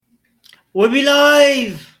We'll be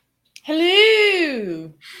live!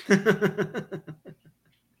 Hello!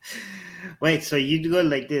 Wait, so you go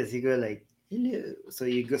like this. You go like, hello. So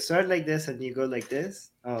you go start like this and you go like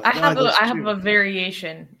this? Oh, I no, have a that's I have true. a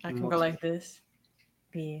variation. I can go Multiple. like this.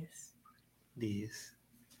 This. These.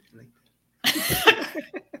 Like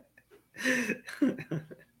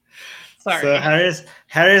So Sorry.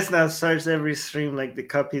 Harris now starts every stream like the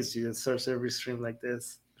copies student starts every stream like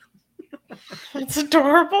this. It's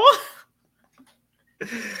adorable.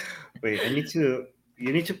 Wait, you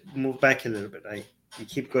need to move back a little bit. You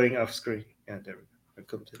keep going off screen. Yeah, there we go.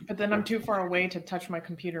 Welcome to But then I'm too far away to touch my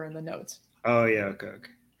computer in the notes. Oh yeah, okay.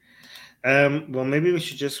 Well, maybe we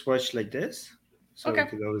should just watch like this, so we Okay.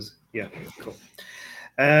 could always. Yeah, cool.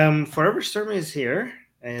 Forever Stormy is here.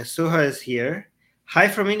 Suha is here. Hi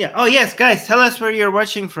from India. Oh yes, guys, tell us where you're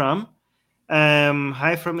watching from.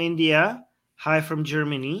 Hi from India. Hi from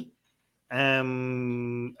Germany.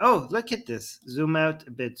 Oh, look at this. Zoom out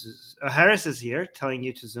a bit. Harris is here, telling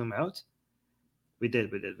you to zoom out. We did.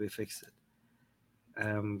 We fixed it.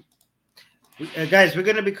 Guys, we're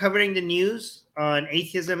going to be covering the news on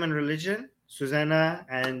atheism and religion. Susanna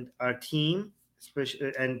and our team,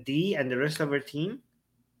 and Dee and the rest of our team,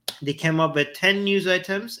 they came up with 10 news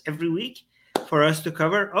items every week for us to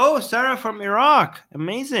cover. Oh, Sarah from Iraq.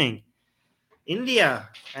 Amazing. India.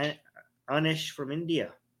 And Anish from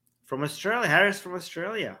India. From Australia. Harris from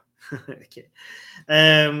Australia. Okay.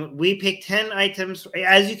 We picked 10 items.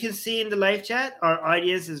 As you can see in the live chat, our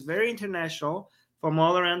audience is very international from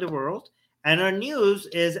all around the world. And our news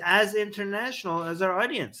is as international as our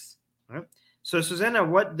audience. Right? So, Susanna,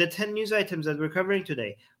 what the 10 news items that we're covering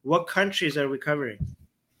today? What countries are we covering?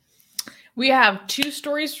 We have 2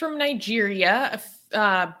 stories from Nigeria,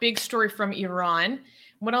 a big story from Iran.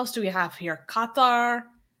 What else do we have here? Qatar,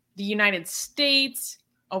 the United States.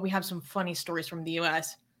 Oh, we have some funny stories from the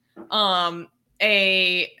US.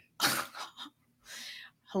 A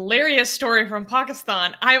hilarious story from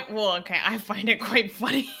Pakistan. I find it quite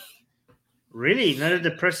funny. Really? Not as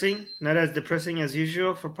depressing as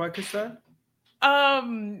usual for Pakistan?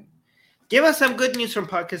 Give us some good news from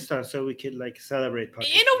Pakistan so we could celebrate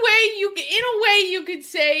Pakistan. In a way you could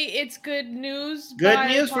say it's good news. Good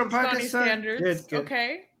news from Pakistan. Standards. Good.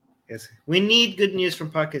 Okay. Yes, we need good news from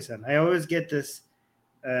Pakistan. I always get this.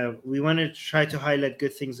 We want to try to highlight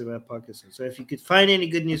good things about Pakistan. So if you could find any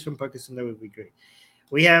good news from Pakistan, that would be great.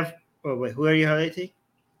 We have. Oh wait, who are you highlighting?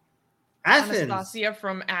 Athens. Anastasia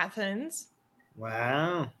from Athens.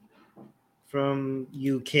 Wow. From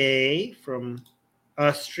UK, from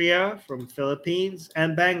Austria, from Philippines,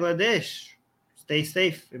 and Bangladesh. Stay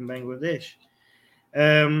safe in Bangladesh.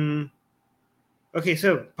 Okay,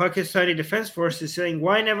 so Pakistani Defense Force is saying,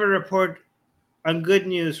 why never report on good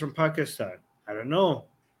news from Pakistan? I don't know.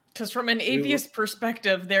 Because from an atheist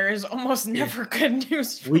perspective, there is almost never good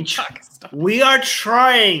news from Pakistan. We are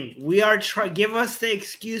trying. Give us the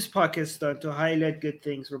excuse, Pakistan, to highlight good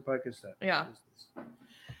things from Pakistan. Yeah.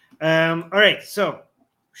 All right. So,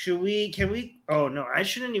 can we? Oh no, I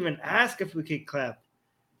shouldn't even ask if we could clap.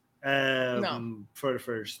 No. For the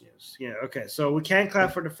first news. Yeah. Okay. So we can't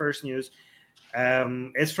clap for the first news.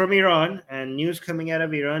 It's from Iran, and news coming out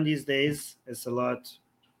of Iran these days is a lot.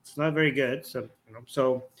 It's not very good.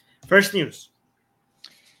 So first news.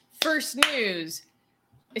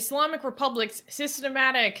 Islamic Republic's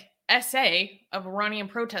systematic essay of Iranian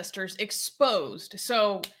protesters exposed.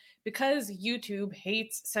 So because YouTube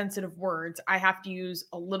hates sensitive words, I have to use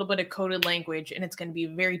a little bit of coded language, and it's going to be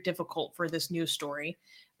very difficult for this news story.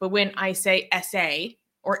 But when I say essay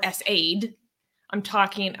or essayed, I'm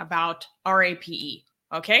talking about RAPE.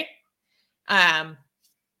 Okay?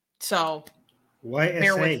 So why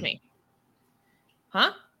bear SA? with me.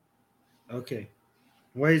 Huh? Okay.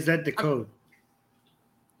 Why is that the code?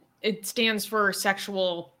 It stands for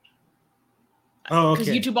sexual. Oh, okay.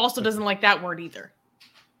 Because YouTube also doesn't like that word either.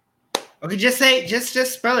 Okay, just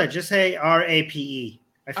spell it. Just say RAPE.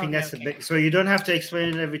 I think that's the big. So you don't have to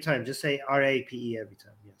explain it every time. Just say RAPE every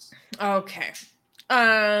time. Yes. Okay.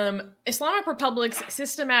 Islamic Republic's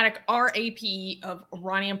systematic RAPE of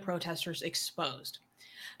Iranian protesters exposed.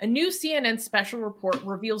 A new CNN special report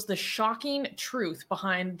reveals the shocking truth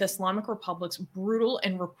behind the Islamic Republic's brutal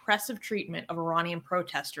and repressive treatment of Iranian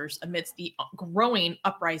protesters amidst the growing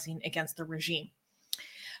uprising against the regime.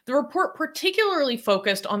 The report particularly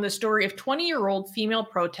focused on the story of 20-year-old female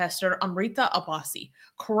protester Amrita Abbasi,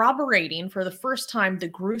 corroborating for the first time the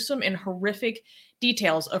gruesome and horrific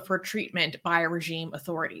details of her treatment by regime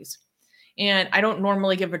authorities. And I don't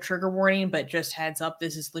normally give a trigger warning, but just heads up,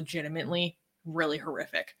 this is legitimately really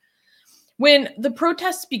horrific. When the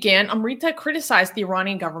protests began, Amrita criticized the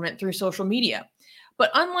Iranian government through social media. But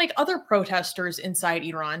unlike other protesters inside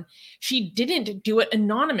Iran, she didn't do it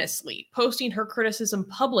anonymously, posting her criticism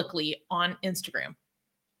publicly on Instagram.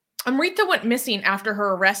 Amrita went missing after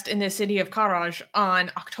her arrest in the city of Karaj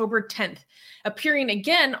on October 10th, appearing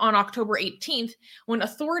again on October 18th when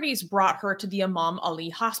authorities brought her to the Imam Ali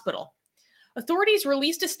Hospital. Authorities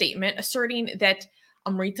released a statement asserting that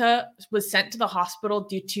Amrita was sent to the hospital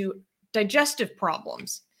due to digestive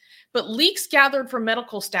problems. But leaks gathered from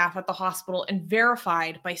medical staff at the hospital and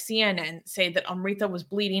verified by CNN say that Amrita was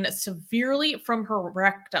bleeding severely from her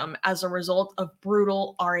rectum as a result of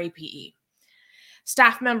brutal RAPE.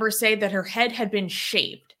 Staff members say that her head had been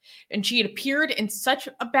shaved, and she had appeared in such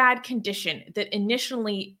a bad condition that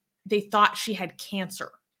initially they thought she had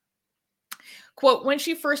cancer. Quote, when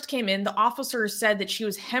she first came in, the officers said that she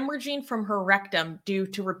was hemorrhaging from her rectum due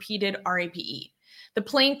to repeated RAPE. The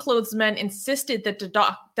plainclothesmen insisted that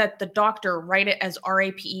the doctor write it as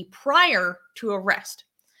RAPE prior to arrest.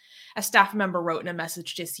 A staff member wrote in a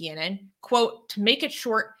message to CNN, quote, to make it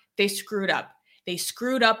short, they screwed up. They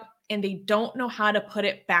screwed up and they don't know how to put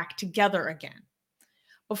it back together again.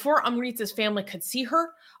 Before Amrita's family could see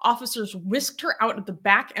her, officers whisked her out of the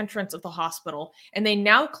back entrance of the hospital, and they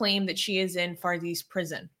now claim that she is in Fardi's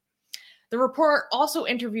prison. The report also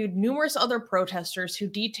interviewed numerous other protesters who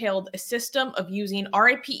detailed a system of using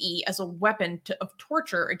RAPE as a weapon of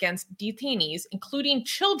torture against detainees, including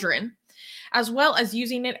children, as well as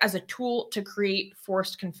using it as a tool to create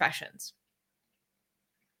forced confessions.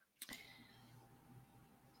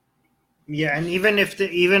 Yeah, and even if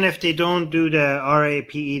they don't do the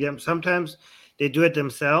RAPE, sometimes they do it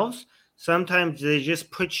themselves. Sometimes they just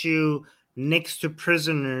put you next to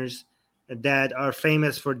prisoners that are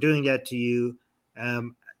famous for doing that to you,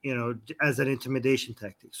 as an intimidation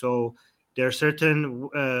tactic. So there are certain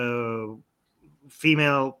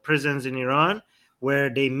female prisons in Iran where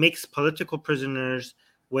they mix political prisoners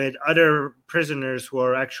with other prisoners who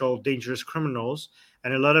are actual dangerous criminals,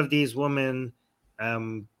 and a lot of these women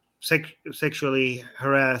sexually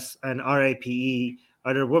harass and RAPE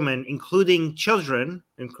other women, including children,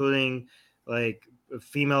 including like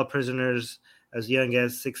female prisoners as young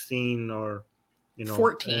as 16 or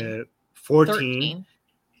 14. 13.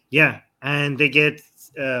 Yeah, and they get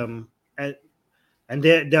and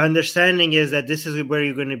the understanding is that this is where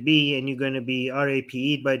you're going to be, and you're going to be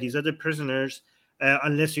RAP'd by these other prisoners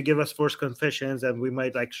unless you give us forced confessions, and we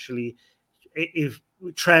might actually if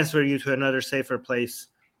transfer you to another safer place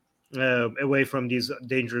away from these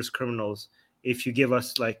dangerous criminals if you give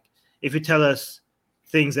us if you tell us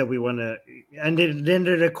things that we want to, and then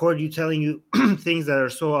they record you telling you things that are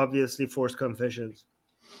so obviously forced confessions.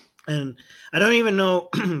 And I don't even know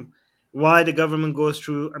why the government goes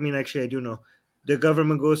through, actually I do know, the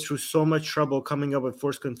government goes through so much trouble coming up with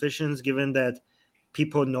forced confessions, given that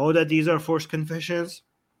people know that these are forced confessions.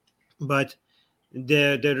 But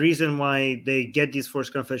the reason why they get these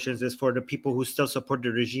forced confessions is for the people who still support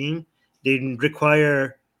the regime. They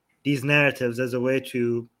require these narratives as a way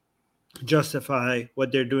to justify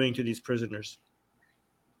what they're doing to these prisoners.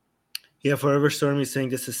 Yeah, Forever Stormy is saying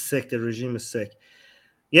this is sick. The regime is sick.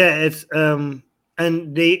 Yeah, it's and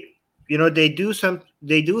they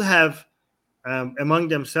do have among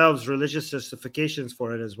themselves religious justifications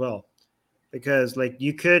for it as well, because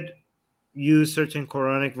you could use certain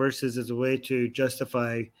Quranic verses as a way to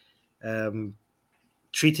justify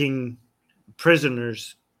treating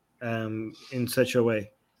prisoners in such a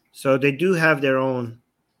way. So they do have their own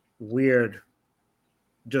weird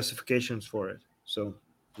justifications for it. So,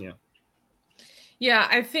 yeah. Yeah,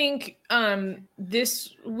 I think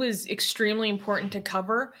this was extremely important to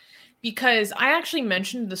cover because I actually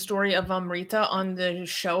mentioned the story of Amrita on the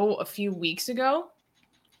show a few weeks ago.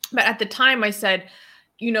 But at the time I said,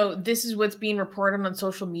 this is what's being reported on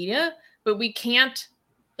social media, but we can't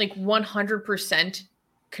 100%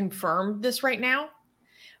 confirm this right now.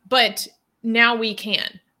 But now we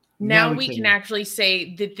can. Now we can actually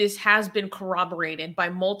say that this has been corroborated by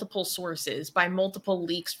multiple sources, by multiple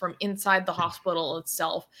leaks from inside the hospital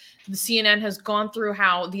itself. The CNN has gone through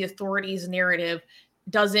how the authorities' narrative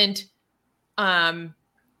doesn't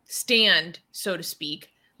stand, so to speak.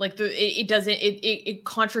 It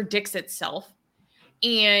contradicts itself.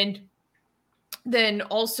 And then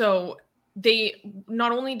also they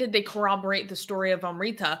not only did they corroborate the story of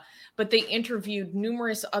Amrita, but they interviewed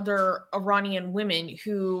numerous other Iranian women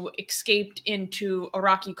who escaped into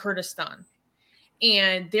Iraqi Kurdistan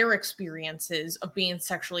and their experiences of being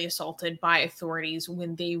sexually assaulted by authorities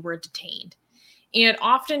when they were detained. And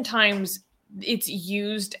oftentimes it's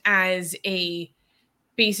used as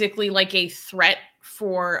basically a threat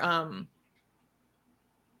for,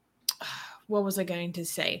 what was I going to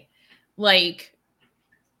say?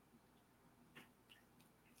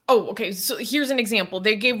 Oh, okay. So here's an example.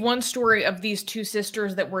 They gave one story of these two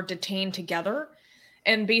sisters that were detained together.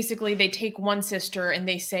 And basically, they take one sister and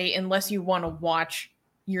they say, unless you want to watch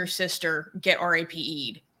your sister get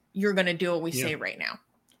RAPE'd, you're going to do what we say right now.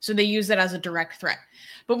 So they use that as a direct threat.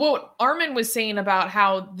 But what Armin was saying about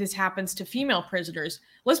how this happens to female prisoners,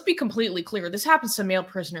 let's be completely clear. This happens to male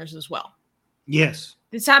prisoners as well. Yes.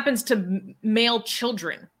 This happens to male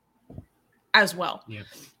children as well. Yeah.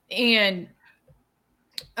 And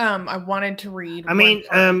I wanted to read. I mean,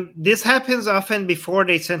 this happens often before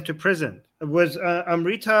they sent to prison. It was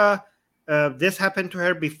Amrita. This happened to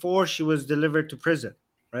her before she was delivered to prison,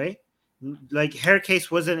 right? Like her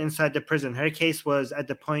case wasn't inside the prison. Her case was at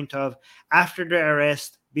the point of after the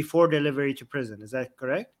arrest, before delivery to prison. Is that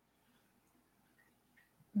correct?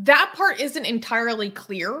 That part isn't entirely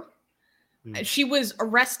clear. She was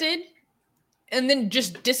arrested and then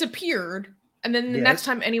just disappeared. And then the next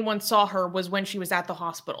time anyone saw her was when she was at the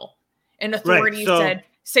hospital. And authorities said,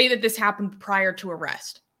 say that this happened prior to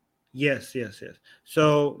arrest. Yes.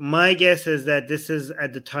 So my guess is that this is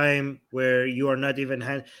at the time where you are not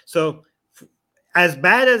even so as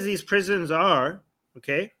bad as these prisons are,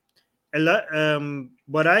 okay, a lot,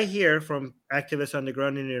 what I hear from activists on the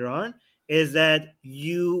ground in Iran is that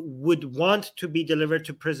you would want to be delivered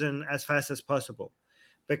to prison as fast as possible,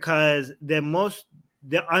 because the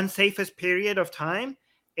unsafest period of time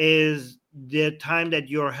is the time that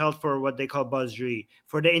you're held for what they call Bazri,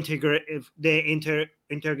 for the integration.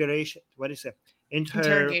 What is it?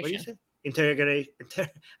 Interrogation. What do you say? Interrogation.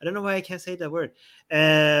 I don't know why I can't say that word.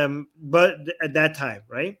 But at that time,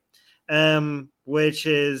 right? Which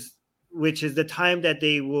is the time that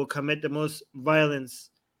they will commit the most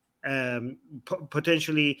violence,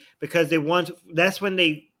 potentially, because they want. That's when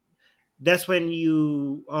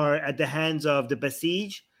you are at the hands of the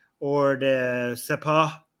Basij or the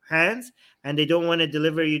Sepah hands, and they don't want to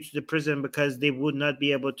deliver you to the prison because they would not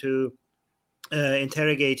be able to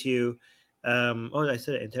interrogate you. I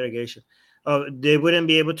said interrogation. They wouldn't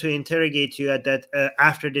be able to interrogate you at that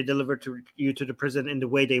after they deliver you to the prison in the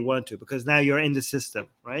way they want to, because now you're in the system,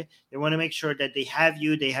 right? They want to make sure that they have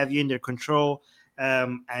you in their control,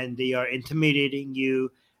 and they are intimidating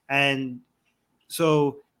you, and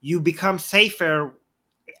so you become safer,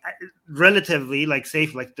 relatively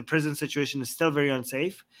safe. Like the prison situation is still very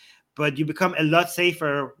unsafe, but you become a lot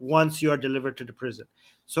safer once you are delivered to the prison.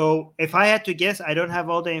 So if I had to guess, I don't have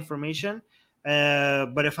all the information,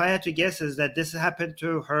 but if I had to guess, is that this happened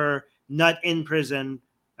to her not in prison,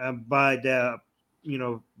 by the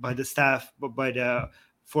staff, but by the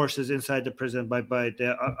forces inside the prison, by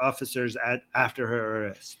the officers after her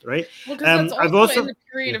arrest, right? Well, because that's also in the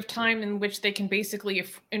period of time in which they can basically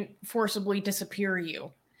forcibly disappear you.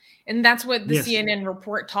 And that's what the CNN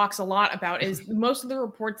report talks a lot about, is most of the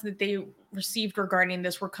reports that they received regarding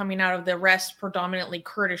this were coming out of the predominantly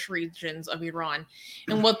Kurdish regions of Iran.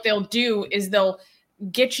 And what they'll do is they'll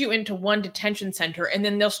get you into one detention center, and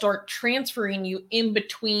then they'll start transferring you in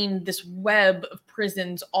between this web of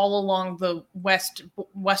prisons all along the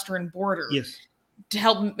western border, to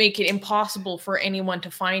help make it impossible for anyone to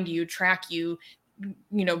find you, track you,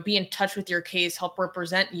 be in touch with your case, help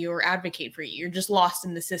represent you, or advocate for you. You're just lost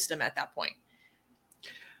in the system at that point.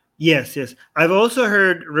 Yes. I've also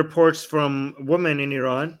heard reports from women in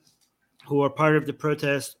Iran who are part of the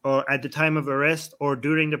protest, or at the time of arrest, or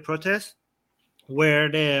during the protest, where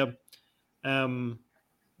the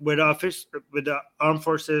with the armed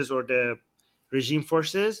forces or the regime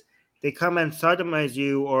forces, they come and sodomize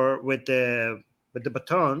you, or with the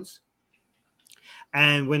batons.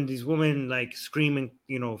 And when these women scream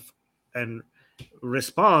and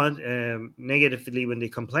respond negatively when they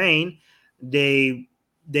complain, they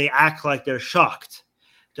act like they're shocked.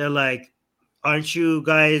 They're like, aren't you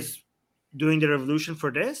guys doing the revolution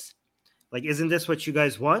for this? Isn't this what you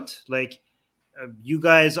guys want? You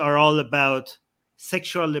guys are all about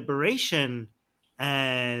sexual liberation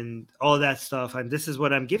and all that stuff, and this is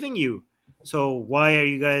what I'm giving you. So why are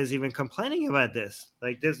you guys even complaining about this?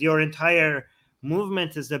 Your entire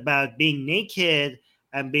movement is about being naked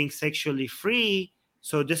and being sexually free.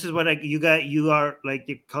 So this is what you are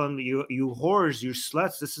they call you whores, you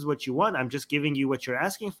sluts. This is what you want. I'm just giving you what you're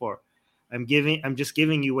asking for. I'm just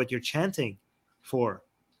giving you what you're chanting for.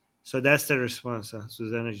 So that's the response.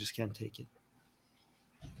 Susanna just can't take it.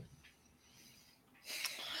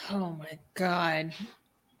 Oh my God.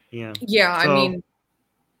 Yeah. I mean,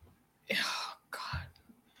 oh God.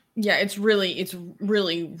 Yeah, it's really,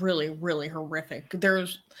 really, really horrific.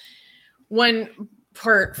 There's one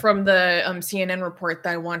part from the CNN report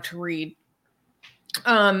that I want to read.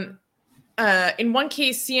 In one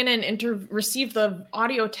case, CNN received the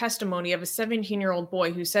audio testimony of a 17-year-old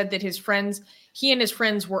boy who said that he and his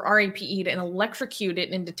friends were RAPE'd and electrocuted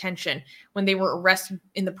in detention when they were arrested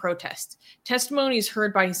in the protests. Testimonies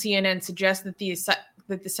heard by CNN suggest that the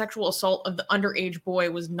sexual assault of the underage boy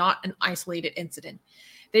was not an isolated incident.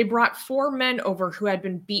 They brought 4 men over who had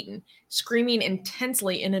been beaten, screaming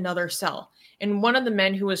intensely in another cell. And one of the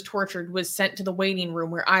men who was tortured was sent to the waiting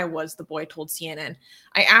room where I was, the boy told CNN.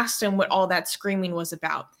 I asked him what all that screaming was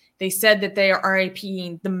about. They said that they are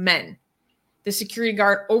RIPing the men. The security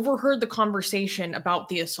guard overheard the conversation about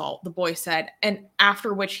the assault, the boy said, and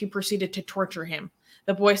after which he proceeded to torture him.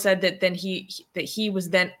 The boy said that he was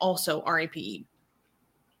then also RIP'd.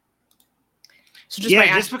 So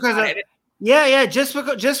just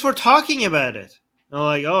for talking about it.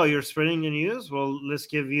 Like, oh, you're spreading the news? Well, let's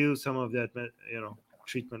give you some of that,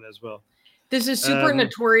 treatment as well. This is super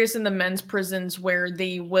notorious in the men's prisons where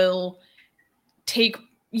they will take,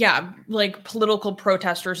 like political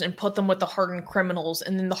protesters and put them with the hardened criminals.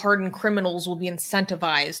 And then the hardened criminals will be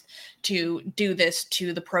incentivized to do this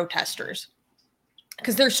to the protesters.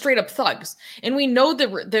 Because they're straight up thugs. And we know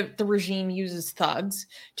the regime uses thugs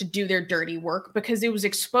to do their dirty work because it was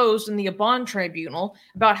exposed in the Aban tribunal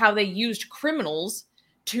about how they used criminals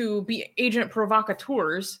to be agent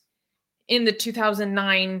provocateurs in the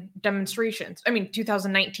 2019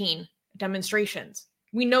 demonstrations.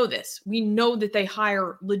 We know this. We know that they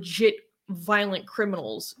hire legit violent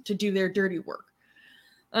criminals to do their dirty work.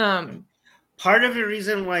 Part of the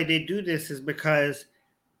reason why they do this is because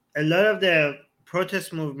a lot of the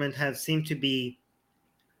protest movement has seemed to be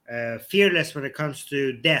fearless when it comes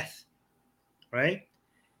to death, right?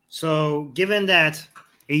 So given that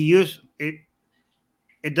it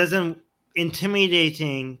doesn't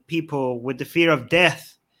intimidating people with the fear of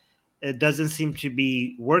death, it doesn't seem to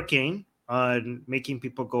be working on making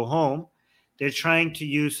people go home. They're trying to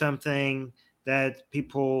use something that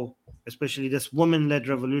people, especially this woman-led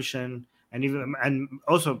revolution, and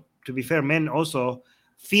also, to be fair, men also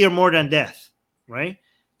fear more than death. Right?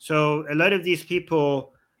 So a lot of these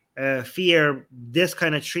people fear this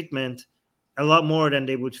kind of treatment a lot more than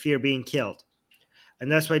they would fear being killed.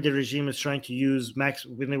 And that's why the regime is trying to use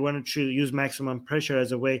when they want to use maximum pressure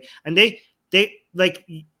as a way. And they like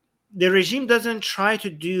the regime doesn't try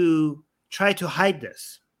to hide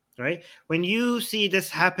this, right? When you see this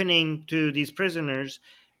happening to these prisoners,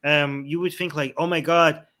 you would think like, oh my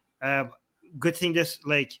God, good thing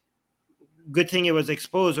it was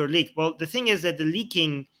exposed or leaked. Well, the thing is that the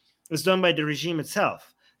leaking is done by the regime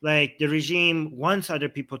itself. Like the regime wants other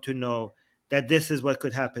people to know that this is what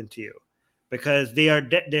could happen to you, because they are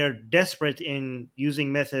desperate in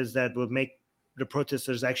using methods that will make the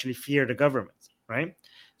protesters actually fear the government, right?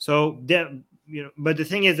 So but the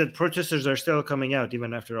thing is that protesters are still coming out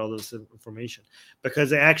even after all this information,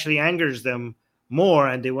 because it actually angers them more,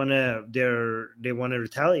 and they want to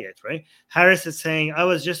retaliate, right? Harris is saying, I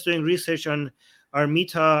was just doing research on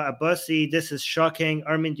Armita Abbasi. This is shocking.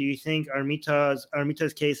 Armin, do you think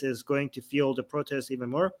Armita's case is going to fuel the protests even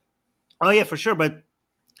more? Oh yeah, for sure. But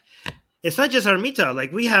it's not just Armita.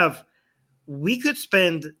 Like we could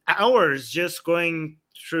spend hours just going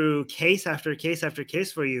through case after case after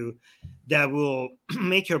case for you that will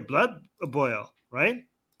make your blood boil, right?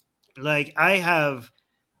 Like I have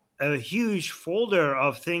a huge folder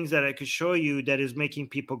of things that I could show you that is making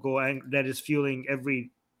people go angry, that is fueling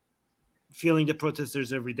the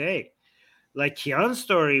protesters every day. Like Kian's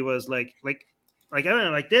story was like I don't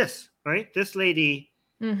know, like this, right? This lady,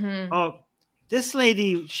 this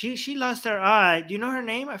lady, she lost her eye. Do you know her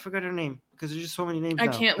name? I forgot her name because there's just so many names. I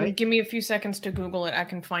can't. Right? Give me a few seconds to Google it. I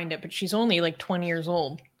can find it, but she's only like 20 years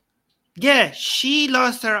old. Yeah, she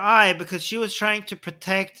lost her eye because she was trying to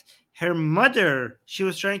protect her mother. She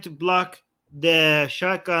was trying to block the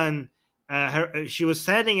shotgun. She was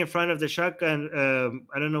standing in front of the shotgun.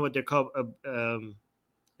 I don't know what they're called.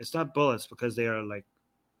 It's not bullets because they are like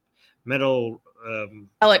metal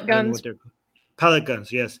pellet guns. Pellet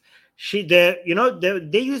guns, yes. They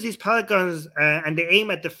use these pellet guns and they aim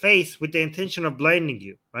at the face with the intention of blinding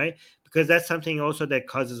you, right? Because that's something also that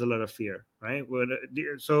causes a lot of fear, right?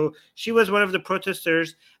 So she was one of the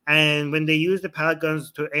protesters, and when they used the pellet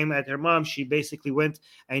guns to aim at her mom, she basically went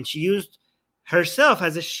and she used herself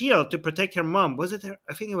as a shield to protect her mom. Was it her?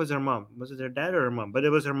 I think it was her mom. Was it her dad or her mom? But it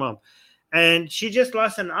was her mom. And she just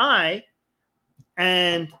lost an eye,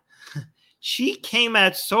 and she came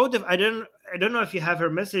out so I don't know if you have her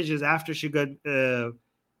messages after she got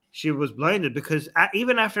she was blinded, because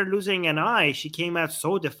even after losing an eye, she came out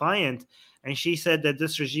so defiant, and she said that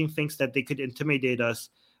this regime thinks that they could intimidate us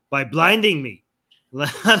by blinding me.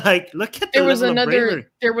 Like, look at the There was level of bravery.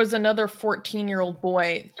 another 14-year-old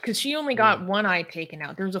boy, because she only got one eye taken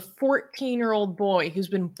out. There was a 14-year-old boy who's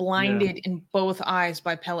been blinded in both eyes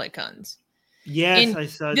by pellet guns. Yes, And I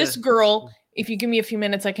saw this that. girl, if you give me a few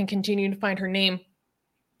minutes, I can continue to find her name.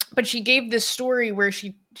 But she gave this story where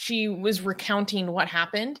she was recounting what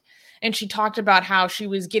happened, and she talked about how she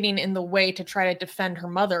was getting in the way to try to defend her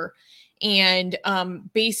mother, and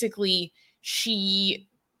basically she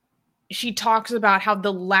talks about how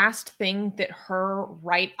the last thing that her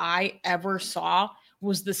right eye ever saw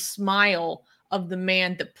was the smile of the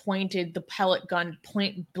man that pointed the pellet gun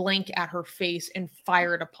point blank at her face and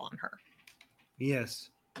fired upon her. Yes.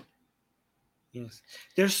 Yes.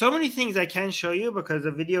 There's so many things I can't show you because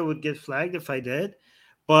the video would get flagged if I did.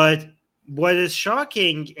 But what is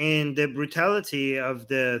shocking in the brutality of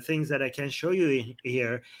the things that I can show you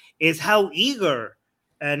here is how eager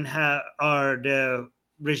and how are the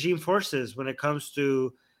regime forces when it comes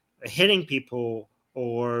to hitting people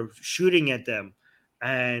or shooting at them.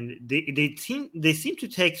 And they seem to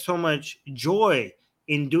take so much joy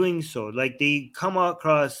in doing so. Like, they come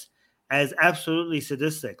across as absolutely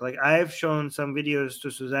sadistic. Like, I've shown some videos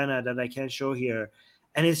to Susanna that I can't show here,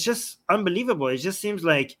 and it's just unbelievable. It just seems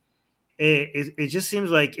like it just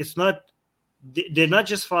seems like it's not, they're not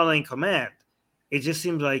just following command. It just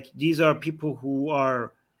seems like these are people who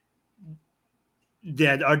are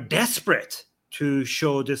desperate to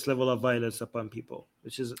show this level of violence upon people,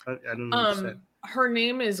 which is I don't understand. Her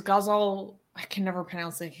name is Ghazal. I can never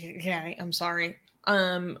pronounce it. Yeah, I'm sorry.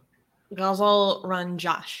 Ghazal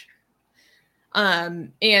Ranjash.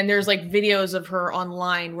 And there's like videos of her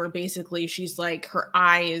online where basically she's like, her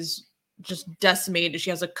eye is just decimated. She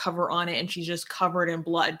has a cover on it and she's just covered in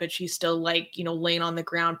blood, but she's still like, laying on the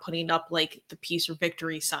ground, putting up like the peace or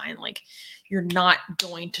victory sign. Like, you're not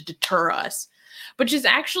going to deter us, which is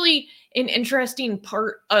actually an interesting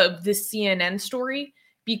part of this CNN story,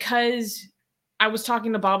 because I was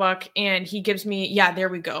talking to Babak and he gives me, there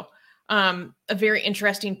we go. A very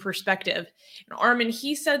interesting perspective. And Armin,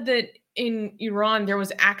 he said that in Iran, there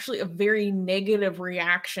was actually a very negative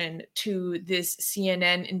reaction to this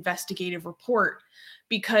CNN investigative report,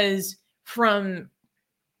 because from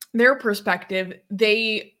their perspective,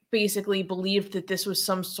 they basically believed that this was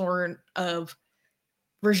some sort of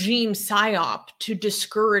regime psyop to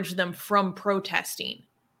discourage them from protesting.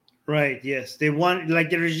 Right. Yes, they want, like,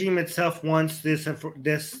 the regime itself wants this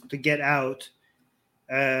to get out,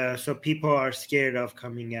 so people are scared of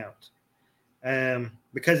coming out.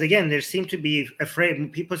 Because again, people seem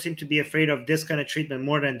to be afraid of this kind of treatment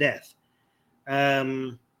more than death.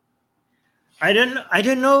 I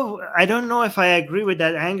don't know if I agree with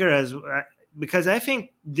that anger, because I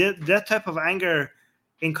think that type of anger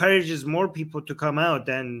encourages more people to come out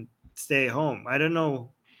than stay home. I don't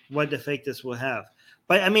know what effect this will have,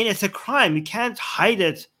 but I mean, it's a crime. You can't hide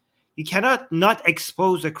it. You cannot not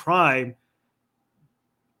expose a crime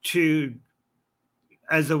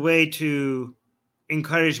as a way to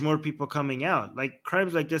encourage more people coming out. Like,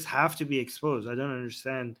 crimes like this have to be exposed. I don't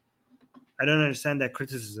understand that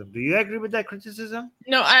criticism. Do you agree with that criticism?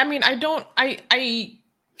 No, I mean, I don't. I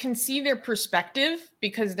can see their perspective,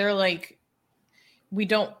 because they're like, we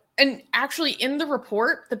don't. And actually, in the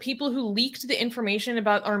report, the people who leaked the information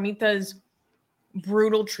about Armita's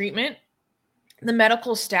brutal treatment, the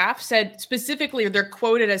medical staff said specifically, they're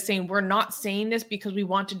quoted as saying, "We're not saying this because we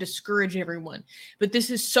want to discourage everyone, but this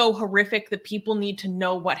is so horrific that people need to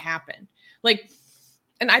know what happened." Like,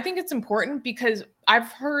 and I think it's important, because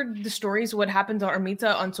I've heard the stories of what happened to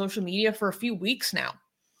Armita on social media for a few weeks now.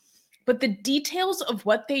 But the details of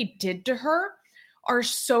what they did to her are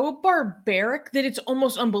so barbaric that it's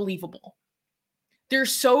almost unbelievable. They're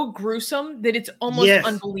so gruesome that it's almost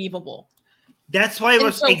unbelievable. That's why it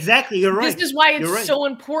was exactly. You're right. This is why it's so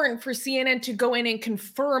important for CNN to go in and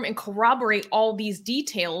confirm and corroborate all these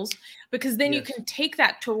details, because then you can take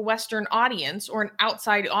that to a Western audience or an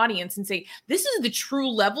outside audience and say, this is the true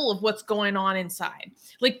level of what's going on inside.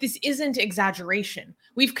 Like, this isn't exaggeration.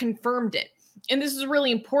 We've confirmed it. And this is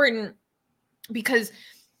really important, because,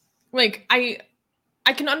 like, I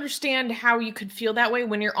can understand how you could feel that way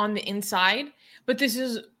when you're on the inside, but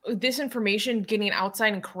this information getting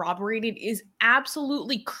outside and corroborated is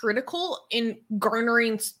absolutely critical in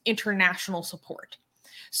garnering international support.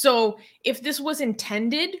 So if this was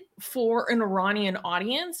intended for an Iranian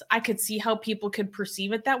audience, I could see how people could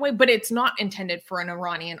perceive it that way, but it's not intended for an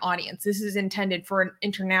Iranian audience. This is intended for an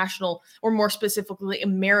international, or more specifically,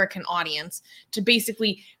 American audience, to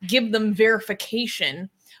basically give them verification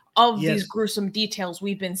of these gruesome details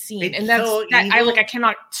we've been seeing. And I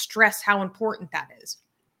cannot stress how important that is.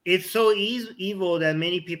 It's so evil that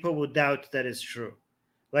many people would doubt that it's true.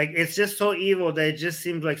 Like, it's just so evil that it just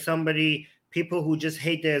seems like people who just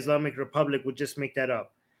hate the Islamic Republic would just make that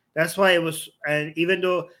up. That's why it was, and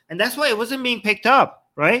that's why it wasn't being picked up,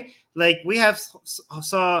 right? Like, we have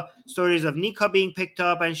saw stories of Nika being picked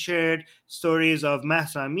up and shared, stories of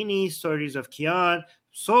Mahsa Amini, stories of Kian,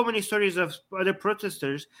 so many stories of other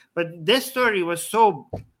protesters, but this story was so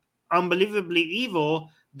unbelievably evil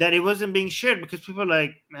that it wasn't being shared because people are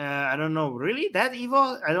like, I don't know, really that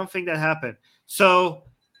evil? I don't think that happened. So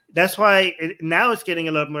that's why now it's getting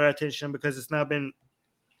a lot more attention because it's now been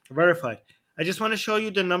verified. I just want to show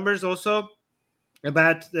you the numbers also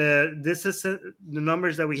about this is the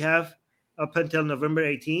numbers that we have up until November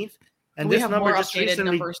 18th. And we this have number more just updated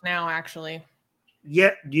recently, numbers now, actually.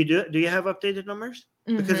 yeah, do you have updated numbers?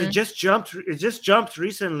 Because it just jumped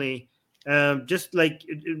recently. Just like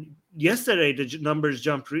yesterday, the numbers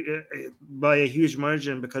jumped by a huge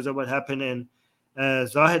margin because of what happened in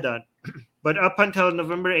Zahedan. But up until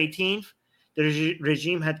November 18th, the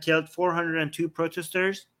regime had killed 402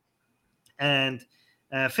 protesters and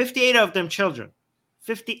 58 of them children.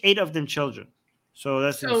 58 of them children. So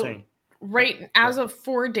that's insane. Right, as of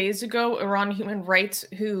 4 days ago, Iran Human Rights,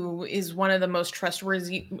 who is one of the most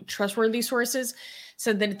trustworthy sources,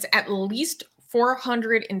 said that it's at least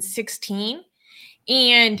 416.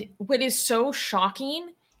 And what is so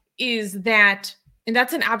shocking is that, and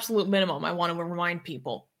that's an absolute minimum, I want to remind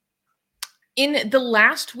people. In the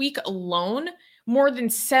last week alone, more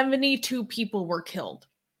than 72 people were killed.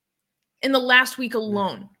 In the last week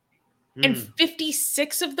alone. And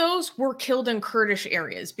 56 of those were killed in Kurdish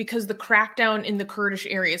areas because the crackdown in the Kurdish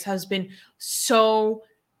areas has been so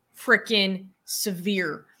freaking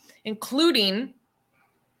severe, including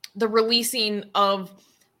the releasing of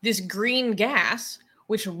this green gas,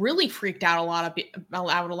 which really freaked out a lot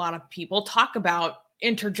of people. Talk about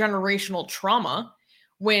intergenerational trauma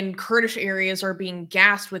when Kurdish areas are being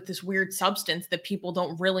gassed with this weird substance that people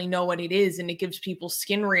don't really know what it is, and it gives people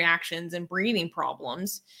skin reactions and breathing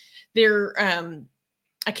problems.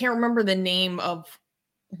 I can't remember the name of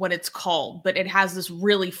what it's called, but it has this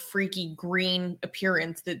really freaky green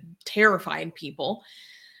appearance that terrified people,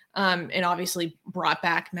 and obviously brought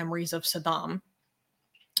back memories of Saddam.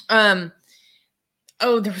 There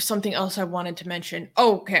was something else I wanted to mention.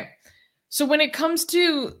 Okay. So when it comes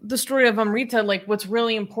to the story of Amrita, like, what's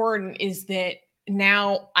really important is that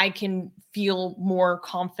now I can feel more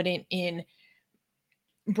confident in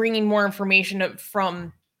bringing more information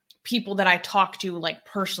from people that I talk to, like,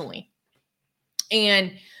 personally.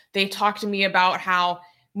 And they talk to me about how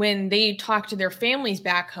when they talk to their families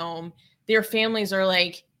back home, their families are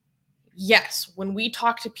like, yes, when we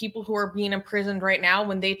talk to people who are being imprisoned right now,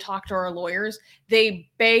 when they talk to our lawyers, they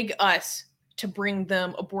beg us to bring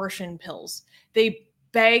them abortion pills. They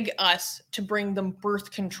beg us to bring them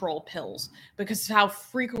birth control pills because of how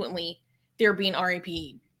frequently they're being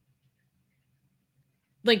RAP'd.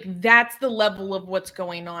 Like, that's the level of what's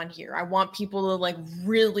going on here. I want people to, like,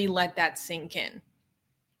 really let that sink in.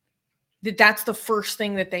 That's the first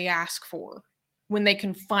thing that they ask for when they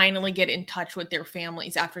can finally get in touch with their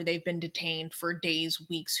families after they've been detained for days,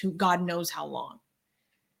 weeks, who God knows how long.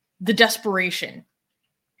 The desperation.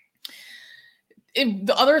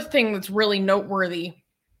 The other thing that's really noteworthy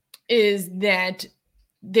is that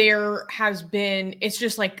there has been, it's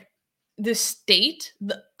just like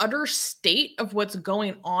the utter state of what's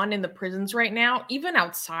going on in the prisons right now, even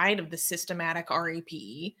outside of the systematic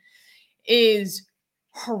RAPE, is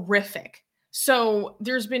horrific. So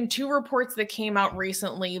there's been 2 reports that came out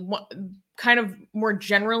recently, kind of more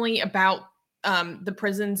generally about the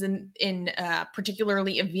prisons in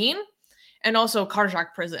particularly Evin and also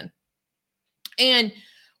Karjak prison. And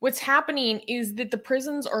what's happening is that the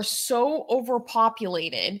prisons are so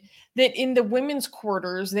overpopulated that in the women's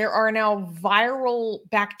quarters, there are now viral,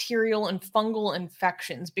 bacterial, and fungal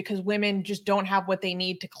infections because women just don't have what they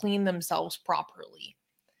need to clean themselves properly.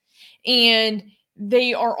 And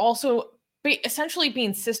they are also essentially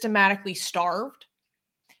being systematically starved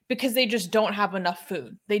because they just don't have enough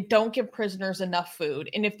food. They don't give prisoners enough food.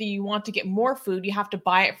 And if you want to get more food, you have to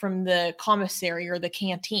buy it from the commissary or the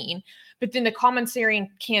canteen. But then the commissary and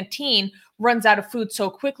canteen runs out of food so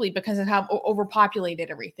quickly because of how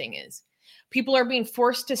overpopulated everything is. People are being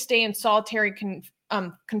forced to stay in solitary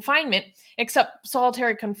confinement, except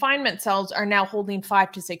solitary confinement cells are now holding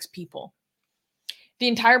 5 to 6 people. The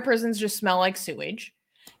entire prisons just smell like sewage.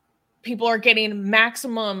 People are getting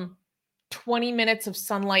maximum 20 minutes of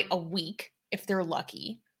sunlight a week if they're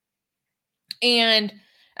lucky. And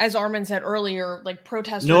as Armin said earlier, like,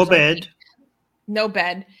 protesters, no bed.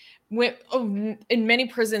 In many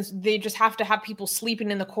prisons, they just have to have people sleeping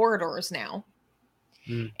in the corridors now.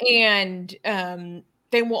 And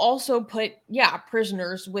they will also put,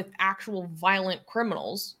 prisoners with actual violent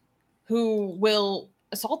criminals who will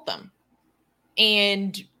assault them.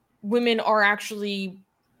 And women are actually,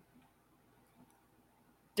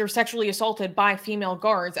 they're sexually assaulted by female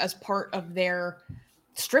guards as part of their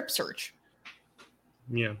strip search.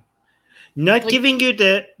 Yeah. Not giving you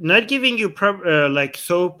like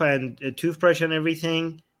soap and a toothbrush and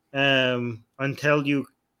everything until you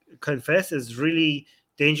confess is really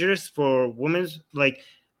dangerous for women. Like,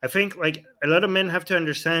 I think like a lot of men have to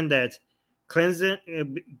understand that cleansing,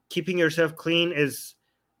 keeping yourself clean is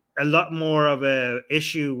a lot more of a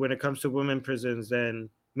issue when it comes to women prisons than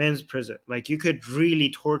men's prison. Like, you could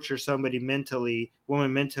really torture somebody mentally,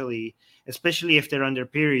 woman mentally, especially if they're on their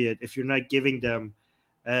period, if you're not giving them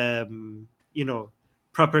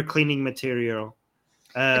proper cleaning material.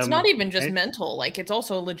 It's not even just mental, like it's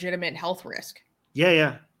also a legitimate health risk.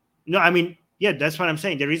 Yeah. No, I mean, yeah, that's what I'm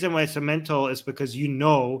saying. The reason why it's a mental is because you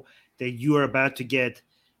know that you are about to get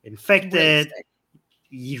infected,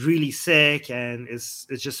 really sick, and it's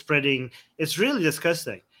just spreading. It's really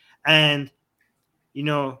disgusting. And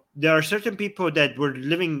there are certain people that were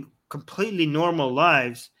living completely normal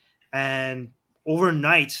lives, and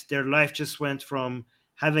overnight their life just went from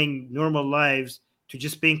having normal lives to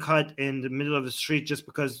just being caught in the middle of the street just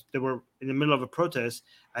because they were in the middle of a protest,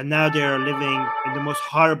 and now they are living in the most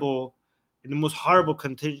horrible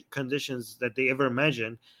conditions that they ever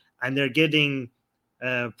imagined, and they're getting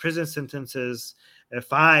prison sentences,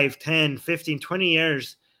 5, 10, 15, 20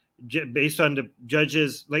 years based on the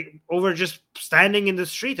judges, like over just standing in the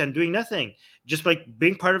street and doing nothing, just like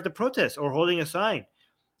being part of the protest or holding a sign.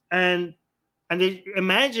 And they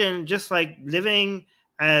imagine just like living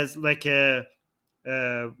as like a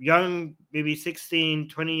young, maybe 16,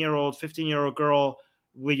 20-year-old, 15-year-old girl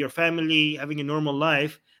with your family, having a normal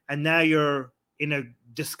life, and now you're in a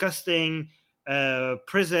disgusting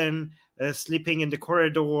prison, sleeping in the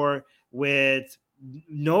corridor with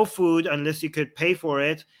no food unless you could pay for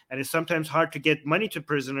it, and it's sometimes hard to get money to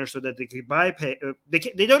prisoners so that they could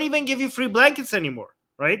they don't even give you free blankets anymore,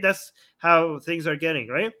 right? That's how things are getting,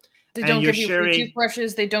 right? They don't give you free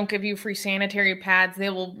toothbrushes. They don't give you free sanitary pads.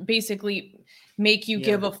 They will basically make you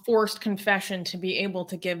give a forced confession to be able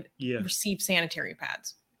to receive sanitary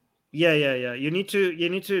pads. Yeah. You need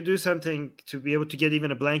to do something to be able to get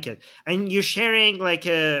even a blanket, and you're sharing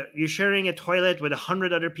a toilet with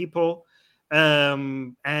 100 other people,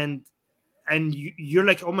 and you're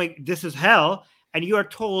like, oh my, this is hell, and you are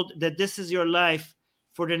told that this is your life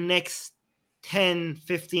for the next 10,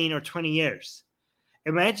 15, or 20 years.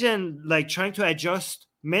 Imagine like trying to adjust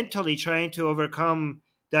mentally, trying to overcome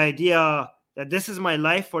the idea that this is my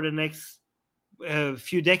life for the next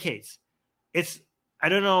few decades. I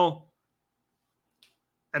don't know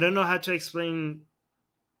how to explain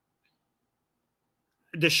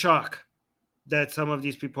the shock that some of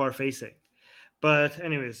these people are facing. But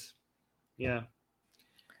anyways, yeah.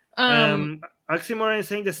 Oxymoron is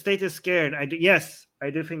saying the state is scared. Yes, I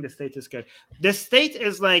do think the state is scared. The state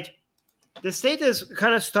is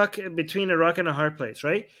kind of stuck between a rock and a hard place,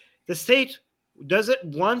 right? The state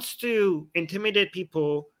wants to intimidate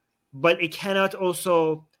people, but it cannot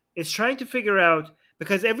also. It's trying to figure out,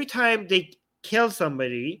 because every time they kill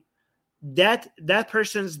somebody, that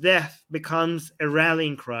person's death becomes a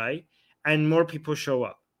rallying cry, and more people show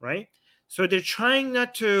up, right? So they're trying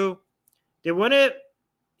not to. They want to.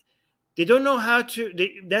 They don't know how to.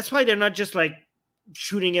 That's why they're not just like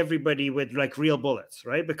shooting everybody with like real bullets,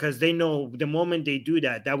 right? Because they know the moment they do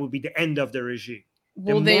that, that will be the end of the regime.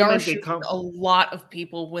 Well, they are shooting a lot of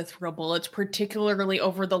people with real bullets, particularly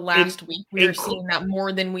over the last week. We are seeing that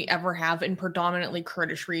more than we ever have in predominantly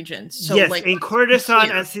Kurdish regions. So, yes, like in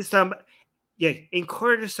Kurdistan and Sistan. Yeah, in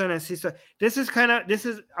Kurdistan and Sistan. This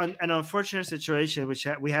is an unfortunate situation, which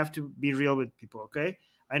we have to be real with people, okay?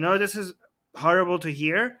 I know this is horrible to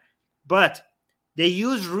hear, but they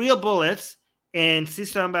use real bullets in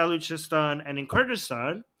Sistan, Baluchistan, and in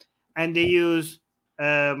Kurdistan, and they use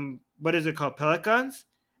what is it called, pelicans,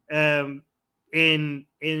 in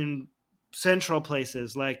central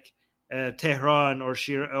places like Tehran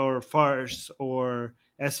or Fars or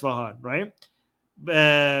Esfahan, right?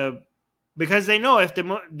 Because they know if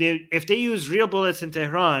they use real bullets in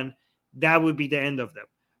Tehran, that would be the end of them.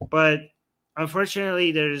 But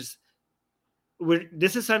unfortunately, this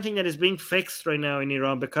is something that is being fixed right now in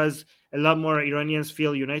Iran, because a lot more Iranians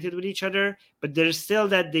feel united with each other, but there's still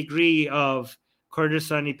that degree of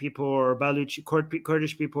Kurdistani people or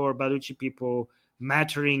Kurdish people or Baluchi people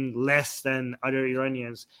mattering less than other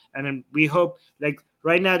Iranians. And then we hope, like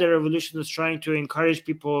right now, the revolution is trying to encourage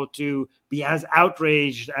people to be as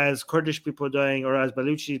outraged as Kurdish people dying or as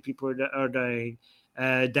Baluchi people are dying.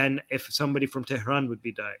 than if somebody from Tehran would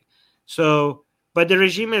be dying. So, but the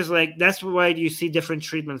regime is like, that's why you see different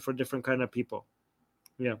treatment for different kind of people.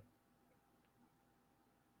 Yeah.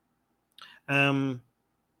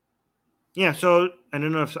 Yeah, so I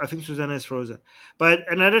don't know if I think Susanna is frozen. But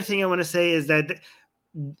another thing I want to say is that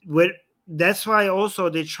that's why also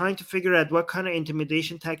they're trying to figure out what kind of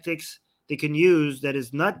intimidation tactics they can use that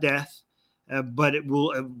is not death, but it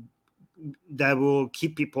will that will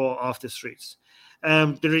keep people off the streets.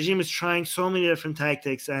 The regime is trying so many different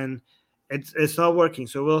tactics, and it's not working.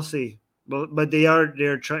 So we'll see. But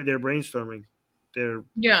they're trying, they're brainstorming. They're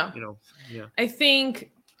Yeah. yeah. I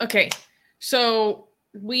think okay. So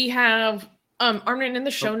we have Armin, in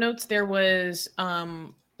the show notes there was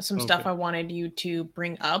some stuff I wanted you to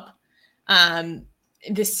bring up.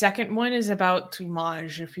 The second one is about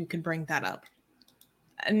Tumaj, if you could bring that up.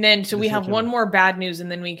 And then so we have one more bad news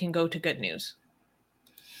and then we can go to good news.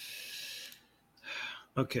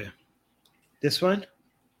 Okay. This one?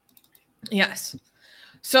 Yes.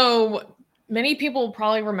 So many people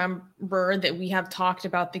probably remember that we have talked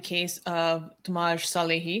about the case of Tumaj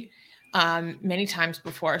Salehi many times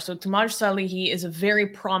before. So Tumaj Salehi is a very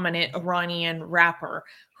prominent Iranian rapper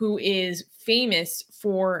who is famous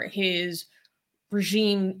for his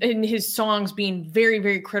regime and his songs being very,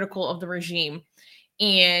 very critical of the regime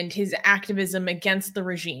and his activism against the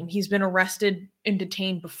regime. He's been arrested and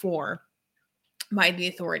detained before by the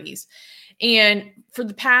authorities. And for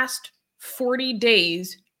the past 40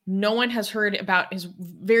 days, no one has heard about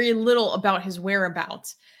very little about his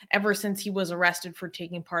whereabouts ever since he was arrested for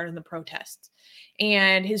taking part in the protests.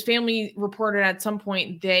 And his family reported at some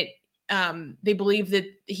point that they believe that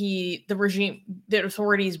the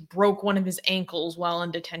authorities broke one of his ankles while in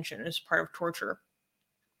detention as part of torture.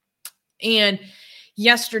 And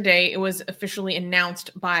yesterday, it was officially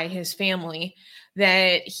announced by his family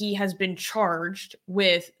that he has been charged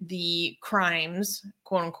with the crimes,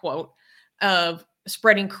 quote unquote, of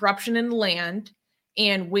spreading corruption in the land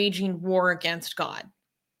and waging war against God.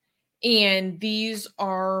 And these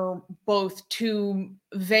are both two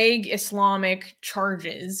vague Islamic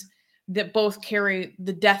charges that both carry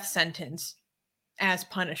the death sentence as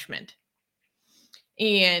punishment.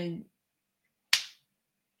 And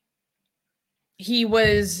he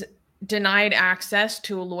was denied access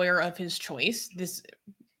to a lawyer of his choice. This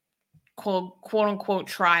quote unquote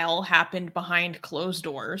trial happened behind closed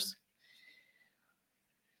doors.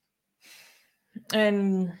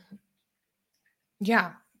 And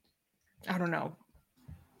yeah, I don't know.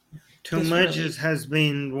 Tumaj has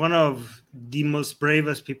been one of the most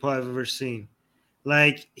bravest people I've ever seen.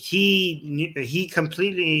 Like he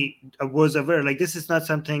completely was aware. Like this is not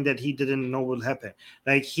something that he didn't know would happen.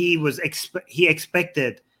 Like he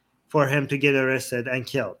expected for him to get arrested and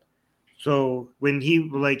killed. So when he,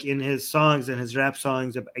 like in his songs and his rap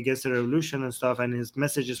songs against the revolution and stuff, and his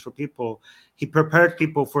messages for people, he prepared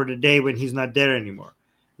people for the day when he's not there anymore.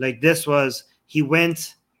 Like he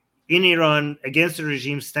went in Iran against the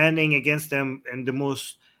regime, standing against them in the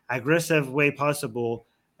most aggressive way possible,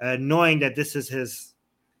 knowing that this is his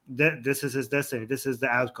destiny, this is the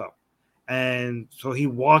outcome. And so he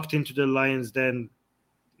walked into the lion's den,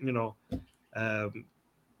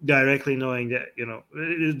 directly knowing that,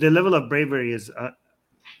 the level of bravery is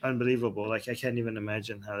unbelievable. Like I can't even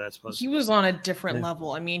imagine how that's possible. He was on a different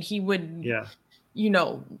level. I mean, he would,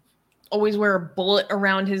 always wear a bullet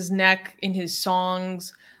around his neck in his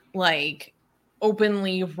songs, like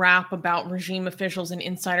openly rap about regime officials and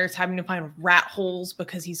insiders having to find rat holes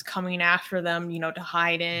because he's coming after them, to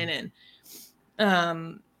hide in.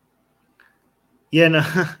 And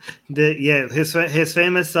his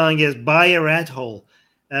famous song is "Buy a Rat Hole,"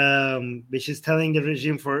 which is telling the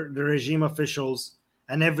regime officials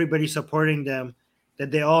and everybody supporting them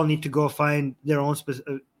that they all need to go find their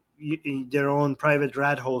own private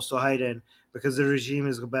rat holes to hide in, because the regime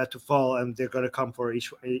is about to fall and they're going to come for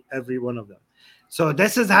every one of them. So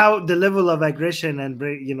this is how the level of aggression and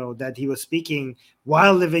that he was speaking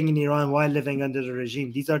while living in Iran, while living under the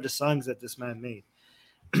regime. These are the songs that this man made.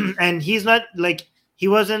 And he's not like, he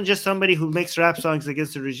wasn't just somebody who makes rap songs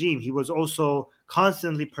against the regime. He was also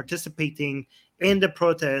constantly participating in the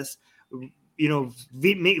protests,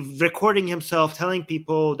 recording himself, telling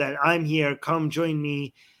people that I'm here, come join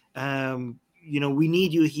me. We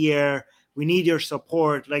need you here. We need your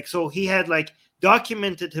support. Like, so he had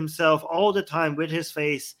documented himself all the time with his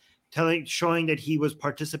face, showing that he was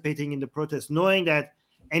participating in the protest, knowing that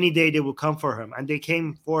any day they will come for him, and they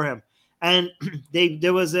came for him. And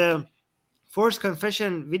there was a forced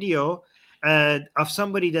confession video of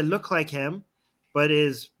somebody that looked like him, but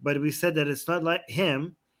we said that it's not like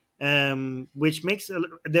him. which makes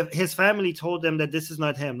his family told them that this is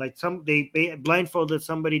not him. Like they blindfolded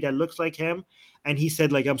somebody that looks like him, and he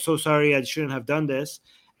said like, "I'm so sorry, I shouldn't have done this."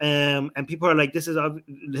 And people are like, "This is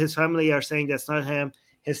his family are saying that's not him.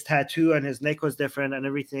 His tattoo and his neck was different and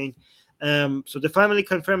everything." So the family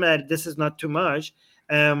confirmed that this is not Tumaj.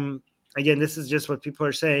 Again, this is just what people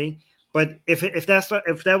are saying. But if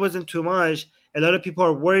that wasn't Tumaj, a lot of people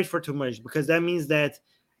are worried for Tumaj, because that means that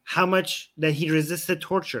how much that he resisted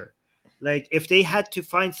torture. Like if they had to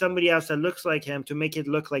find somebody else that looks like him to make it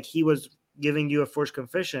look like he was giving you a forced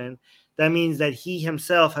confession, that means that he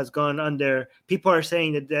himself has gone under. People are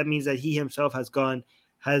saying that means that he himself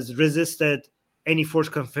has resisted any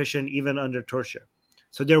forced confession, even under torture.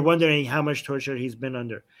 So they're wondering how much torture he's been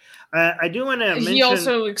under. I do want to mention. He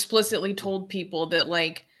also explicitly told people that,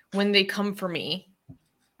 like, when they come for me,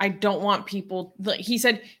 I don't want people. He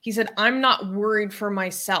said, I'm not worried for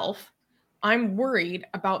myself. I'm worried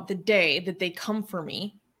about the day that they come for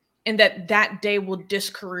me, and that day will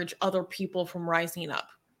discourage other people from rising up.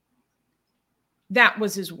 That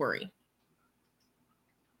was his worry.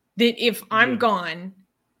 That if I'm gone,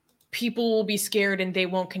 people will be scared and they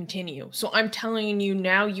won't continue. So I'm telling you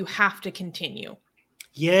now, you have to continue.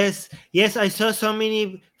 Yes, I saw so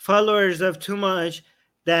many followers of Tumaj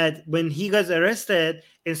that when he got arrested,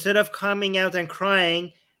 instead of coming out and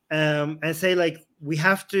crying and say like, we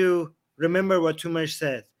have to remember what Tumaj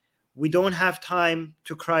said. We don't have time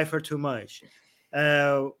to cry for Tumaj.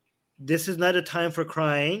 This is not a time for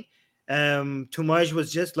crying. Tumaj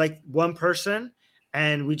was just like one person,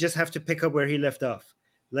 and we just have to pick up where he left off.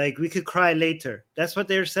 Like we could cry later. That's what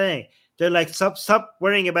they're saying. They're like, stop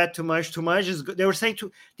worrying about Tumaj. Tumaj is good. They were saying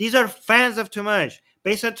these are fans of Tumaj.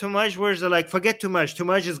 Based on Tumaj words, they're like, forget Tumaj.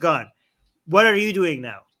 Tumaj is gone. What are you doing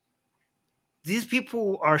now? These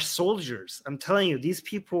people are soldiers. I'm telling you, these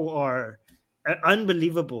people are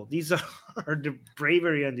unbelievable. These are the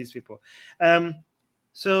bravery on these people.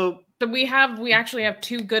 So we actually have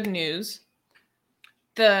two good news.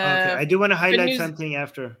 Okay, I do want to highlight something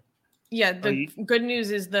after. Yeah, the good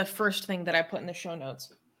news is the first thing that I put in the show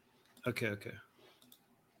notes. Okay.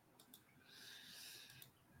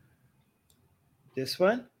 This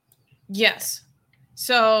one? Yes.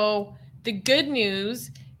 So the good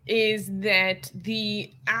news is that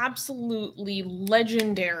the absolutely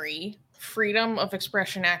legendary freedom of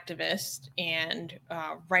expression activist and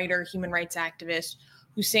writer, human rights activist,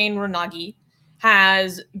 Hussein Ronagi,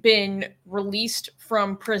 has been released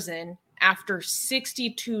from prison after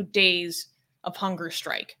 62 days of hunger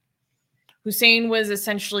strike. Hussein was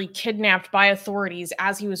essentially kidnapped by authorities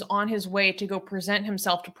as he was on his way to go present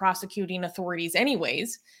himself to prosecuting authorities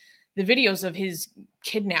anyways. The videos of his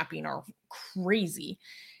kidnapping are crazy.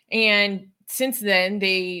 And since then,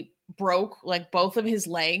 they broke like both of his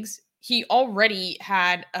legs. He already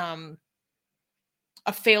had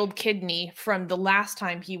a failed kidney from the last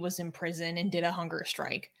time he was in prison and did a hunger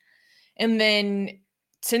strike. And then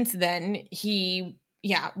since then, he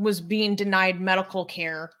was being denied medical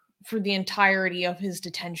care for the entirety of his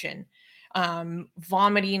detention.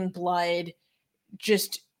 Vomiting blood,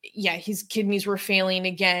 his kidneys were failing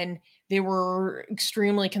again. They were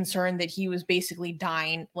extremely concerned that he was basically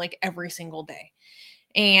dying like every single day.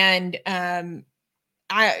 And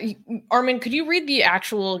Armin, could you read the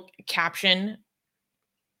actual caption?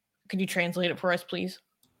 Could you translate it for us, please?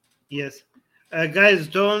 Yes. Guys,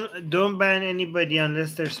 don't ban anybody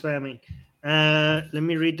unless they're spamming. Let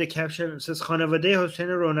me read the caption. It says خانواده حسین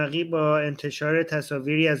رونقی با انتشار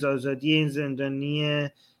تصاویری از آزادی این زندانی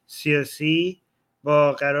سیاسی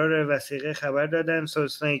با قرار وثیقه خبر دادن. So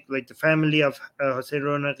it's like the family of Hossein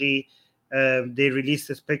Ronaqi, they released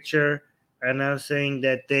this picture and now saying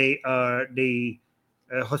that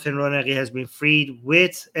Hossein Ronaqi has been freed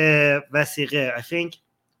with wasiqe. I think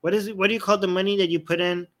what do you call the money that you put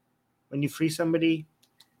in when you free somebody?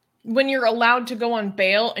 When you're allowed to go on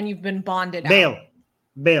bail and you've been bonded out.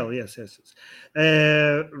 Bail, yes.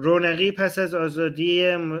 رونقی پس از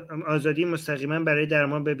آزادی مستقیما برای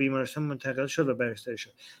درمان به بیمارستان منتقل شد و بستری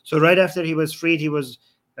شد. So right after he was freed,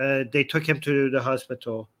 they took him to the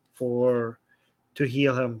hospital to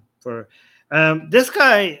heal him. This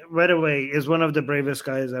guy, by the way, is one of the bravest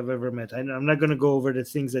guys I've ever met. I'm not going to go over the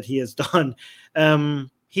things that he has done.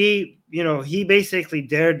 He basically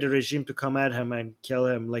dared the regime to come at him and kill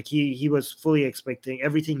him. Like he was fully expecting,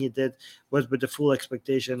 everything he did was with the full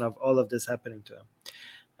expectation of all of this happening to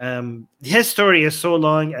him. His story is so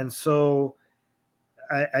long, and so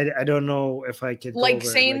I don't know if I could like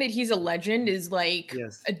saying that he's a legend is like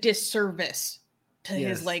a disservice to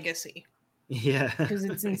his legacy. Yeah, because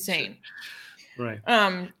it's insane. Right.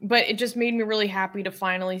 But it just made me really happy to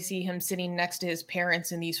finally see him sitting next to his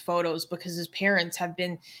parents in these photos, because his parents have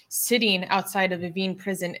been sitting outside of Evin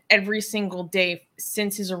prison every single day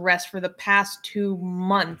since his arrest for the past 2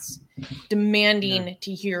 months, demanding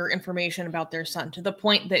to hear information about their son, to the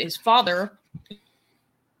point that his father...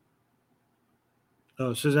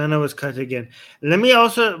 Oh, Susanna was cut again. Let me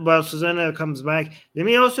also, while Susanna comes back, let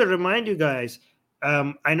me also remind you guys,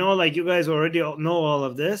 I know like you guys already know all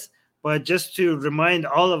of this, but just to remind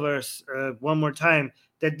all of us one more time,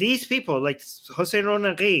 that these people like Hossein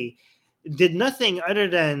Ronaghi did nothing other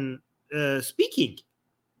than speaking.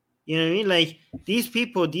 You know what I mean? Like these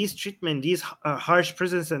people, these treatment, these harsh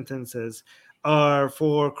prison sentences are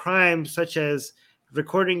for crimes such as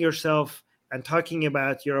recording yourself and talking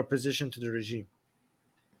about your opposition to the regime.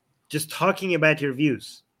 Just talking about your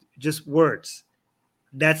views, just words.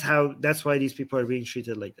 That's why these people are being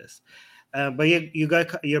treated like this. But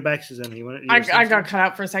you're back, Susanna. I got cut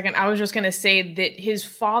out for a second. I was just going to say that his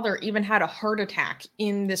father even had a heart attack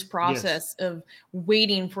in this process of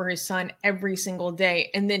waiting for his son every single day.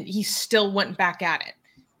 And then he still went back at it,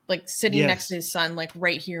 like sitting next to his son, like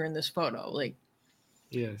right here in this photo. Like,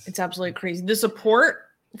 it's absolutely crazy. The support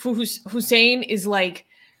for Hussein is like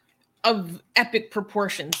of epic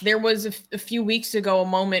proportions. There was a few weeks ago a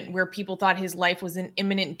moment where people thought his life was in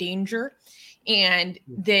imminent danger, and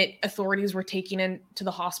that authorities were taking him to the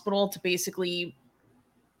hospital to basically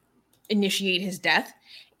initiate his death.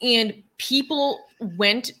 And people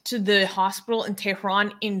went to the hospital in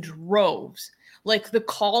Tehran in droves. Like the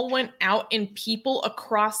call went out and people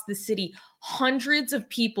across the city, hundreds of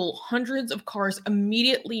people, hundreds of cars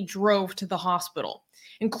immediately drove to the hospital,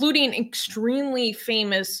 including extremely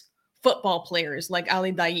famous football players like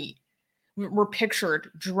Ali Daei were pictured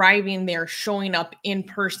driving there, showing up in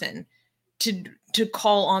person to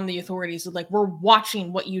call on the authorities. Like, we're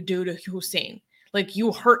watching what you do to Hussein. Like,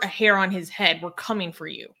 you hurt a hair on his head, we're coming for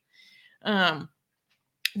you.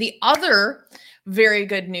 The other very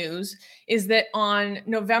good news is that on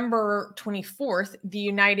November 24th, the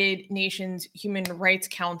United Nations Human Rights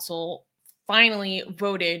Council finally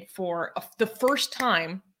voted for the first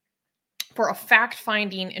time for a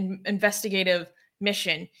fact-finding and investigative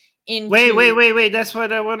mission into... Wait. That's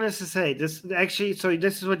what I wanted to say. This actually, so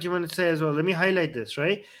this is what you want to say as well. Let me highlight this,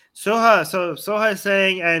 right? Soha is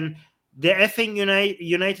saying, and the effing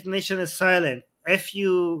United Nations is silent. F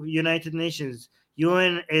you, United Nations.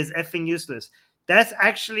 UN is effing useless. That's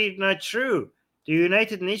actually not true. The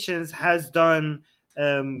United Nations has done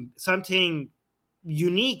something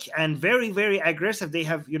unique and very, very aggressive.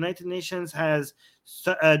 United Nations has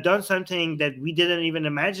done something that we didn't even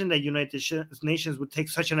imagine that United Nations would take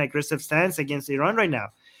such an aggressive stance against Iran right now.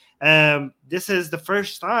 This is the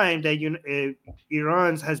first time that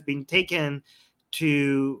Iran has been taken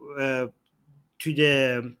to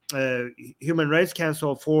the Human Rights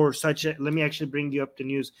Council for such a... Let me actually bring you up the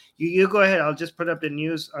news. You go ahead. I'll just put up the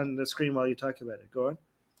news on the screen while you talk about it. Go on.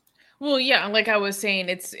 Well, yeah, like I was saying,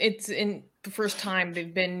 it's in the first time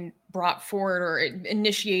they've been brought forward or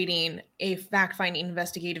initiating a fact-finding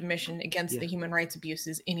investigative mission against the human rights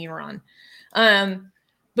abuses in Iran.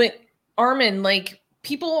 But Armin, like,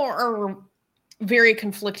 people are very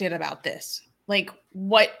conflicted about this. Like,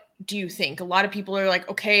 what do you think? A lot of people are like,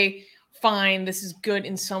 okay, fine, this is good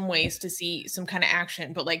in some ways to see some kind of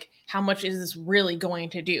action, but like, how much is this really going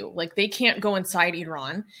to do? Like, they can't go inside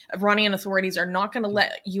Iran. Iranian authorities are not going to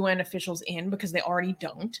let UN officials in because they already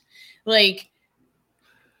don't. Like,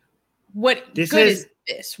 what good is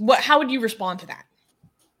this? How would you respond to that?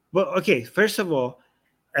 Well, okay, first of all,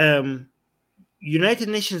 United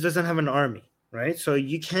Nations doesn't have an army, right? So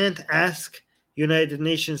you can't ask United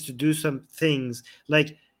Nations to do some things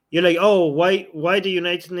like... You're like, oh, why the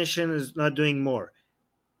United Nations is not doing more?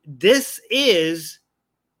 This is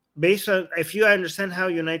based on, if you understand how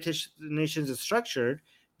United Nations is structured,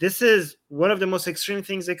 this is one of the most extreme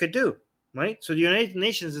things they could do, right? So the United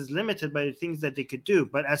Nations is limited by the things that they could do.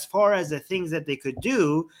 But as far as the things that they could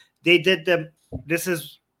do, they did them. This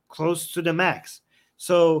is close to the max.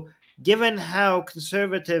 So given how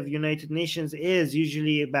conservative United Nations is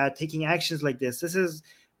usually about taking actions like this is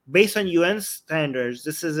based on UN standards,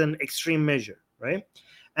 this is an extreme measure, right?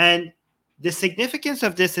 And the significance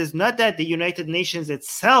of this is not that the United Nations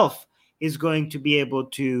itself is going to be able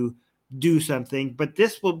to do something, but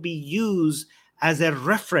this will be used as a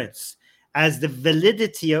reference, as the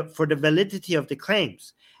validity of the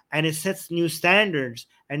claims. And it sets new standards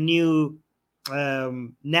and new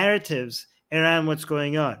narratives around what's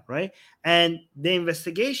going on, right? And the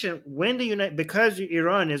investigation, because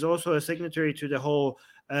Iran is also a signatory to the whole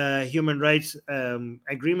human rights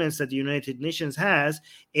agreements that the United Nations has,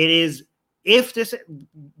 it is if this,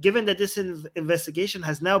 given that this investigation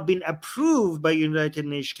has now been approved by United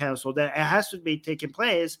Nations Council, that it has to be taking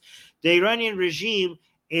place, the Iranian regime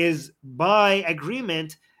is by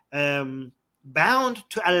agreement bound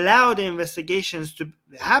to allow the investigations to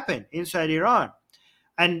happen inside Iran.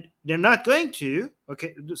 And they're not going to.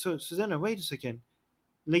 Okay, so Susanna, wait a second.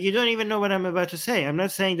 Like, you don't even know what I'm about to say. I'm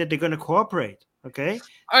not saying that they're going to cooperate. Okay,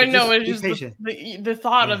 I so know, it's be just patient. the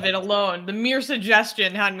thought of it alone, the mere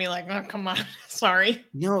suggestion had me like, oh, come on, sorry.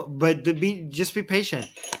 No, but just be patient.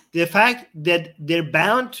 The fact that they're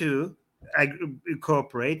bound to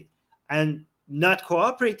cooperate and not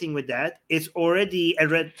cooperating with that is already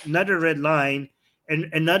another red line, and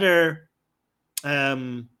another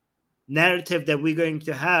narrative that we're going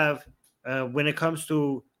to have when it comes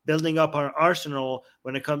to building up our arsenal,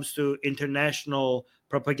 when it comes to international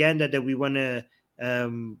propaganda that we want to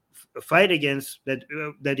fight against, that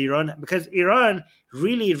Iran, because Iran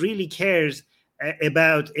really cares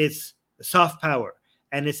about its soft power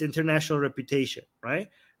and its international reputation, right?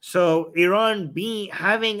 So Iran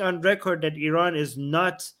having on record that Iran is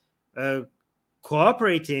not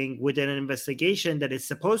cooperating with an investigation that is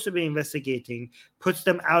supposed to be investigating puts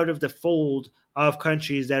them out of the fold of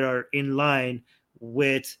countries that are in line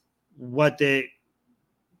with what the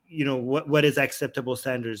what is acceptable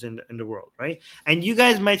standards in the world, right? And you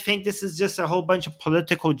guys might think this is just a whole bunch of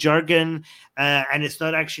political jargon, and it's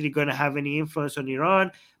not actually going to have any influence on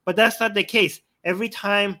Iran, but that's not the case. Every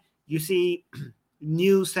time you see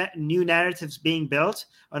new narratives being built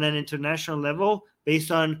on an international level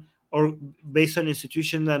based on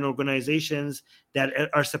institutions and organizations that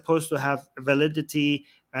are supposed to have validity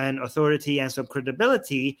and authority and some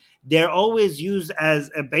credibility, they're always used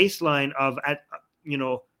as a baseline of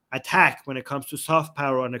attack when it comes to soft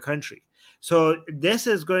power on a country. So this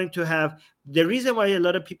is going to have, the reason why a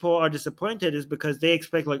lot of people are disappointed is because they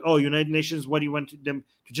expect, like, oh, United Nations, what do you want them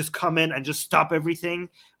to just come in and just stop everything?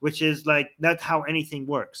 Which is like not how anything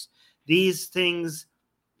works. These things,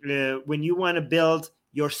 when you want to build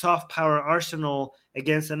your soft power arsenal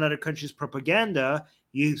against another country's propaganda,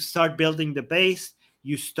 you start building the base,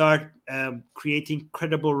 you start creating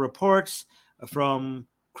credible reports from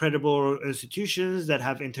credible institutions that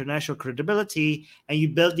have international credibility, and you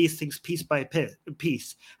build these things piece by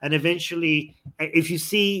piece. And eventually, if you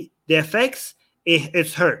see the effects, it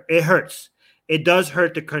hurts. It does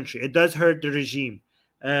hurt the country. It does hurt the regime.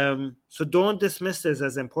 So don't dismiss this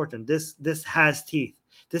as important. This has teeth.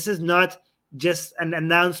 This is not just an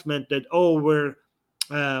announcement that, oh, we're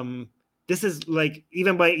this is like,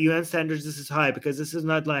 even by UN standards, this is high, because this is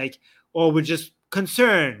not like, oh, we're just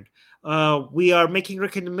concerned. We are making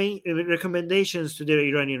recommendations to the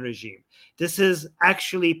Iranian regime. This is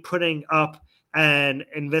actually putting up an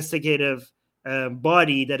investigative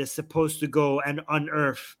body that is supposed to go and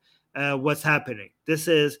unearth what's happening. This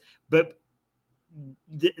is the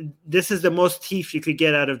most teeth you could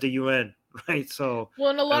get out of the UN, right? So,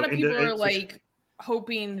 well, and a lot of people are like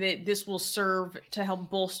hoping that this will serve to help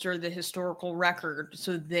bolster the historical record,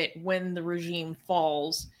 so that when the regime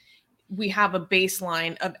falls, we have a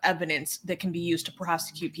baseline of evidence that can be used to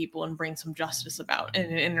prosecute people and bring some justice about in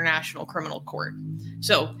an international criminal court.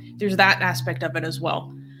 So there's that aspect of it as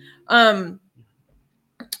well.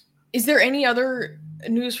 Is there any other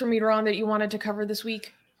news from Iran that you wanted to cover this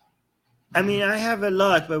week? I mean, I have a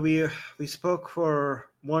lot, but we spoke for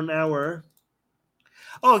 1 hour.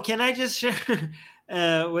 Oh, can I just share?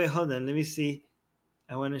 Wait, hold on. Let me see.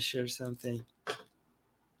 I want to share something.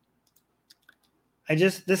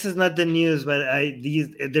 This is not the news, but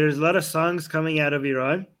there's a lot of songs coming out of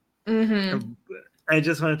Iran. Mm-hmm. I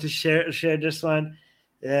just wanted to share this one.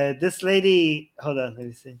 This lady, hold on, let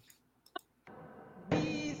me see.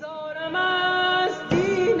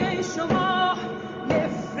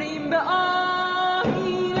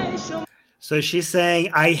 So she's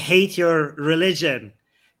saying, I hate your religion.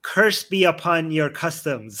 Curse be upon your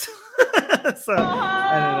customs. So,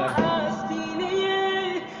 I don't know.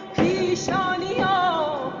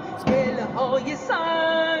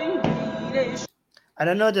 I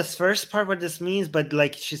don't know this first part what this means, but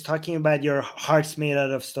like, she's talking about your heart's made out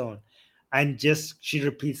of stone, and just she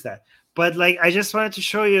repeats that. But like, I just wanted to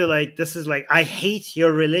show you, like, this is like, I hate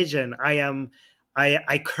your religion. I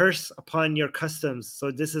curse upon your customs.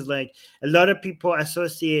 So this is like, a lot of people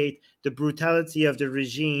associate the brutality of the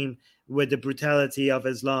regime with the brutality of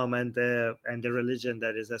Islam and the religion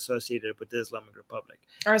that is associated with the Islamic Republic.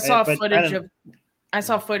 I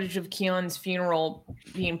saw footage of Keon's funeral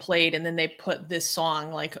being played, and then they put this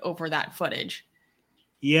song like over that footage.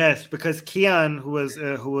 Yes, because Keon, who was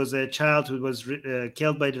a child who was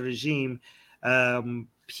killed by the regime,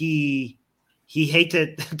 he he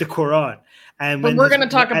hated the Quran. And But when we're going to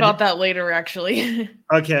talk about that later, actually.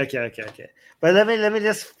 Okay. But let me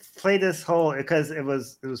just play this whole, because it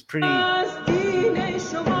was pretty.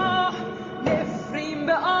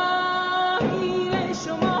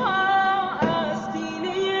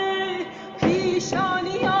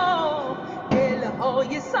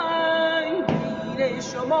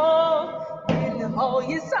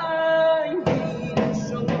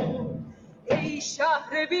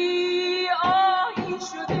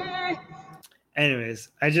 Anyways,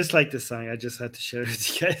 I just like the song. I just had to share it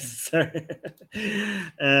with you guys. Sorry.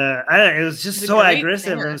 I don't know, it was just so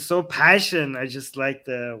aggressive and so passionate. I just like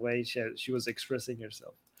the way she was expressing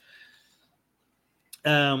herself.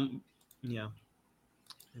 Yeah.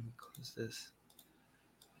 Let me close this.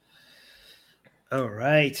 All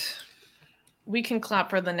right. We can clap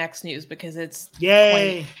for the next news because it's Yay.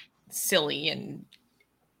 quite silly and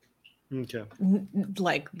okay,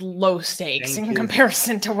 like low stakes in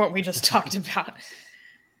comparison to what we just talked about.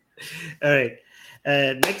 All right.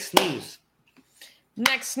 Next news.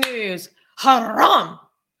 Haram.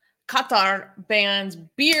 Qatar bans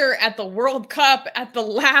beer at the World Cup at the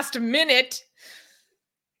last minute.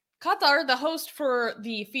 Qatar, the host for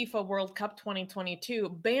the FIFA World Cup 2022,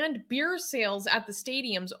 banned beer sales at the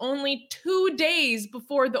stadiums only 2 days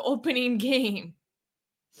before the opening game.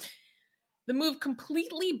 The move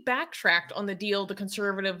completely backtracked on the deal the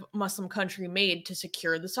conservative Muslim country made to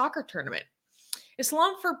secure the soccer tournament.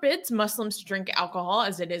 Islam forbids Muslims to drink alcohol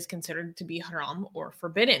as it is considered to be haram or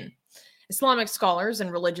forbidden. Islamic scholars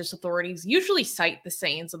and religious authorities usually cite the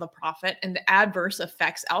sayings of the Prophet and the adverse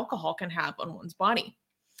effects alcohol can have on one's body.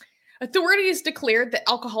 Authorities declared that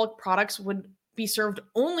alcoholic products would be served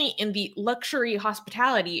only in the luxury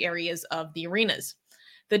hospitality areas of the arenas.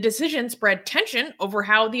 The decision spread tension over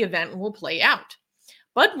how the event will play out.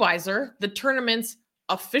 Budweiser, the tournament's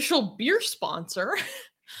official beer sponsor,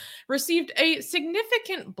 received a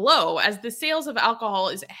significant blow as the sales of alcohol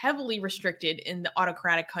is heavily restricted in the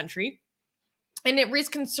autocratic country, and it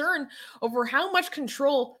raised concern over how much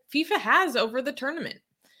control FIFA has over the tournament.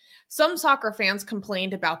 Some soccer fans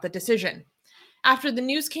complained about the decision. After the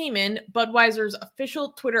news came in, Budweiser's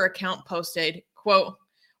official Twitter account posted, quote,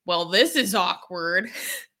 "Well, this is awkward."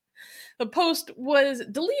 The post was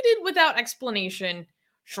deleted without explanation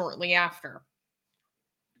shortly after.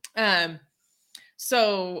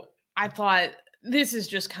 So I thought this is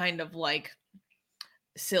just kind of like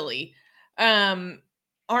silly.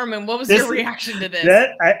 Armin, what was your reaction to this?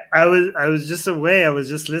 I was just away. I was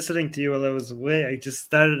just listening to you while I was away. I just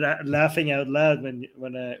started laughing out loud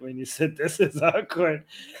when you said this is awkward.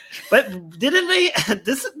 But didn't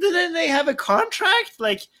they have a contract?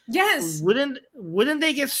 Like, yes. Wouldn't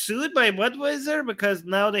they get sued by Budweiser because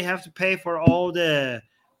now they have to pay for all the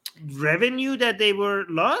revenue that they were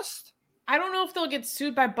lost? I don't know if they'll get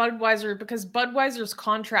sued by Budweiser because Budweiser's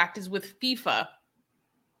contract is with FIFA,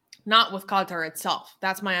 not with Qatar itself.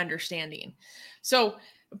 That's my understanding. So,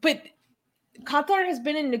 but Qatar has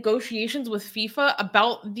been in negotiations with FIFA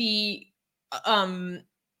about the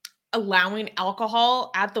allowing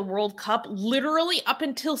alcohol at the World Cup literally up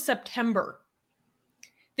until September.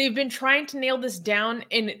 They've been trying to nail this down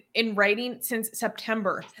in writing since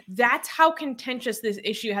September. That's how contentious this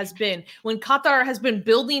issue has been. When Qatar has been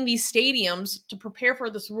building these stadiums to prepare for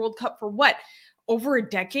this World Cup for what? Over a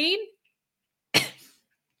decade?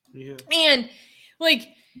 Yeah. And like,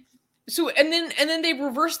 so, and then they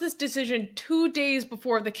reversed this decision 2 days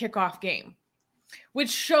before the kickoff game, which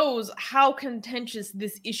shows how contentious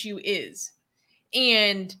this issue is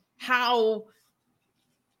and how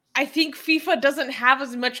I think FIFA doesn't have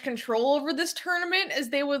as much control over this tournament as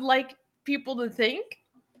they would like people to think.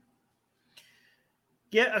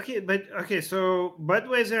 Yeah, okay, so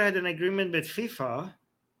Budweiser had an agreement with FIFA,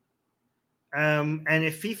 and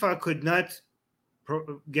if FIFA could not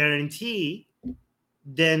guarantee,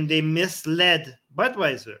 then they misled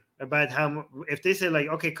Budweiser about how, if they say like,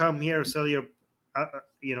 okay, come here, sell your,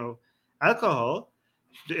 alcohol,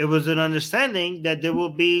 it was an understanding that there will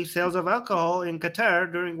be sales of alcohol in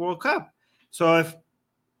Qatar during World Cup. So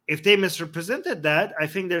if they misrepresented that, I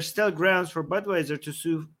think there's still grounds for Budweiser to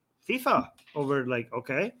sue FIFA over like,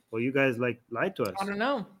 okay, well, you guys like lied to us. I don't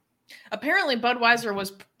know. Apparently, Budweiser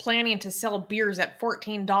was planning to sell beers at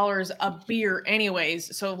 $14 a beer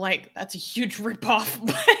anyways. So, like, that's a huge ripoff.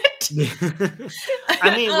 But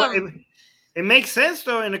I mean, it makes sense,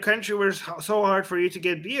 though, in a country where it's so hard for you to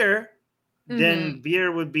get beer, then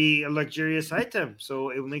beer would be a luxurious item. So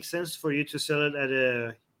it makes sense for you to sell it at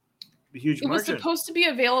a huge margin. It was supposed to be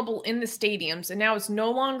available in the stadiums, and now it's no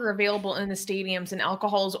longer available in the stadiums, and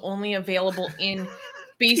alcohol is only available in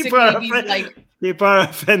basically these like people are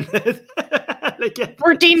offended.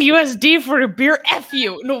 14 USD for a beer. F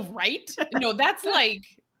you. No, right? No, that's like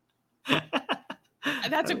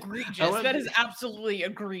that's egregious. That is absolutely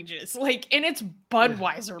egregious. Like, and it's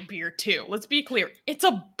Budweiser beer too. Let's be clear. It's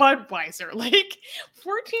a Budweiser. Like,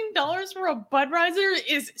 $14 for a Budweiser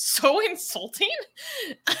is so insulting.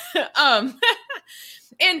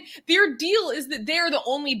 And their deal is that they're the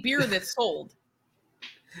only beer that's sold.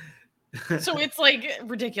 So it's like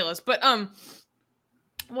ridiculous. But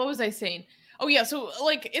what was I saying? Oh yeah, so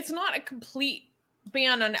like it's not a complete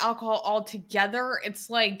ban on alcohol altogether.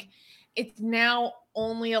 It's like it's now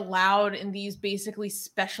only allowed in these basically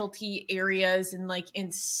specialty areas and like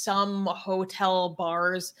in some hotel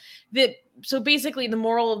bars that so basically the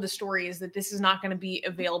moral of the story is that this is not going to be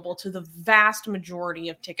available to the vast majority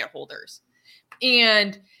of ticket holders.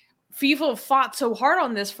 And FIFA fought so hard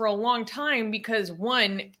on this for a long time because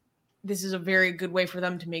one, this is a very good way for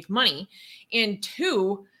them to make money. And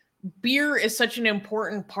two, beer is such an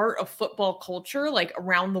important part of football culture, like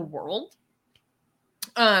around the world.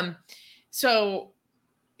 So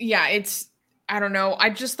yeah, I don't know. I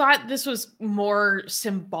just thought this was more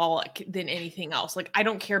symbolic than anything else. Like, I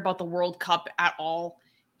don't care about the World Cup at all.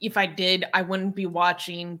 If I did, I wouldn't be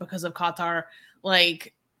watching because of Qatar.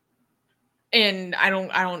 Like, and I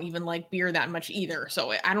don't even like beer that much either.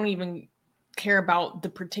 So I don't even care about the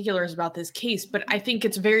particulars about this case, but I think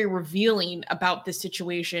it's very revealing about the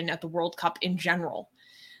situation at the World Cup in general.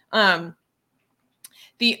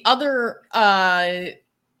 The other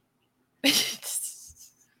this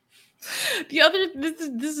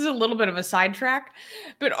is a little bit of a sidetrack,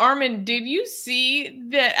 but Armin, did you see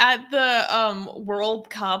that at the World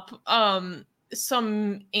Cup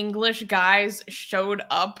some English guys showed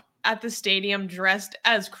up at the stadium dressed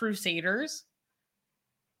as crusaders?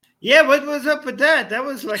 Yeah, what was up with that? That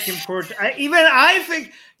was like important. I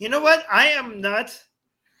think, you know what? I am not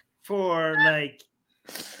for like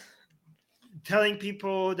telling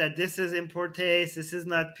people that this is in poor taste, this is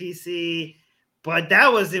not PC, but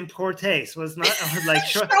that was in poor taste. Was not like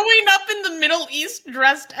showing up in the Middle East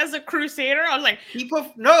dressed as a crusader. I was like, people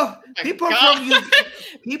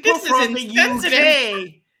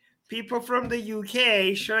from the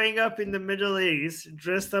UK showing up in the Middle East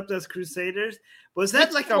dressed up as crusaders. Was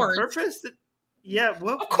that like on purpose? Yeah,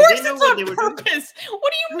 well, of course it's on purpose.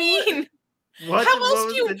 What do you mean? How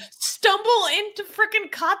else do you stumble into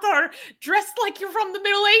freaking Qatar dressed like you're from the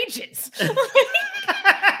Middle Ages?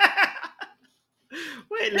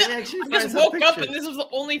 Wait, let me actually. I just woke up and this was the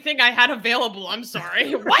only thing I had available. I'm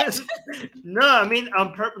sorry. What? No, I mean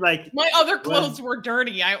on purpose. Like my other clothes were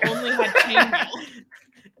dirty. I only had chainmail.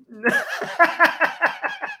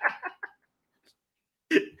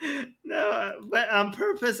 No, but on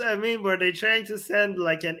purpose, I mean, were they trying to send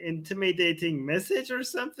like an intimidating message or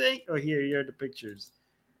something? Oh, here are the pictures.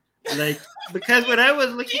 Like, because when I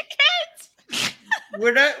was looking,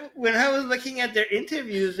 when I was looking at their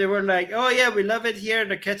interviews, they were like, "Oh yeah, we love it here.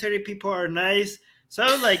 The Qatari people are nice." So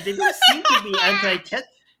I was like, they don't seem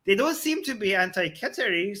to be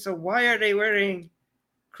anti-Qatari. So why are they wearing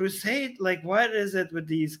crusade? Like, what is it with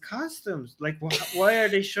these costumes? Like, why are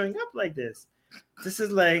they showing up like this? This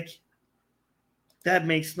is like, that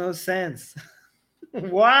makes no sense.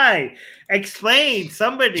 Why? Explain,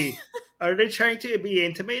 somebody. Are they trying to be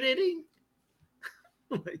intimidating?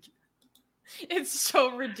 Like, it's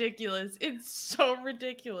so ridiculous. It's so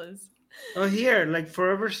ridiculous. Oh, here, like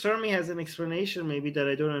Forever Stormy has an explanation maybe that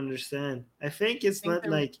I don't understand. I think it's not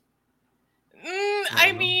like...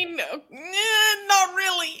 I mean, not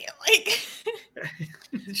really. Like,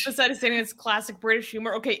 besides saying it's classic British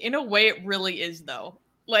humor. Okay, in a way, it really is though.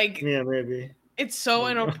 Like, yeah, maybe it's so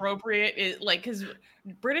inappropriate. It like because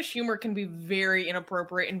British humor can be very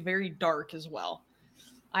inappropriate and very dark as well.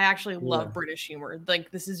 I actually love British humor.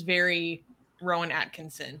 Like, this is very Rowan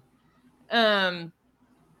Atkinson.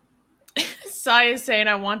 Sai is saying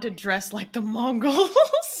I want to dress like the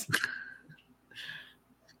Mongols.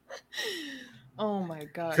 Oh my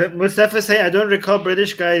god. Mustafa say I don't recall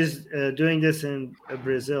British guys doing this in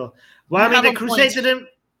Brazil. Well, I mean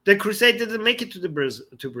the crusade didn't make it to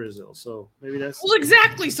Brazil, so maybe that's well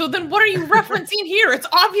exactly. So then what are you referencing here? It's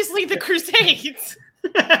obviously the Crusades.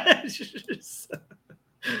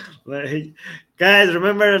 Like, guys,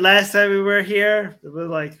 remember the last time we were here? It was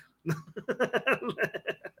like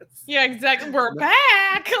yeah, exactly. We're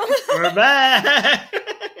back. We're back.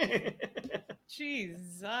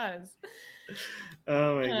 Jesus.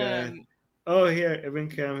 Oh my god. Oh, here, Ibn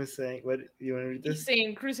Kam is saying, what, you want to read this? He's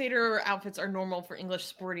saying Crusader outfits are normal for English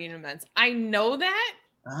sporting events. I know that,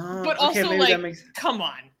 but also, like, come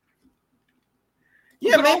on.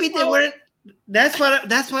 Yeah, but maybe also, they weren't. That's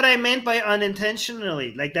what I meant by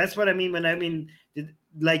unintentionally. Like that's what I mean when I mean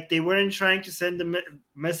like they weren't trying to send the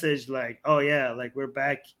message like, oh yeah, like we're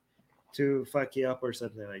back to fuck you up or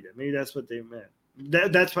something like that. Maybe that's what they meant.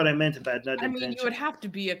 That's what I meant about not I mean, intention. you would have to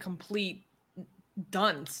be a complete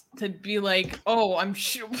dunce to be like, oh, I'm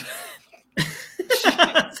sure.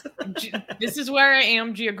 This is where I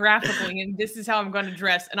am geographically, and this is how I'm going to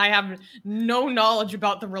dress, and I have no knowledge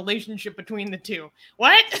about the relationship between the two.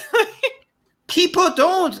 What? People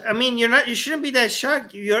don't. I mean, you shouldn't be that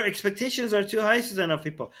shocked. Your expectations are too high, Susanna.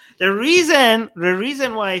 People. The reason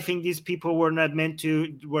why I think these people were not meant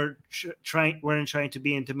to weren't trying to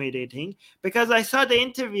be intimidating, because I saw the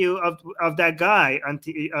interview of that guy on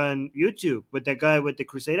YouTube with that guy with the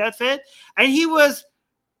crusade outfit, and he was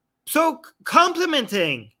so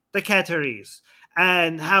complimenting the Qataris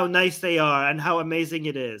and how nice they are and how amazing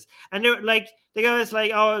it is. And they're like, the guy was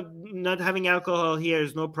like, oh, not having alcohol here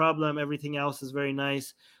is no problem. Everything else is very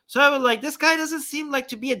nice. So I was like, this guy doesn't seem like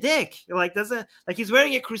to be a dick. Like, doesn't like he's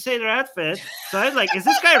wearing a Crusader outfit. So I was like, is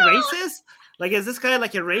this guy racist? Like, is this guy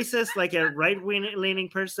like a racist, like a right-leaning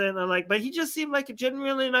person? Or like, but he just seemed like a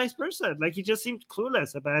genuinely nice person. Like, he just seemed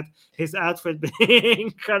clueless about his outfit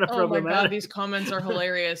being kind of Oh my problematic. god, these comments are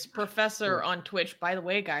hilarious. Professor on Twitch, by the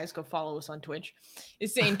way, guys, go follow us on Twitch,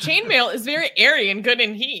 is saying chainmail is very airy and good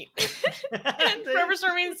in heat. And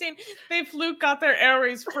Professor Means saying they got their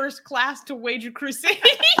airways first class to wage a crusade.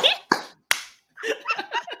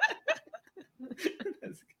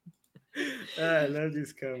 I love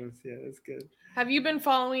these comments. Yeah, that's good. Have you been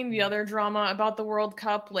following the other drama about the World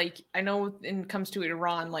Cup? Like, I know when it comes to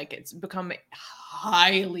Iran, like it's become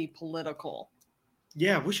highly political.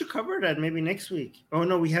 Yeah, we should cover that maybe next week. Oh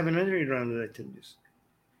no, we have another Iran-related news.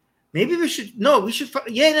 Maybe we should. No, we should.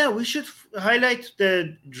 We should highlight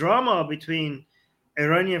the drama between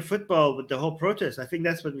Iranian football with the whole protest. I think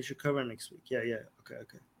that's what we should cover next week. Yeah. Okay.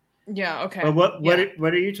 Yeah. Okay. But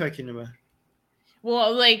what are you talking about?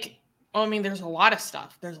 Well, like, I mean, there's a lot of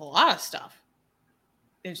stuff. There's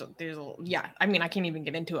yeah. I mean, I can't even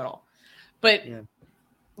get into it all. But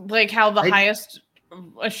like how the highest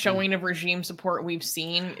showing of regime support we've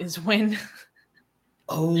seen is when.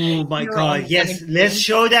 Oh my God! Yes, let's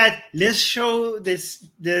show that. Let's show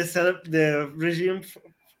the regime.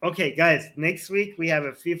 Okay, guys. Next week we have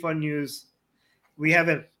a FIFA news. We have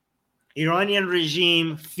an Iranian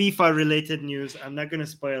regime FIFA related news. I'm not going to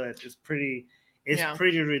spoil it. It's pretty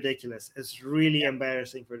ridiculous. It's really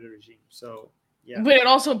embarrassing for the regime. So yeah. But it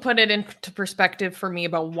also put it into perspective for me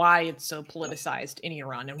about why it's so politicized in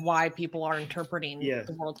Iran and why people are interpreting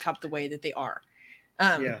the World Cup the way that they are.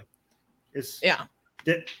 The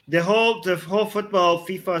whole football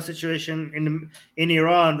FIFA situation in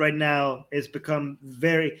Iran right now has become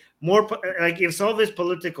more like it's always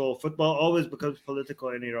political. Football always becomes political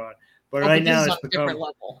in Iran, but right now it's become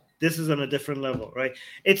this is on a different level, right?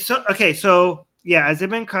 It's okay. So yeah, as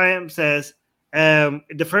Ibn Qayyim says,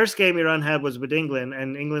 the first game Iran had was with England,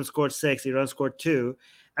 and England scored 6, Iran scored 2,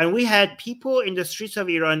 and we had people in the streets of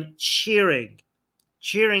Iran cheering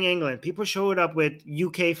England. People showed up with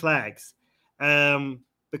UK flags.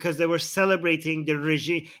 Because they were celebrating the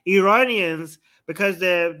regime. Iranians, because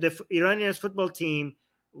the Iranian football team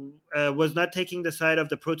was not taking the side of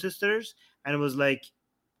the protesters and was like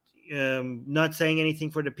not saying anything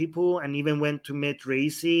for the people, and even went to meet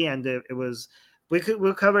Raisi, and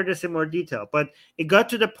we'll cover this in more detail. But it got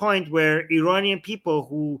to the point where Iranian people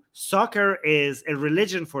who soccer is a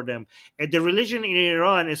religion for them. The religion in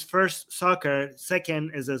Iran is first soccer,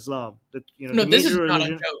 second is Islam. This is not a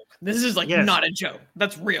joke. This is not a joke.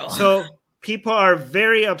 That's real. So people are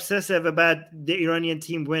very obsessive about the Iranian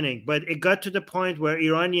team winning, but it got to the point where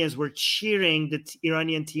Iranians were cheering the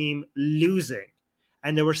Iranian team losing,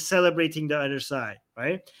 and they were celebrating the other side,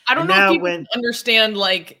 right? I don't know if people understand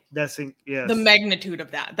the magnitude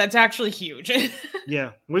of that. That's actually huge.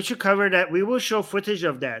 Yeah, we should cover that. We will show footage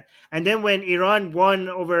of that. And then when Iran won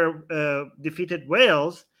over defeated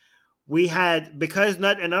Wales, we had, because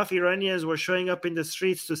not enough Iranians were showing up in the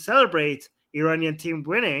streets to celebrate Iranian team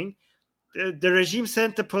winning, the regime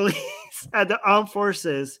sent the police and the armed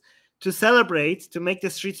forces to celebrate, to make the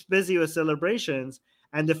streets busy with celebrations.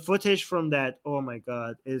 And the footage from that, oh my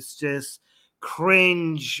God, is just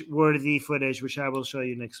cringe-worthy footage, which I will show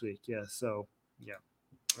you next week. Yeah, so, yeah.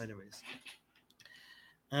 Anyways.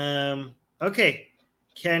 Okay.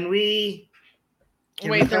 Can we...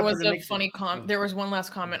 Wait, there was a funny comment. There was one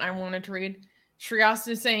last comment I wanted to read. Shreyas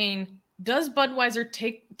is saying, does Budweiser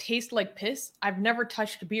taste like piss? I've never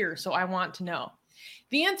touched beer, so I want to know.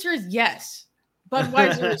 The answer is yes.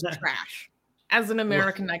 Budweiser is trash. As an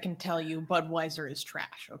American, I can tell you Budweiser is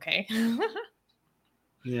trash, okay?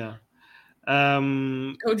 Yeah.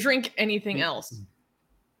 Go drink anything else.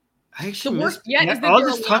 I actually the worst yet is that all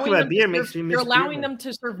this talk about beer makes me miss they're allowing beer. them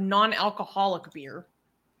to serve non-alcoholic beer.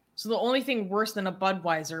 So the only thing worse than a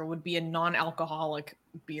Budweiser would be a non-alcoholic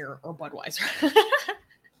beer or Budweiser.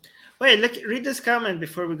 Wait, read this comment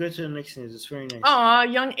before we go to the next news. It's very nice. Aw,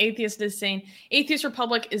 Young Atheist is saying, Atheist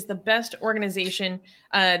Republic is the best organization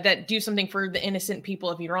that do something for the innocent people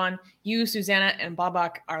of Iran. You, Susanna, and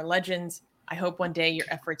Babak are legends. I hope one day your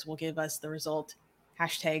efforts will give us the result.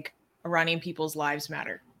 Hashtag Iranian people's lives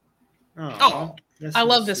matter. Oh, I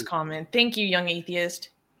love this comment. Thank you, Young Atheist.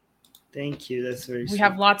 Thank you. That's very sweet. We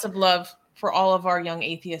have lots of love for all of our young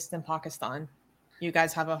atheists in Pakistan. You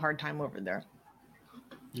guys have a hard time over there.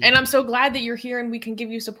 Yeah. And I'm so glad that you're here and we can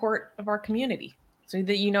give you support of our community so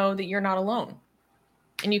that you know that you're not alone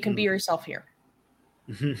and you can be yourself here.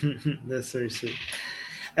 That's very sweet.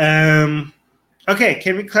 Okay,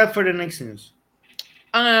 can we clap for the next news?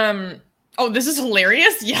 Oh, this is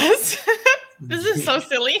hilarious. Yes. This is so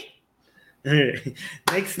silly.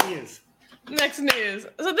 Next news.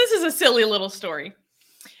 So this is a silly little story.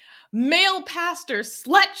 Male pastor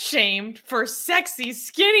slut-shamed for sexy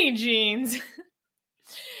skinny jeans.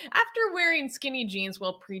 After wearing skinny jeans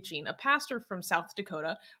while preaching, a pastor from South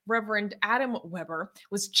Dakota, Reverend Adam Weber,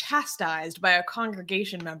 was chastised by a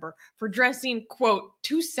congregation member for dressing, quote,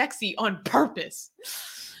 too sexy on purpose.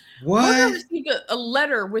 What? Weber received a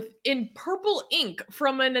letter in purple ink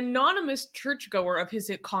from an anonymous churchgoer of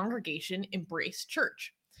his congregation, Embrace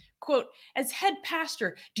Church. Quote, as head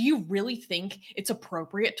pastor, do you really think it's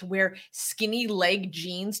appropriate to wear skinny leg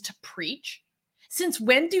jeans to preach? Since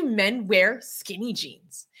when do men wear skinny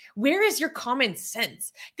jeans? Where is your common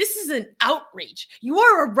sense? This is an outrage. You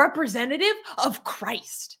are a representative of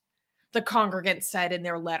Christ, the congregants said in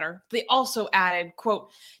their letter. They also added,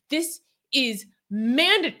 quote, this is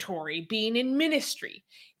mandatory being in ministry.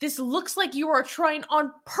 This looks like you are trying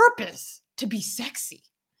on purpose to be sexy.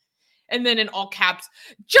 And then in all caps,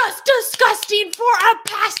 just disgusting for a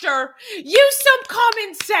pastor. Use some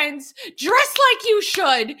common sense. Dress like you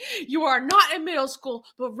should. You are not in middle school,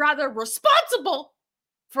 but rather responsible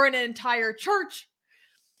for an entire church.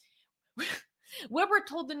 Weber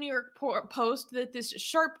told the New York Post that this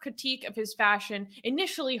sharp critique of his fashion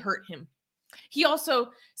initially hurt him. He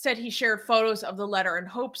also said he shared photos of the letter in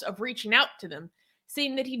hopes of reaching out to them,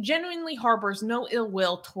 saying that he genuinely harbors no ill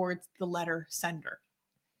will towards the letter sender.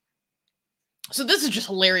 So this is just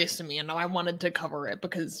hilarious to me, and I wanted to cover it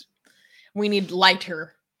because we need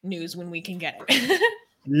lighter news when we can get it.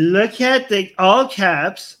 Look at the all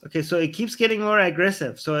caps. Okay, so it keeps getting more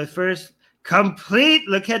aggressive. So at first, complete.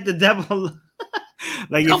 Look at the double.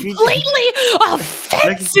 Like completely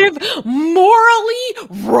offensive, morally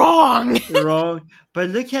wrong. Wrong. But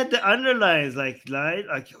look at the underlines. Like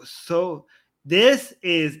so. This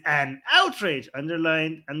is an outrage.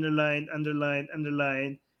 Underline.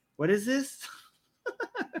 What is this?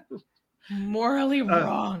 Morally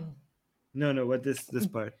wrong. No. What this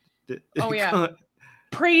part? Oh yeah.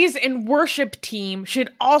 Praise and worship team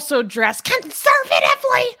should also dress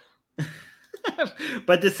conservatively.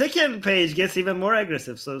 But the second page gets even more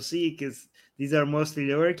aggressive. So see, because these are mostly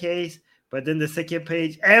lowercase. But then the second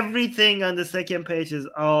page, everything on the second page is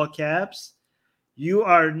all caps. You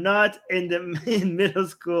are not in middle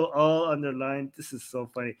school, all underlined. This is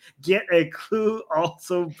so funny. Get a clue,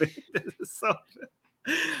 also big. This is so.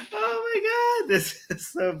 Oh my God, this is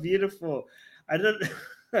so beautiful. I don't.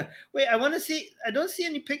 Wait, I want to see. I don't see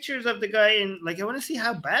any pictures of the guy in. Like, I want to see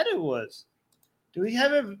how bad it was. Do we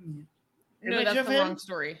have a? No, that's the wrong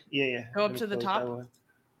story. Yeah. Go up to the top.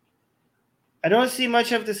 I don't see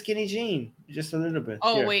much of the skinny jean, just a little bit.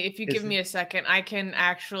 Oh, wait, if you give me a second, I can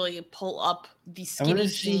actually pull up the skinny jean. I want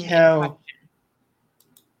to see how...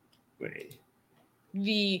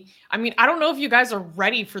 Wait. I mean, I don't know if you guys are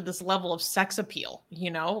ready for this level of sex appeal,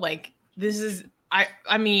 you know? Like, this is...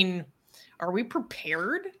 I mean, are we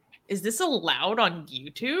prepared? Is this allowed on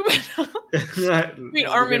YouTube? I mean,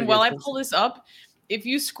 Armin, while I pull this up... If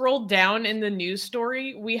you scroll down in the news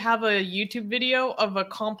story, we have a YouTube video of a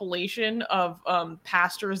compilation of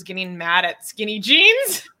pastors getting mad at skinny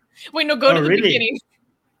jeans. Wait, no, go to the beginning.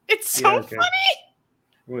 It's so funny.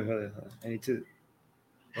 Wait, hold on. I need to...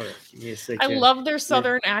 Hold on, give me a second. I love their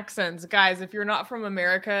Southern accents. Guys, if you're not from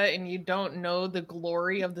America and you don't know the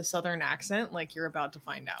glory of the Southern accent, like you're about to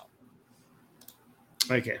find out.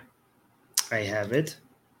 Okay. I have it.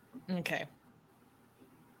 Okay.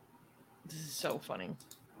 This is so funny.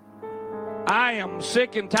 I am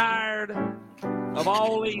sick and tired of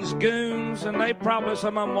all these goons, and they probably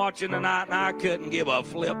some of them watching tonight, and I couldn't give a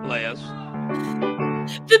flip less.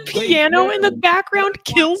 The piano in the background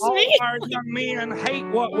kills All me. our young men hate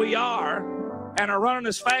what we are and are running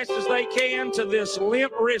as fast as they can to this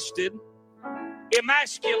limp-wristed,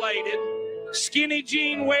 emasculated, skinny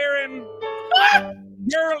jean wearing,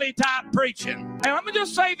 girly type preaching. And let me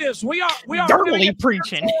just say this: we are Girly living in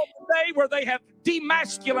preaching. a day where they have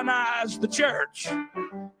demasculinized the church.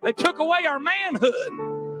 They took away our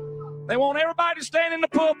manhood. They want everybody to stand in the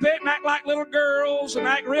pulpit and act like little girls and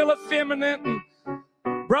act real effeminate. And,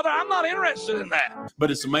 brother, I'm not interested in that.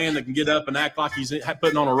 But it's a man that can get up and act like he's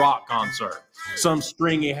putting on a rock concert. Some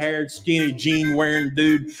stringy-haired, skinny, jean-wearing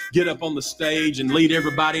dude get up on the stage and lead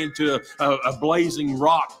everybody into a blazing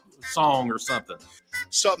rock song or something.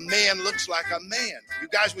 Some man looks like a man. You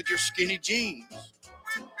guys with your skinny jeans.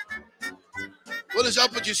 What is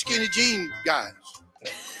up with your skinny jean guys?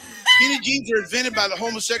 Skinny jeans are invented by the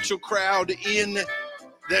homosexual crowd in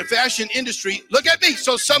the fashion industry. Look at me.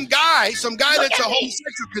 So some guy that's a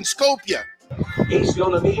homosexual can scope you. He's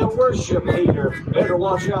gonna be a worship leader. Better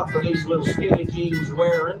watch out for these little skinny jeans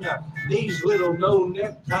wearing, these little no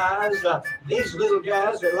neckties, these little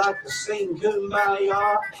guys that like to sing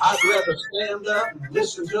Kumbaya. I'd rather stand up and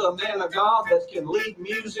listen to a man of God that can lead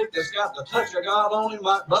music, that's got the touch of God on him,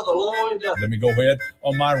 like Brother Lloyd. Let me go ahead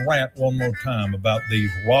on my rant one more time about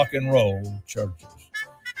these rock and roll churches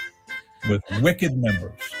with wicked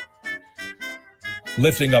members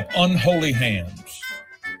lifting up unholy hands,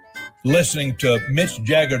 listening to Mitch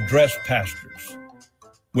Jagger dress pastors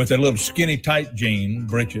with their little skinny tight jean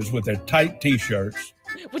breeches, with their tight t-shirts,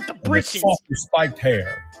 With the and their breeches. softly spiked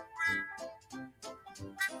hair.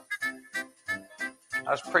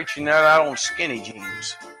 I was preaching that out on skinny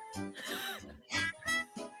jeans.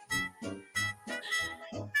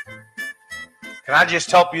 Can I just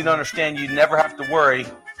help you to understand you never have to worry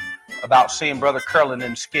about seeing Brother Curlin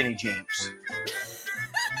in skinny jeans?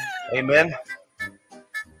 Amen.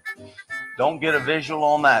 Don't get a visual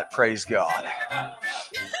on that, praise God.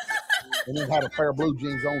 And then had a pair of blue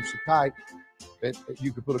jeans on so tight that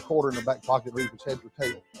you could put a quarter in the back pocket, leave his head to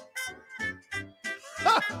tail.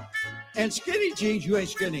 And skinny jeans, you ain't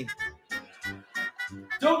skinny.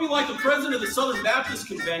 Don't be like the president of the Southern Baptist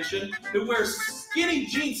Convention who wears skinny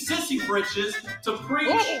jean sissy breeches to preach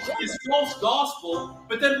his false gospel,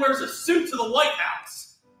 but then wears a suit to the White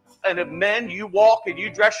House. And if men, you walk and you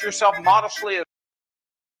dress yourself modestly.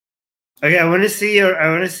 Okay, I want to see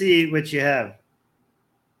what you have.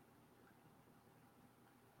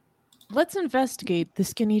 Let's investigate the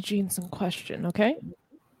skinny jeans in question, okay?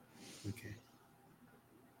 Okay.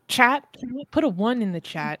 Chat, can we put a 1 in the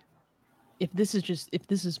chat if this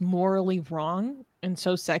is morally wrong and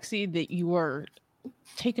so sexy that you are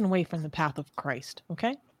taken away from the path of Christ,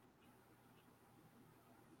 okay?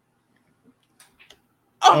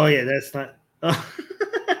 Oh yeah, that's not. Oh.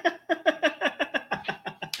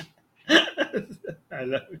 I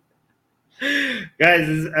love it. Guys,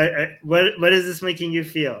 what is this making you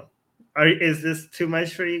feel? Is this too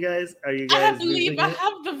much for you guys? Are you guys? I believe I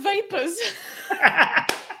have the vapors.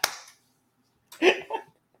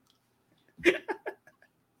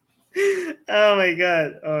 Oh my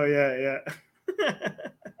god! Oh yeah.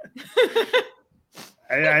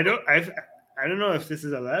 I don't know if this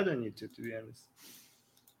is allowed on YouTube, to be honest.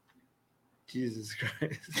 Jesus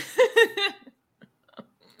Christ!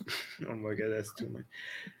 Oh my god, that's too much.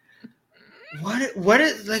 What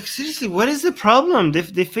is, like, seriously, what is the problem? They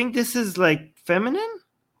think this is like feminine?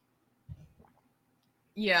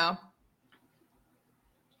 Yeah.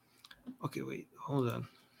 Okay, wait, hold on.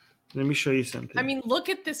 Let me show you something. I mean, look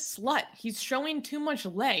at this slut. He's showing too much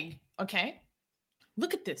leg. Okay,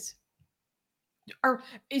 look at this. Or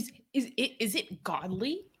is it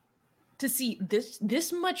godly to see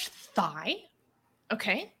this much thigh?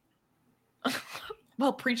 Okay,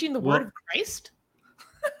 while preaching the word of Christ.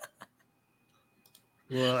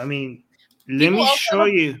 Well, I mean, let me show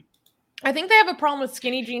you. I think they have a problem with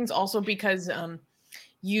skinny jeans also because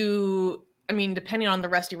depending on the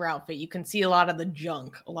rest of your outfit, you can see a lot of the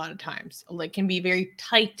junk a lot of times. Like, can be very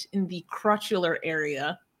tight in the crotchular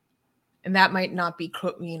area, and that might not be,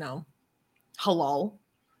 halal.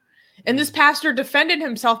 And this pastor defended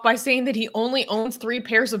himself by saying that he only owns 3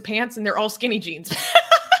 pairs of pants and they're all skinny jeans.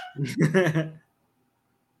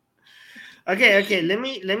 Okay.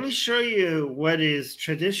 Let me show you what is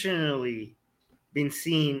traditionally been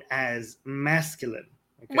seen as masculine.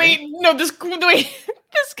 Okay? Wait, no, this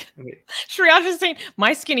Shreyas is saying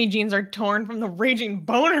my skinny jeans are torn from the raging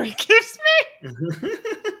boner he gives me.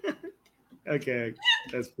 Okay,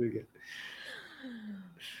 that's pretty good.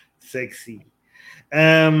 Sexy.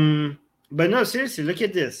 But no, seriously, look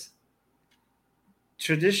at this.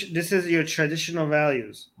 This is your traditional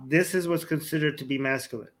values. This is what's considered to be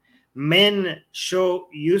masculine. Men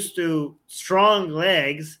used to strong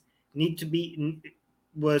legs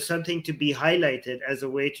was something to be highlighted as a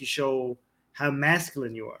way to show how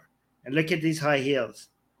masculine you are. And look at these high heels.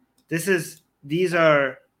 These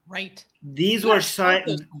are right. These you were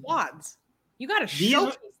those quads. You got to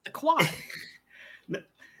showcase the quad.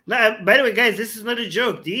 No, by the way, guys, this is not a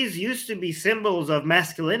joke. These used to be symbols of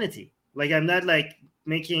masculinity. Like, I'm not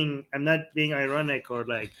being ironic or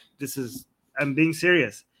like I'm being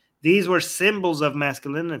serious. These were symbols of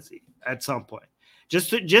masculinity at some point. Just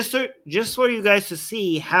for you guys to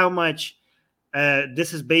see how much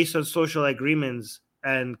this is based on social agreements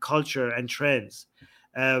and culture and trends.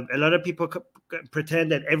 A lot of people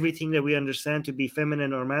pretend that everything that we understand to be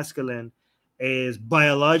feminine or masculine is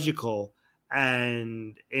biological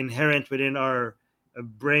and inherent within our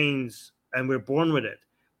brains, and we're born with it.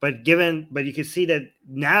 But you can see that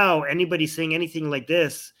now anybody saying anything like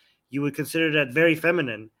this, you would consider that very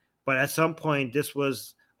feminine. But at some point, this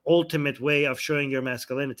was ultimate way of showing your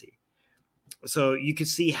masculinity. So you can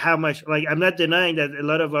see how much, like, I'm not denying that a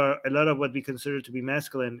lot of what we consider to be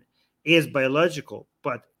masculine is biological,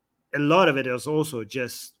 but a lot of it is also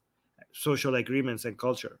just social agreements and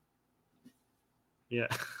culture. Yeah.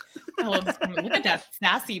 I love this. Look at that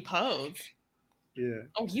sassy pose. Yeah.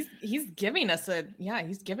 Oh, he's giving us a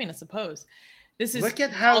pose. This is look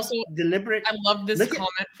at how also deliberate. I love this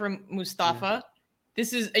comment from Mustafa. Yeah.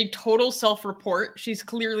 This is a total self-report. She's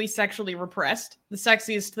clearly sexually repressed. The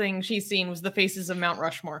sexiest thing she's seen was the faces of Mount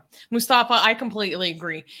Rushmore. Mustafa, I completely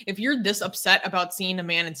agree. If you're this upset about seeing a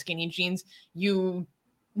man in skinny jeans, you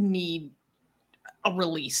need a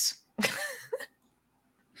release.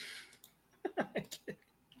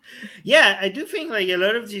 Yeah, I do think like a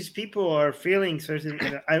lot of these people are feeling certain,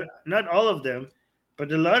 not all of them,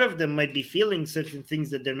 but a lot of them might be feeling certain things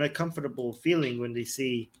that they're not comfortable feeling when they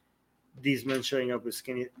see these men showing up with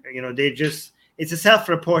skinny, it's a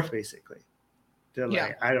self-report basically. They're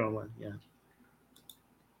like, I don't want,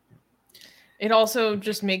 It also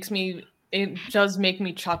just it does make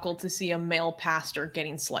me chuckle to see a male pastor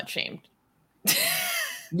getting slut shamed.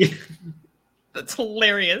 Yeah. That's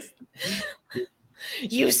hilarious.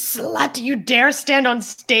 You slut, you dare stand on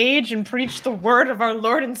stage and preach the word of our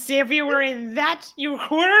Lord and Savior wearing that, you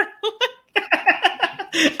whore?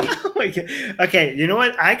 Oh my God. Okay, you know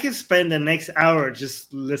what? I could spend the next hour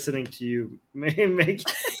just listening to you make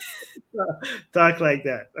talk like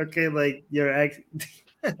that. Okay, like your ex.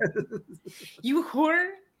 You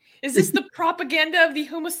whore? Is this the propaganda of the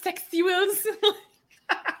homosexuals?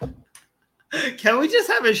 Can we just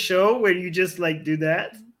have a show where you just like do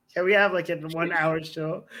that? Can we have like a 1 hour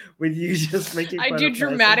show with you just making fun I do of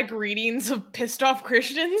dramatic readings of pissed off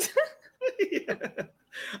Christians. Yeah.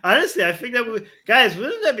 Honestly, I think that guys,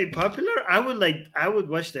 wouldn't that be popular? I would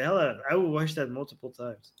watch the hell out of it. I would watch that multiple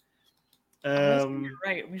times. Honestly, you're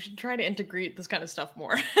right. We should try to integrate this kind of stuff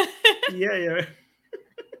more. Yeah.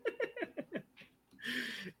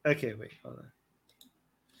 Okay, wait, hold on.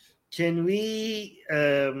 Can we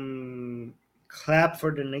clap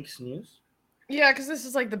for the next news? Yeah, because this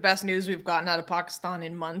is like the best news we've gotten out of Pakistan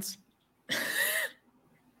in months.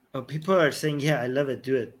 Oh, people are saying, yeah, I love it.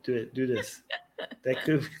 Do this. That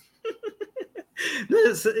could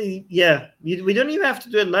yeah, we don't even have to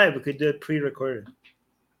do it live. We could do it pre-recorded.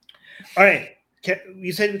 All right.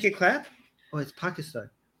 You said we could clap? Oh, it's Pakistan.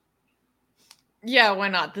 Yeah, why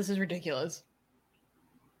not? This is ridiculous.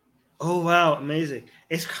 Oh, wow. Amazing.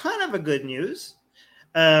 It's kind of a good news.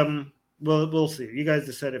 We'll see. You guys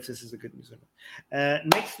decide if this is a good news or not.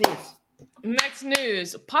 Next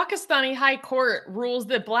news. Pakistani High Court rules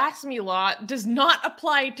that blasphemy law does not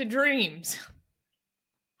apply to dreams.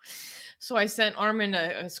 So I sent Armin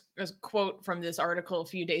a quote from this article a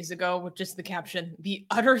few days ago with just the caption, "The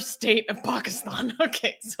utter state of Pakistan."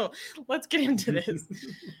 Okay, so let's get into this.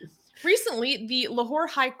 Recently, the Lahore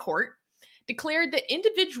High Court declared that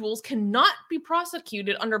individuals cannot be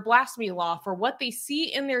prosecuted under blasphemy law for what they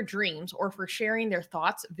see in their dreams or for sharing their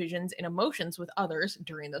thoughts, visions, and emotions with others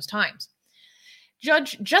during those times.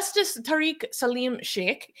 Justice Tariq Salim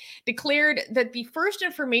Sheikh declared that the first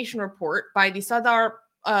information report by the Sadar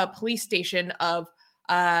police station of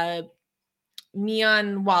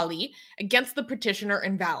Mianwali against the petitioner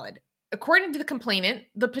invalid. According to the complainant,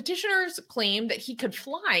 the petitioners claimed that he could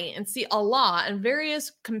fly and see Allah and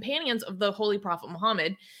various companions of the Holy Prophet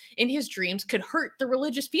Muhammad in his dreams could hurt the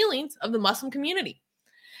religious feelings of the Muslim community.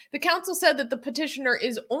 The council said that the petitioner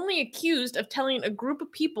is only accused of telling a group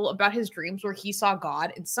of people about his dreams where he saw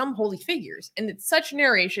God and some holy figures, and that such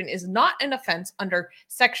narration is not an offense under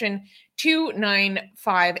Section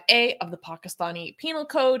 295A of the Pakistani Penal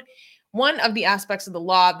Code, one of the aspects of the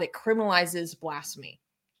law that criminalizes blasphemy.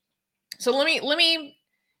 So let me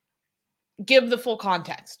give the full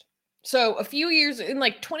context. So a few years in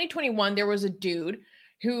like 2021, there was a dude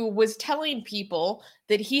who was telling people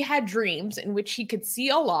that he had dreams in which he could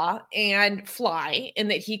see Allah and fly,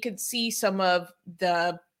 and that he could see some of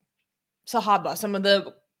the Sahaba, some of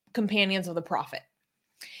the companions of the Prophet.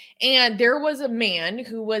 And there was a man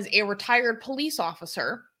who was a retired police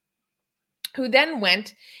officer who then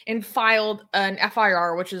went and filed an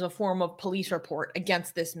FIR, which is a form of police report,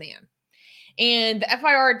 against this man. And the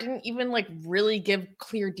FIR didn't even like really give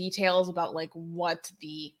clear details about like what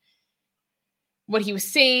he was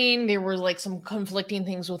saying. There were like some conflicting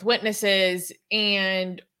things with witnesses.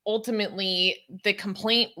 And ultimately the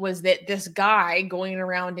complaint was that this guy going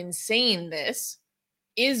around and saying this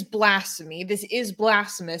is blasphemy. This is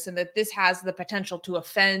blasphemous, and that this has the potential to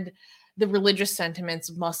offend the religious sentiments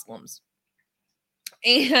of Muslims.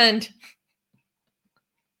 And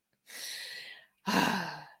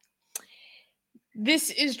this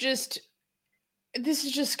is just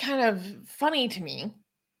kind of funny to me,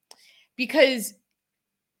 because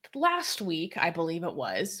last week, I believe it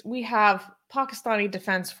was, we have Pakistani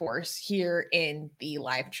Defense Force here in the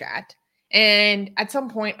live chat. And at some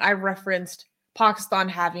point I referenced Pakistan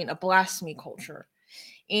having a blasphemy culture.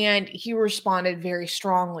 And he responded very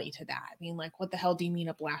strongly to that. I mean, like, what the hell do you mean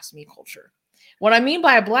a blasphemy culture? What I mean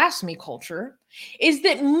by a blasphemy culture is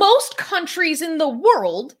that most countries in the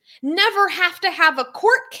world never have to have a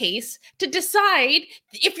court case to decide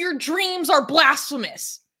if your dreams are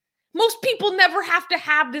blasphemous. Most people never have to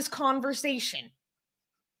have this conversation.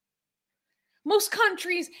 Most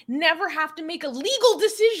countries never have to make a legal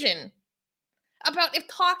decision about if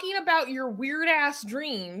talking about your weird-ass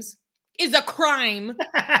dreams is a crime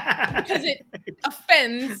because it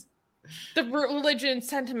offends the religion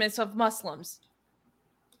sentiments of Muslims.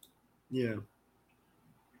 Yeah.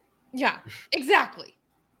 Yeah, exactly.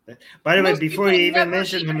 By the way, Most before people you even never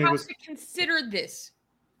mentioned him, it have was to consider this.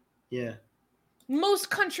 yeah. Most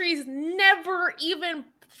countries never even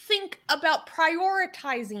think about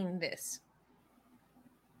prioritizing this.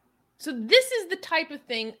 So this is the type of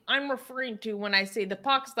thing I'm referring to when I say that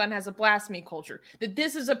Pakistan has a blasphemy culture, that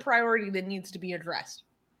this is a priority that needs to be addressed.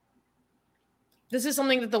 This is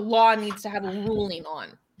something that the law needs to have a ruling on.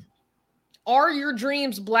 Are your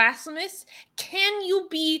dreams blasphemous? Can you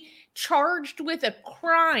be charged with a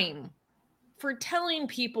crime for telling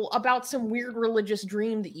people about some weird religious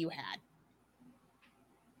dream that you had?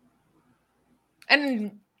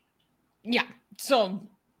 And yeah, so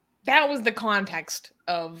that was the context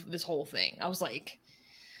of this whole thing. I was like,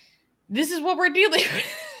 this is what we're dealing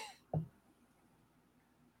with.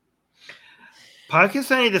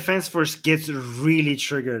 Pakistani Defense Force gets really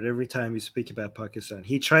triggered every time you speak about Pakistan.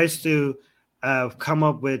 He tries to come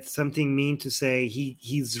up with something mean to say.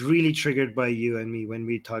 He's really triggered by you and me when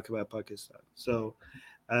we talk about Pakistan. So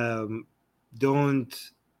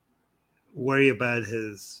don't worry about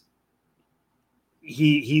his.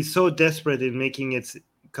 He's so desperate in making it,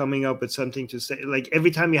 coming up with something to say. Like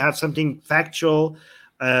every time you have something factual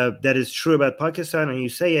that is true about Pakistan and you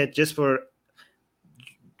say it just for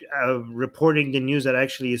reporting the news that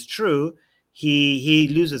actually is true, he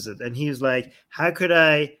loses it. And he's like, how could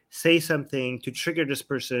I say something to trigger this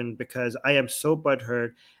person, because I am so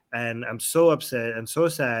butthurt and I'm so upset and so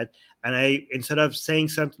sad, and I, instead of saying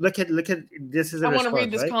something, look at this is a I want to response,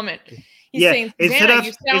 read this right? comment. He's saying, Savannah,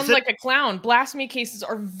 you sound like a clown. Blasphemy cases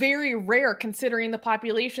are very rare considering the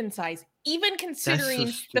population size. Even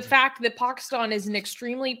considering the fact that Pakistan is an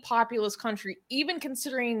extremely populous country, even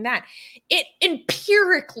considering that, it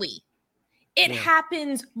empirically, it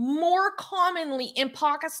happens more commonly in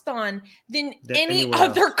Pakistan than any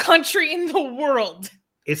other country in the world.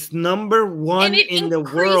 It's number one in the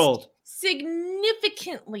world.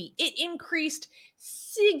 Significantly. It increased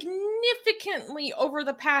significantly over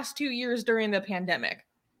the past 2 years during the pandemic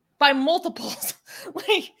by multiples.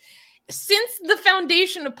 Like, since the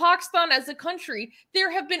foundation of Pakistan as a country,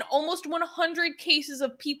 there have been almost 100 cases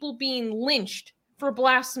of people being lynched for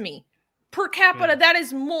blasphemy. Per capita, that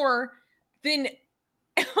is more than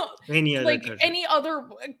any other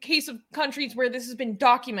case of countries where this has been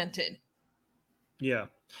documented. Yeah.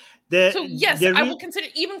 So yes, I will consider,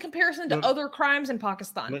 even comparison to other crimes in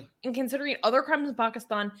Pakistan, in considering other crimes in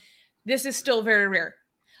Pakistan, this is still very rare.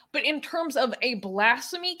 But in terms of a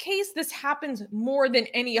blasphemy case, this happens more than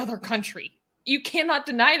any other country. You cannot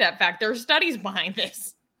deny that fact. There are studies behind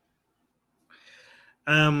this.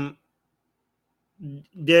 There,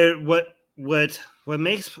 what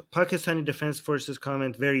makes Pakistani Defense Forces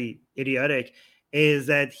comment very idiotic is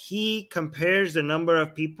that he compares the number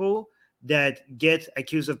of people that get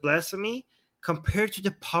accused of blasphemy compared to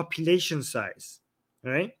the population size.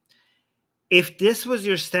 Right? If this was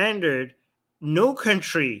your standard, no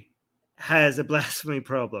country has a blasphemy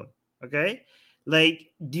problem. Okay? Like,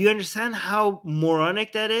 do you understand how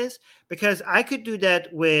moronic that is? Because I could do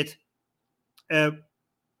that with RAPE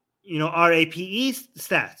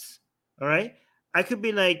stats. All right. I could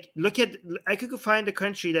be like, I could find a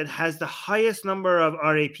country that has the highest number of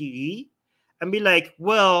RAPE and be like,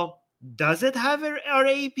 well, does it have a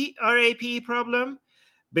RAPE problem?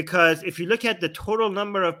 Because if you look at the total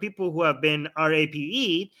number of people who have been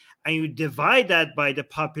RAPE and you divide that by the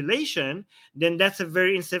population, then that's a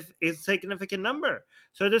very insignificant number.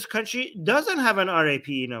 So this country doesn't have an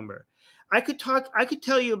RAPE number. I could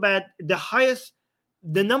tell you about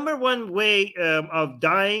the number one way of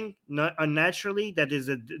dying unnaturally, that is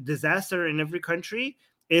a disaster in every country,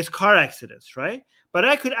 is car accidents, right? But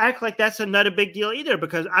I could act like that's not a big deal either,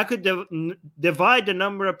 because I could divide the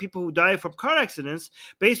number of people who die from car accidents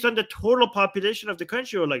based on the total population of the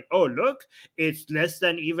country. Or like, oh, look, it's less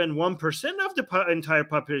than even 1% of the entire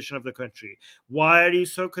population of the country. Why are you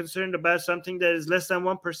so concerned about something that is less than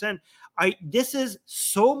 1%? This is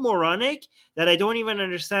so moronic that I don't even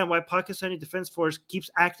understand why Pakistani Defense Force keeps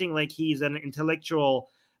acting like he's an intellectual,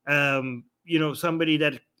 somebody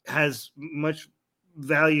that has much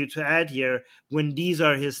value to add here when these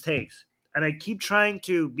are his takes. And I keep trying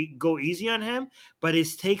to go easy on him, but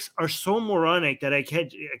his takes are so moronic that I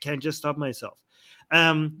can't just stop myself.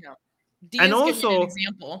 And also, an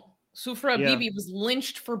example, Sufra Bibi was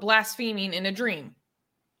lynched for blaspheming in a dream.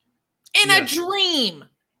 A dream.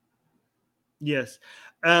 Yes.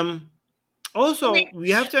 Also,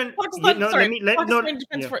 we have to.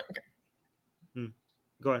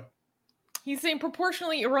 Go on. He's saying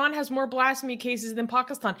proportionally, Iran has more blasphemy cases than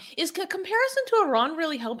Pakistan. Is comparison to Iran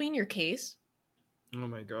really helping your case? Oh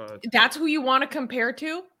my God. That's who you want to compare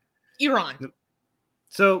to? Iran.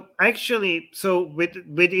 So actually,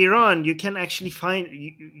 with Iran, you can actually find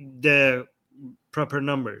the proper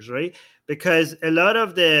numbers, right? Because a lot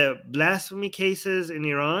of the blasphemy cases in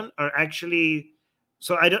Iran are actually,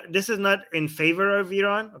 this is not in favor of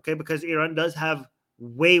Iran, okay? Because Iran does have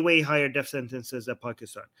way higher death sentences than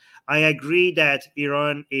Pakistan. I agree that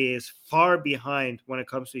Iran is far behind when it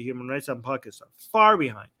comes to human rights on Pakistan, far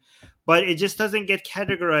behind. But it just doesn't get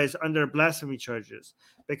categorized under blasphemy charges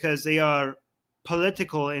because they are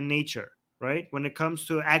political in nature, right? When it comes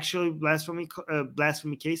to actually blasphemy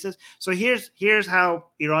cases. So here's how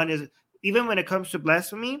Iran is. Even when it comes to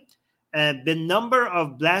blasphemy, the number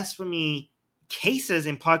of blasphemy cases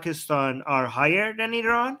in Pakistan are higher than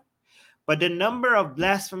Iran, but the number of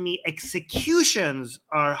blasphemy executions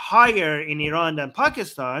are higher in Iran than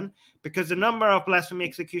Pakistan, because the number of blasphemy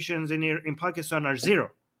executions in Pakistan are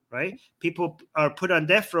zero, right? People are put on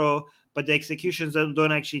death row, but the executions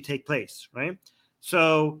don't actually take place, right?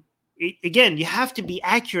 So again, you have to be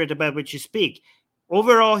accurate about what you speak.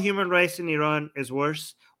 Overall, human rights in Iran is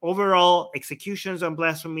worse. Overall, executions on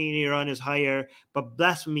blasphemy in Iran is higher, but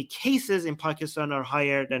blasphemy cases in Pakistan are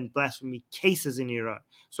higher than blasphemy cases in Iran.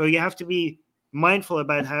 So you have to be mindful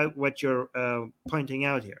about what you're pointing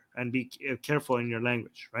out here, and be careful in your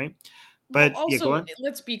language, right? But also, go on.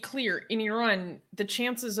 Let's be clear. In Iran, the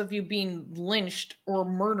chances of you being lynched or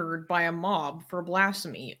murdered by a mob for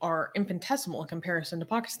blasphemy are infinitesimal in comparison to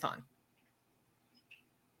Pakistan.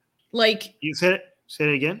 Like, you say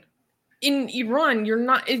it again. In Iran, you're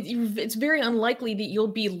not. It's very unlikely that you'll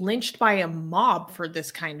be lynched by a mob for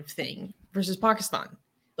this kind of thing versus Pakistan.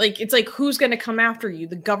 Like, it's like, who's going to come after you,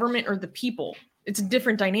 the government or the people? It's a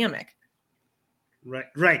different dynamic.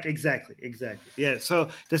 Right. Exactly. Yeah. So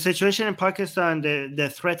the situation in Pakistan, the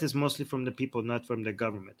threat is mostly from the people, not from the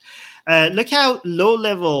government. Look how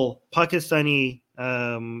low-level Pakistan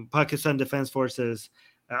Defense Forces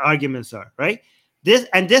arguments are, right?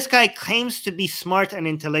 This guy claims to be smart and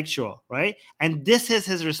intellectual, right? And this is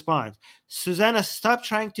his response. Susanna, stop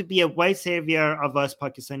trying to be a white savior of us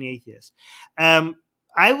Pakistani atheists.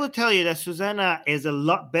 I will tell you that Susanna is a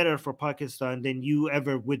lot better for Pakistan than you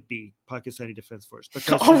ever would be, Pakistani Defense Force.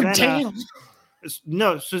 Because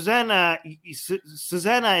Susanna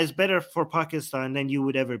is better for Pakistan than you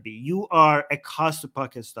would ever be. You are a cost to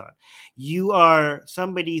Pakistan. You are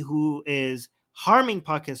somebody who is harming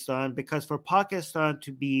Pakistan, because for Pakistan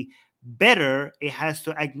to be better, it has to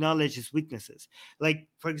acknowledge its weaknesses. Like,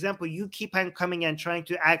 for example, you keep on coming and trying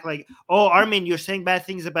to act like, oh, Armin, you're saying bad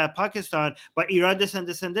things about Pakistan, but Iran this and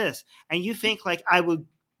this and this. And you think like I would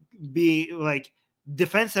be like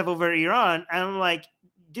defensive over Iran. And I'm like,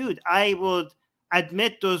 dude, I would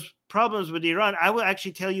admit those problems with Iran. I will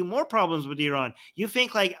actually tell you more problems with Iran. You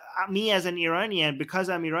think like me as an Iranian, because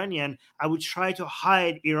I'm Iranian, I would try to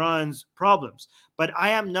hide Iran's problems, but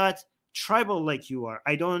I am not tribal like you are.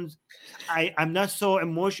 I'm not so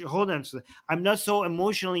emotional. Hold on. I'm not so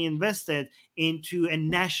emotionally invested into a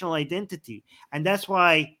national identity. And that's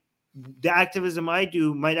why the activism I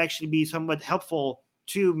do might actually be somewhat helpful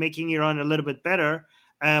to making Iran a little bit better.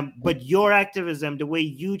 But your activism, the way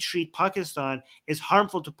you treat Pakistan, is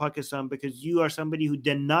harmful to Pakistan because you are somebody who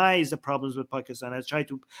denies the problems with Pakistan and try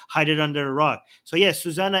to hide it under a rock. So yes,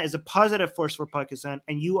 Susanna is a positive force for Pakistan,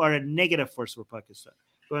 and you are a negative force for Pakistan.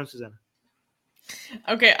 Go on, Susanna.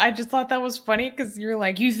 Okay, I just thought that was funny because you're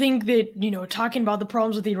like, you think that, talking about the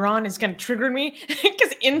problems with Iran is going to trigger me?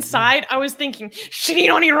 Because inside I was thinking,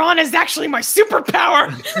 shitting on Iran is actually my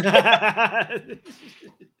superpower.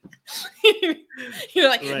 You're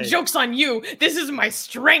like, right. Joke's on you. This is my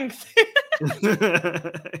strength.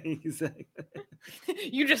 Exactly.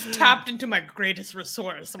 You just tapped into my greatest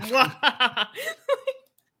resource.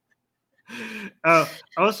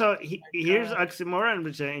 Also, here's oxymoron,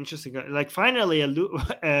 which is interesting. Like, finally, a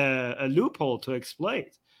loophole to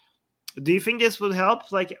exploit. Do you think this would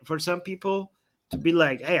help, like, for some people to be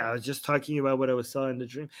like, hey, I was just talking about what I was saw in the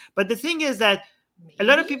dream? But the thing is that a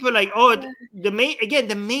lot of people are like, oh, the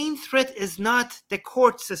main threat is not the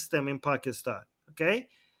court system in Pakistan. Okay,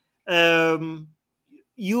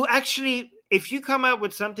 you actually, if you come out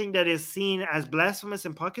with something that is seen as blasphemous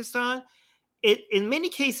in Pakistan, in many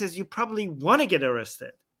cases you probably want to get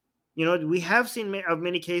arrested. We have seen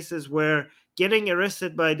many cases where getting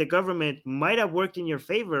arrested by the government might have worked in your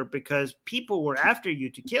favor because people were after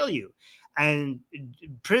you to kill you, and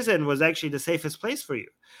prison was actually the safest place for you.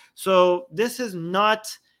 So this is not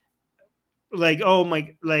like,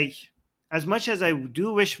 as much as I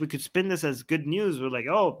do wish we could spin this as good news, we're like,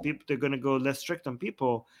 oh, they're going to go less strict on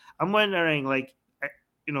people. I'm wondering, like,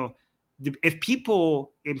 if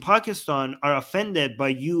people in Pakistan are offended by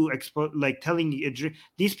you telling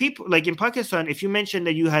these people, like in Pakistan, if you mention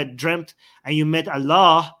that you had dreamt and you met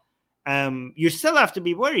Allah, you still have to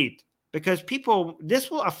be worried because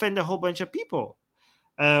this will offend a whole bunch of people.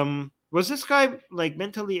 Was this guy like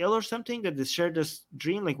mentally ill or something that shared this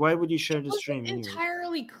dream? Like, why would you share this dream? It wasn't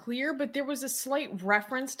entirely clear, but there was a slight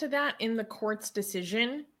reference to that in the court's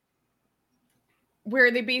decision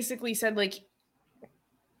where they basically said, like,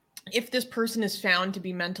 if this person is found to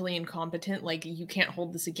be mentally incompetent, like, you can't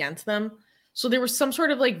hold this against them. So there was some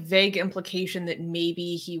sort of like vague implication that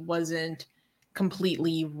maybe he wasn't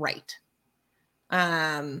completely right,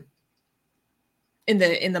 in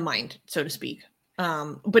the mind, so to speak.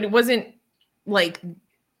 But it wasn't like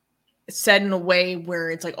said in a way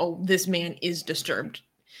where it's like, oh, this man is disturbed.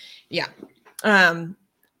 Yeah.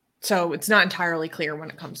 So it's not entirely clear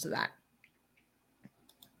when it comes to that.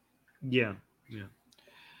 Yeah. Yeah.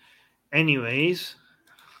 Anyways,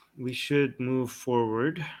 we should move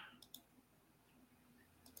forward.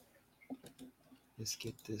 Let's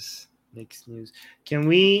get this next news. Can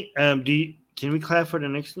we can we clap for the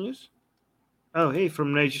next news? Oh, hey,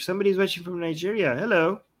 from Nigeria. Somebody's watching from Nigeria.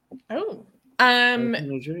 Hello. Oh. From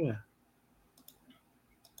Nigeria.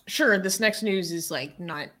 Sure, this next news is like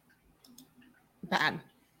not bad.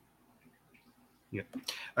 Yeah.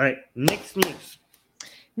 All right, next news.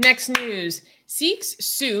 Next news. Sikhs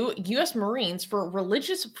sue U.S. Marines for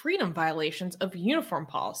religious freedom violations of uniform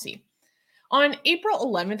policy. On April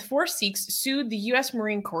 11th, 4 Sikhs sued the U.S.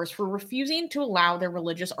 Marine Corps for refusing to allow their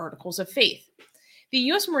religious articles of faith. The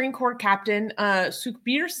U.S. Marine Corps Captain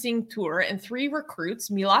Sukhbir Singh Toor and 3 recruits,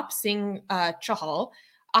 Milap Singh Chahal,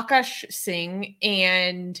 Akash Singh,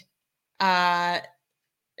 and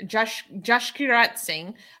Jashkirat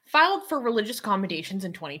Singh, filed for religious accommodations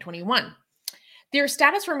in 2021. Their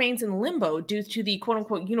status remains in limbo due to the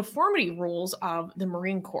quote-unquote uniformity rules of the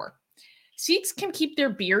Marine Corps. Sikhs can keep their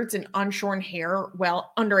beards and unshorn hair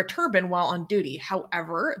while under a turban while on duty.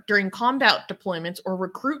 However, during combat deployments or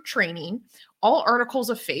recruit training, all articles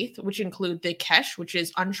of faith, which include the kesh, which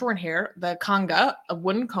is unshorn hair, the kanga, a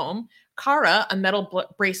wooden comb, kara, a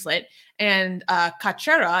metal bracelet, and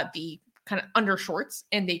kachera, the kind of undershorts,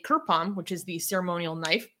 and the kirpam, which is the ceremonial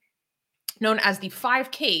knife, known as the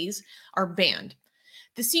 5Ks, are banned.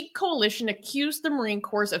 The Sikh coalition accused the Marine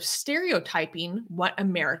Corps of stereotyping what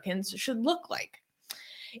Americans should look like.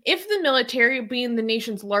 If the military, being the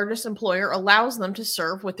nation's largest employer, allows them to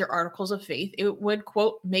serve with their articles of faith, it would,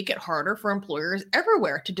 quote, make it harder for employers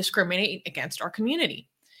everywhere to discriminate against our community.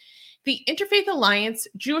 The Interfaith Alliance,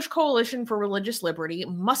 Jewish Coalition for Religious Liberty,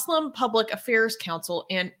 Muslim Public Affairs Council,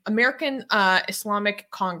 and American Islamic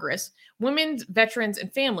Congress, Women's Veterans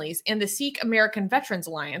and Families, and the Sikh American Veterans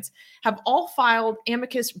Alliance have all filed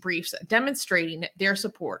amicus briefs demonstrating their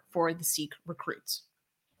support for the Sikh recruits.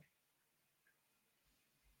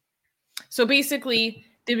 So basically,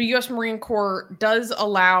 the U.S. Marine Corps does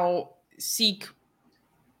allow Sikh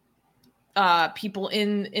people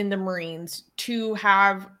in the Marines to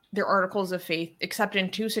have their articles of faith, except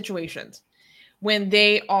in two situations: when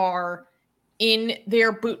they are in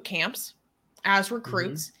their boot camps as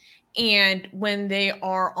recruits, and when they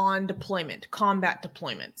are on deployment, combat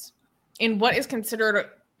deployments. And what is considered,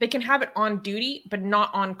 they can have it on duty, but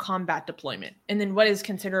not on combat deployment. And then what is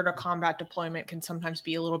considered a combat deployment can sometimes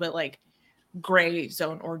be a little bit like gray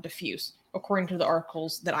zone or diffuse, according to the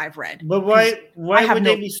articles that I've read. But why would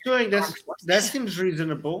they be suing? That seems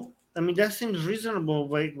reasonable. I mean, that seems reasonable.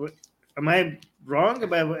 Wait, am I wrong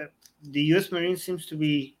about what the U.S. Marines seems to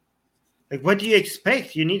be like? What do you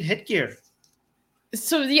expect? You need headgear.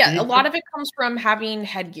 So yeah, a lot of it comes from having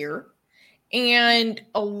headgear, and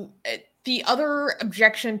the other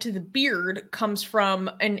objection to the beard comes from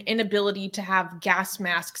an inability to have gas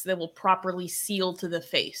masks that will properly seal to the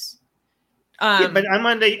face. Yeah, but I'm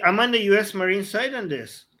on the U.S. Marine side on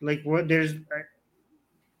this. Like, what there's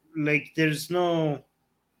no.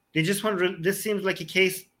 They just want. This seems like a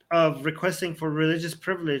case of requesting for religious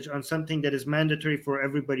privilege on something that is mandatory for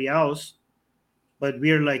everybody else, but we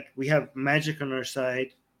have magic on our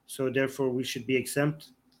side, so therefore we should be exempt.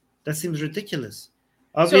 That seems ridiculous.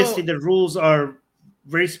 Obviously, the rules are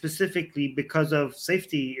very specifically because of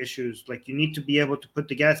safety issues. Like, you need to be able to put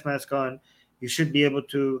the gas mask on. You should be able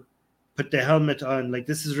to put the helmet on. Like,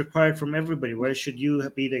 this is required from everybody. Why should you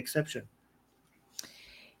be the exception?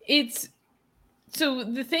 So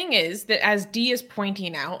the thing is that, as Dee is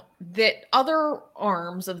pointing out, that other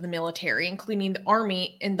arms of the military, including the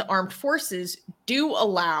Army and the armed forces, do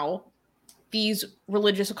allow these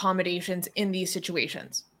religious accommodations in these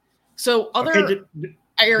situations. So other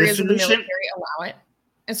areas of the military allow it.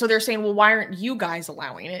 And so they're saying, well, why aren't you guys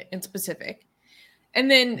allowing it in specific?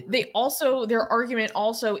 And then their argument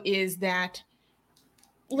also is that,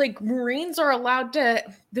 like, Marines are allowed to,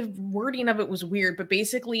 the wording of it was weird, but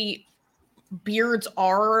basically beards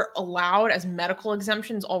are allowed as medical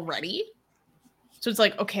exemptions already. So it's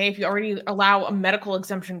like, okay, if you already allow a medical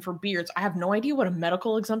exemption for beards, I have no idea what a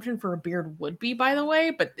medical exemption for a beard would be, by the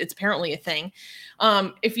way, but it's apparently a thing.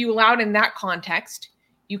 If you allow it in that context,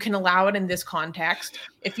 you can allow it in this context.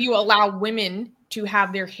 If you allow women to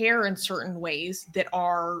have their hair in certain ways that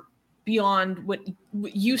are beyond what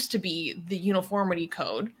used to be the uniformity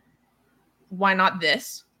code, why not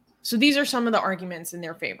this? So these are some of the arguments in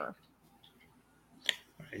their favor.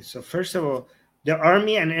 Okay, so first of all, the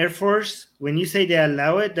Army and Air Force, when you say they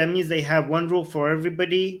allow it, that means they have one rule for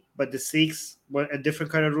everybody, but the Sikhs, a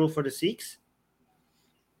different kind of rule for the Sikhs?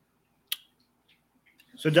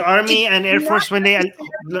 So the Army and Air Force, when they...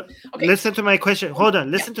 Okay. Listen to my question. Hold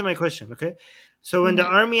on. Listen to my question, okay? So when the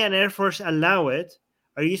Army and Air Force allow it,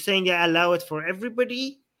 are you saying they allow it for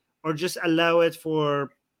everybody, or just allow it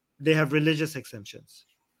for... they have religious exemptions?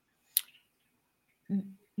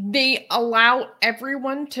 They allow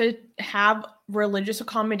everyone to have religious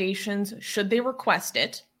accommodations should they request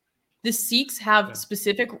it. The Sikhs have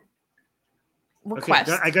specific requests,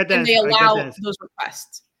 okay, I got that. And they allow those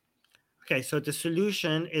requests. Okay, so the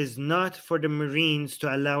solution is not for the Marines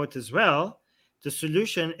to allow it as well. The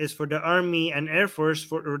solution is for the Army and Air Force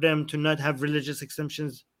for them to not have religious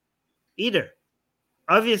exemptions either.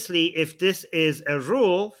 Obviously, if this is a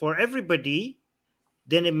rule for everybody,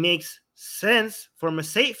 then it makes sense from a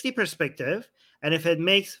safety perspective. And if it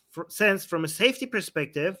makes sense from a safety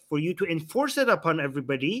perspective for you to enforce it upon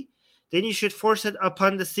everybody, then you should force it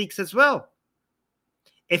upon the Sikhs as well.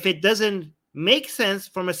 If it doesn't make sense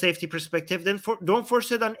from a safety perspective, then don't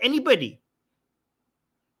force it on anybody.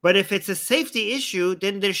 But if it's a safety issue,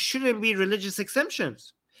 then there shouldn't be religious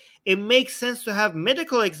exemptions. It makes sense to have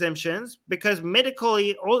medical exemptions because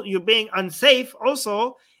medically you're being unsafe.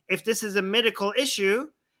 Also, if this is a medical issue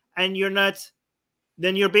and you're not,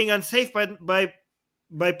 then you're being unsafe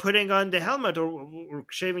by putting on the helmet or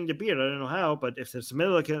shaving the beard. I don't know how, but if there's a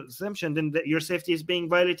medical exemption, then your safety is being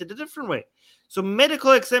violated a different way. So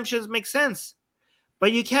medical exemptions make sense.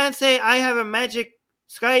 But you can't say, I have a magic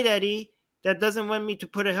sky daddy that doesn't want me to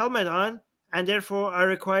put a helmet on, and therefore I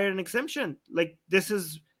require an exemption. Like, this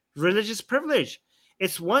is religious privilege.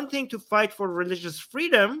 It's one thing to fight for religious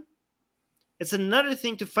freedom. It's another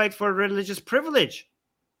thing to fight for religious privilege.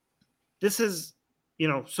 This is,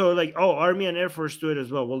 so like, oh, Army and Air Force do it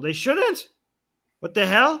as well. Well, they shouldn't. What the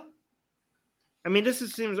hell? I mean,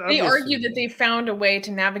 seems They obvious. argue that they found a way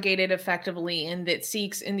to navigate it effectively, and that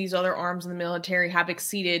Sikhs in these other arms in the military have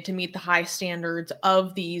exceeded to meet the high standards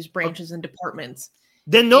of these branches and departments.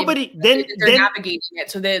 Then nobody, they're navigating it,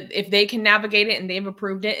 so that if they can navigate it and they've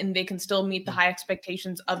approved it, and they can still meet the high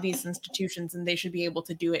expectations of these institutions, and they should be able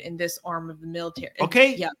to do it in this arm of the military.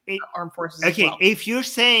 Okay, yeah, armed forces. Okay, as well. if you're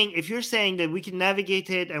saying that we can navigate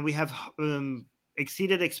it and we have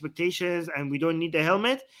exceeded expectations and we don't need the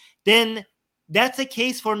helmet, then that's a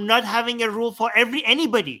case for not having a rule for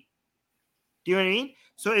anybody. Do you know what I mean?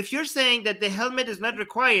 So if you're saying that the helmet is not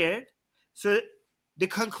required, so the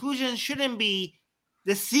conclusion shouldn't be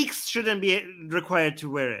the Sikhs shouldn't be required to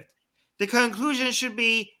wear it. The conclusion should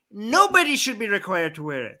be nobody should be required to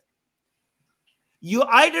wear it. You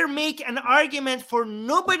either make an argument for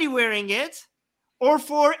nobody wearing it or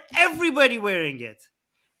for everybody wearing it.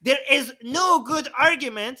 There is no good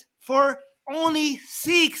argument for only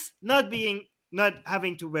Sikhs not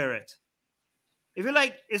having to wear it. If you're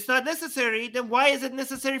like, it's not necessary, then why is it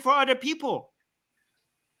necessary for other people?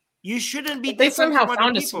 You shouldn't be. They somehow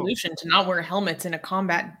found a solution to not wear helmets in a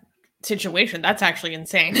combat situation. That's actually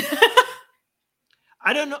insane.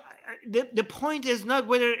 I don't know. The point is not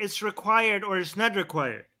whether it's required or it's not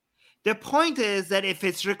required. The point is that if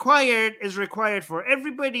it's required, it's required for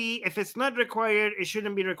everybody. If it's not required, it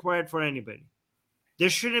shouldn't be required for anybody.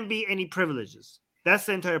 There shouldn't be any privileges. That's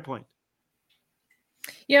the entire point.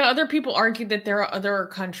 Yeah, other people argue that there are other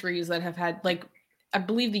countries that have had, like, I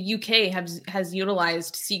believe the UK has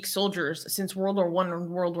utilized Sikh soldiers since World War I and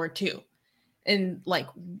World War II, and like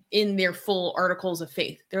in their full articles of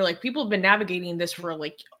faith. They're like, people have been navigating this for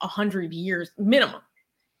like 100 years minimum,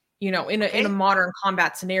 in a modern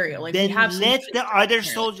combat scenario. Like, then we have let the other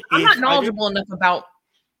soldiers. I'm not knowledgeable enough about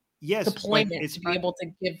yes, deployment to be able to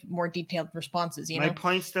give more detailed responses. My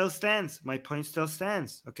point still stands.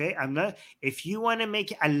 Okay, I'm not. If you want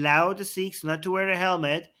to allow the Sikhs not to wear a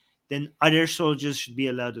helmet, then other soldiers should be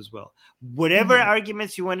allowed as well. Whatever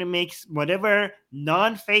arguments you want to make, whatever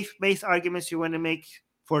non-faith-based arguments you want to make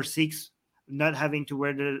for Sikhs not having to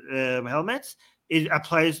wear the helmets, it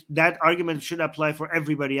applies. That argument should apply for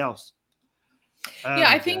everybody else. Yeah,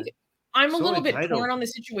 I think I'm a little bit torn on the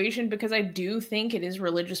situation because I do think it is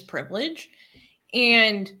religious privilege.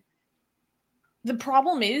 And the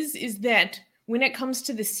problem is that when it comes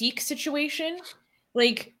to the Sikh situation,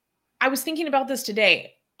 like, I was thinking about this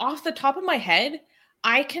today. Off the top of my head,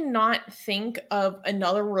 I cannot think of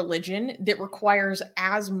another religion that requires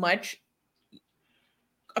as much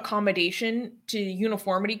accommodation to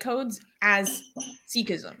uniformity codes as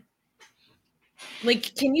Sikhism.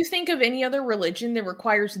 Like, can you think of any other religion that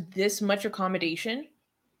requires this much accommodation?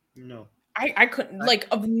 No. I couldn't, like,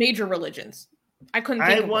 of major religions. I couldn't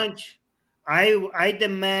think of one. I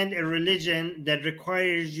demand a religion that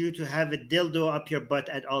requires you to have a dildo up your butt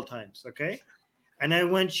at all times, okay? And I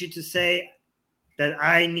want you to say that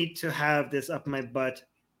I need to have this up my butt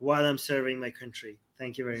while I'm serving my country.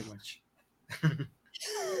 Thank you very much.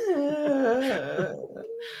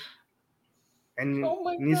 And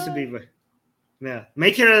it needs to be, yeah.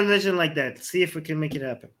 Make your religion like that. See if we can make it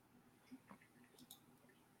happen.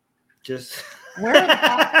 Just. Where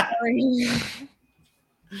are you?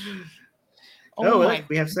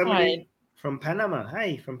 We have somebody from Panama.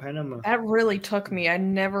 Hi, from Panama. That really took me. I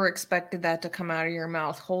never expected that to come out of your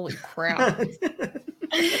mouth. Holy crap.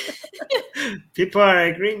 People are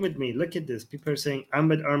agreeing with me. Look at this. People are saying, I'm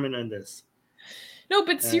with Armin on this. No,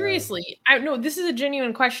 but seriously, this is a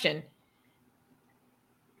genuine question.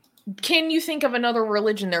 Can you think of another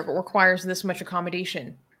religion that requires this much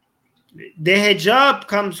accommodation? The hijab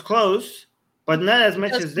comes close, but not as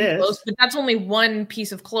much as this. Close, but that's only one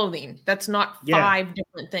piece of clothing. That's not 5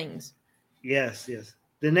 different things. Yes.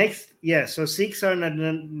 The next, so Sikhs are not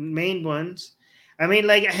the main ones. I mean,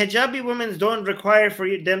 like, hijabi women don't require for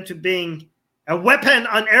them to bring a weapon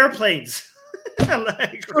on airplanes.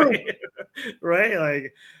 Like, right?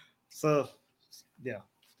 Like, so, yeah,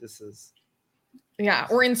 this is. Yeah,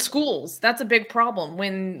 or in schools. That's a big problem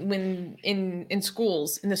when in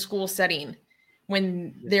schools, in the school setting,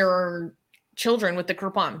 when there are children with the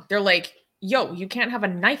kirpan. They're like, yo, you can't have a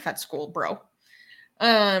knife at school, bro.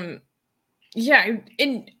 Yeah,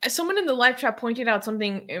 and someone in the live chat pointed out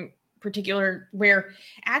something in particular where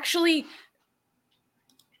actually,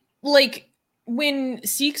 like, when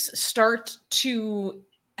Sikhs start to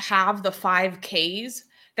have the 5Ks,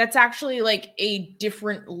 that's actually like a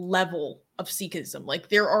different level of Sikhism. Like,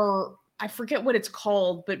 there are, I forget what it's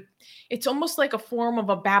called, but it's almost like a form of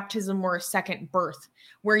a baptism or a second birth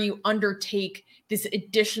where you undertake this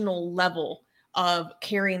additional level of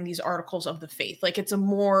carrying these articles of the faith. Like, it's a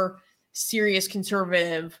more serious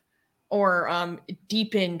conservative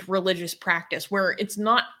deepened religious practice, where it's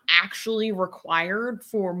not actually required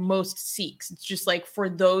for most Sikhs. It's just like for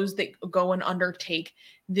those that go and undertake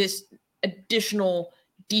this additional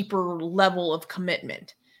deeper level of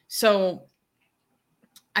commitment. So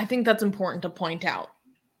I think that's important to point out.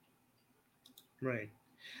 Right.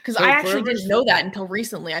 Because I actually didn't know that until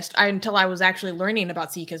recently. Until I was actually learning about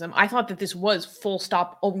Sikhism. I thought that this was full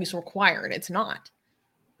stop always required. It's not.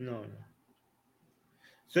 No.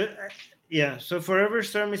 So, So Forever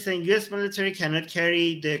Storm is saying U.S. military cannot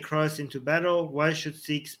carry the cross into battle. Why should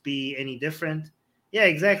Sikhs be any different? Yeah,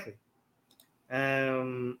 exactly.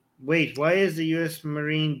 Wait, why is the U.S.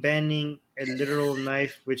 Marine banning a literal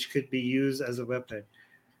knife which could be used as a weapon?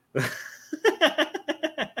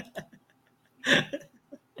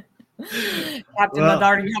 Captain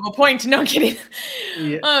Madar, you have a point. No kidding.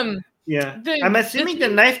 Yeah. I'm assuming the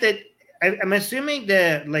knife that I'm assuming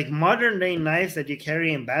the like modern day knives that you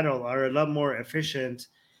carry in battle are a lot more efficient.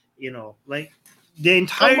 Like the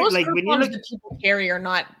entire most like when you look that people carry are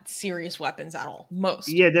not serious weapons at all. Most.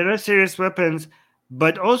 Yeah, they're not serious weapons.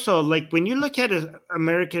 But also, like when you look at an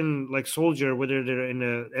American like soldier, whether they're in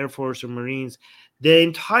the Air Force or Marines, the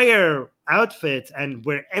entire outfit and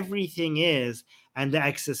where everything is and the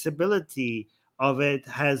accessibility of it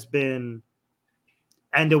has been,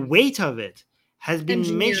 and the weight of it has been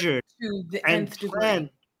Engineered measured to the and nth degree. planned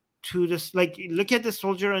to this. Like, look at the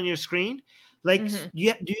soldier on your screen. Like, do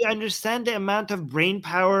you understand the amount of brain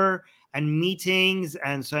power and meetings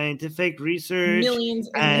and scientific research, millions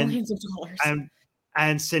and millions of dollars,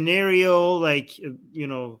 and scenario, like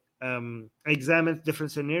examine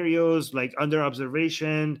different scenarios, like under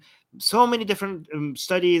observation. So many different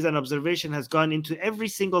studies and observation has gone into every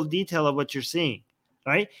single detail of what you're seeing,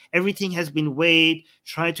 right? Everything has been weighed,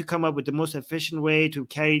 trying to come up with the most efficient way to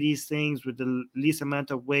carry these things with the least amount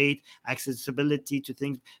of weight, accessibility to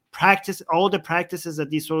things. All the practices that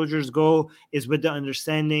these soldiers go is with the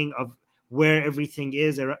understanding of where everything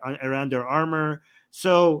is around their armor.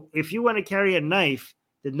 So if you want to carry a knife,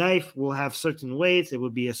 the knife will have certain weights. It will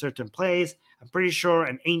be a certain place. I'm pretty sure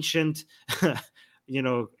an ancient,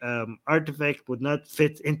 artifact would not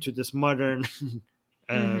fit into this modern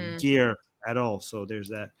gear at all. So there's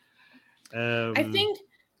that. I think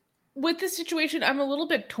with this situation, I'm a little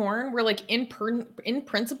bit torn. We're like in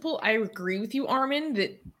principle, I agree with you, Armin,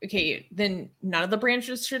 that okay, then none of the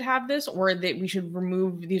branches should have this, or that we should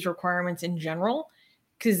remove these requirements in general,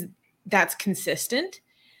 because that's consistent.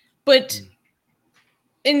 But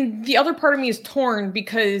and the other part of me is torn,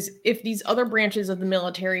 because if these other branches of the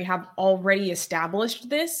military have already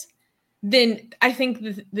established this, then I think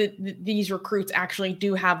that these recruits actually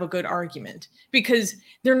do have a good argument, because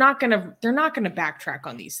they're not gonna backtrack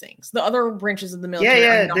on these things. The other branches of the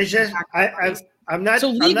military, I'm not.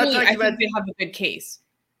 So legally, I think they have a good case.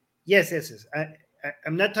 Yes.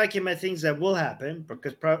 I'm not talking about things that will happen,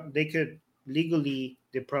 because they could legally,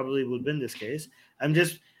 they probably would win this case. I'm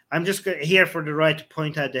just here for the right to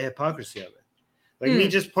point out the hypocrisy of it. Like me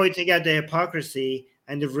just pointing out the hypocrisy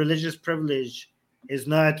and the religious privilege is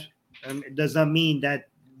not. It does not mean that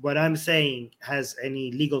what I'm saying has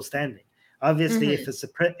any legal standing. Obviously, if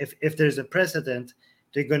there's a precedent,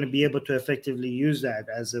 they're going to be able to effectively use that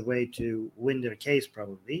as a way to win their case,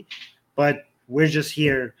 probably. But we're just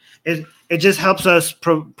here. It just helps us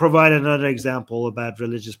provide another example about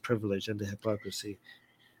religious privilege and the hypocrisy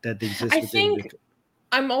that exists. I think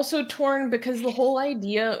I'm also torn, because the whole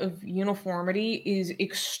idea of uniformity is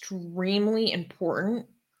extremely important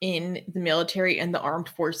in the military and the armed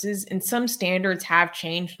forces, and some standards have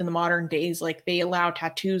changed in the modern days. Like they allow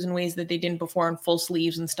tattoos in ways that they didn't before, and full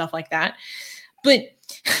sleeves and stuff like that. But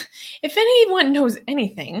if anyone knows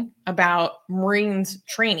anything about Marines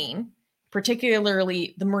training,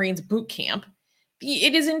 particularly the Marines boot camp,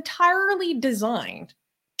 it is entirely designed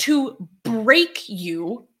to break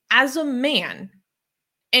you as a man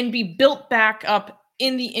and be built back up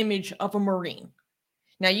in the image of a Marine.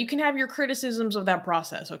 Now, you can have your criticisms of that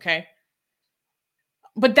process, okay?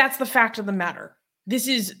 But that's the fact of the matter. This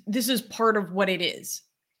is part of what it is.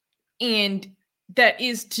 And that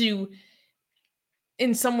is to,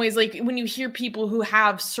 in some ways, like when you hear people who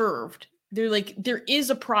have served, they're like, there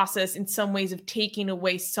is a process in some ways of taking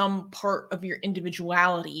away some part of your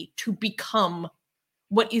individuality to become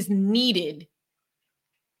what is needed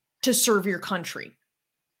to serve your country.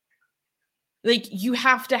 Like, you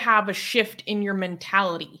have to have a shift in your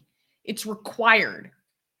mentality. It's required.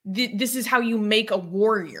 This is how you make a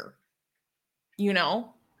warrior,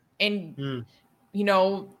 And,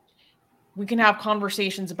 we can have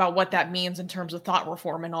conversations about what that means in terms of thought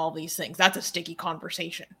reform and all these things. That's a sticky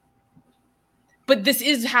conversation. But this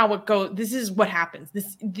is how it goes. This is what happens.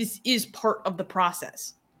 This is part of the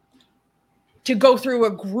process. To go through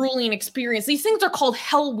a grueling experience. These things are called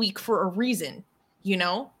Hell Week for a reason, you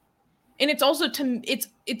know? And it's also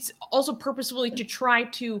it's also purposefully to try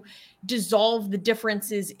to dissolve the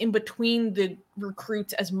differences in between the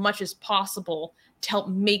recruits as much as possible to help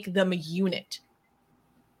make them a unit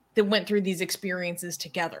that went through these experiences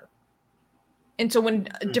together. And so when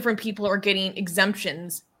different people are getting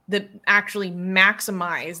exemptions that actually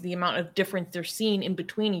maximize the amount of difference they're seeing in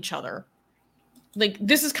between each other, like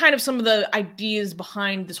this is kind of some of the ideas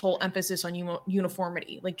behind this whole emphasis on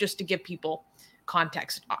uniformity, like just to give people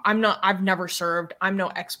context. I've never served, I'm no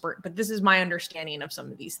expert, but this is my understanding of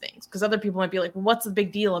some of these things, because other people might be like, well, what's the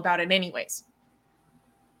big deal about it anyways?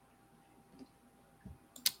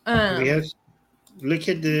 We have look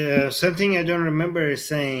at the something I don't remember is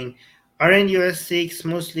saying, aren't US Sikhs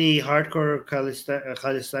mostly hardcore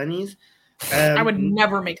Khalistanis? I would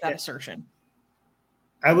never make that assertion.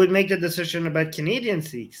 I would make that assertion about Canadian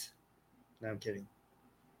Sikhs. No, I'm kidding.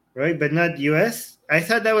 Right, but not US. I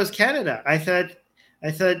thought that was Canada. I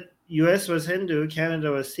thought US was Hindu,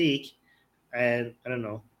 Canada was Sikh, and I don't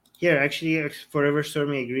know. Here, actually, Forever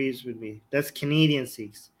Stormy agrees with me. That's Canadian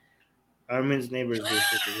Sikhs. Armin's neighbors,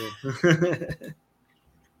 basically.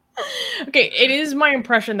 Okay, it is my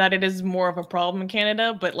impression that it is more of a problem in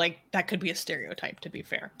Canada, but like that could be a stereotype, to be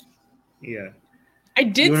fair. Yeah. I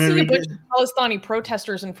did see a bunch of Palestinian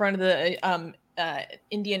protesters in front of the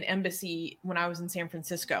Indian embassy when I was in San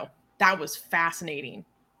Francisco. That was fascinating.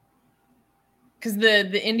 Because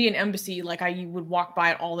the Indian embassy, like I would walk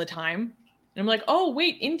by it all the time. And I'm like, oh,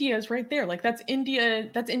 wait, India is right there. Like that's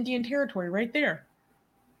Indian territory right there.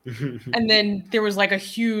 And then there was like a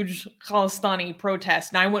huge Khalistani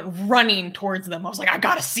protest, and I went running towards them. I was like, I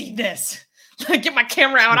gotta see this. Like, get my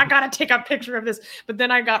camera out. I gotta take a picture of this. But then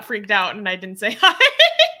I got freaked out and I didn't say hi.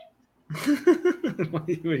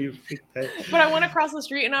 Why were you freaked out? But I went across the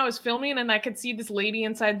street and I was filming, and I could see this lady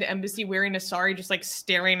inside the embassy wearing a sari, just like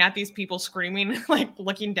staring at these people screaming, like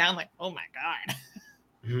looking down, like, oh my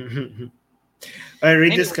God. I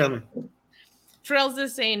read this comment. Trails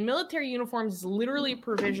is saying military uniforms is literally a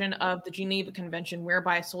provision of the Geneva Convention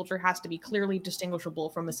whereby a soldier has to be clearly distinguishable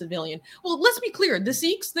from a civilian. Well, let's be clear. The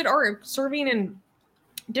Sikhs that are serving in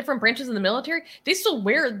different branches of the military, they still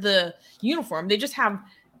wear the uniform. They just have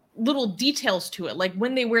little details to it. Like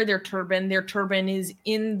when they wear their turban is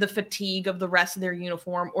in the fatigue of the rest of their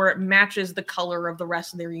uniform, or it matches the color of the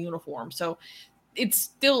rest of their uniform. So it's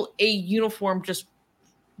still a uniform just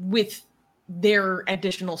with their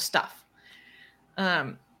additional stuff.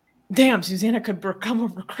 Damn, Susanna could become a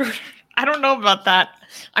recruiter. I don't know about that.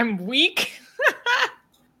 I'm weak.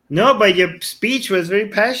 No, but your speech was very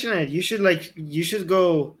passionate. You should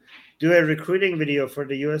go do a recruiting video for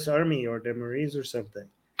the U.S. Army or the Marines or something.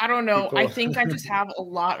 I don't know. I think I just have a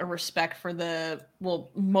lot of respect for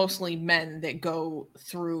mostly men that go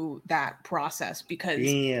through that process, because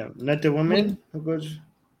not the women who goes.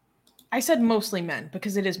 I said mostly men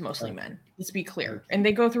because it is mostly men. Let's be clear. And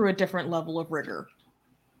they go through a different level of rigor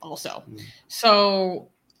also. So,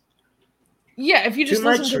 yeah, if you just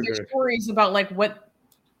listen to their stories about like what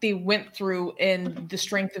they went through and the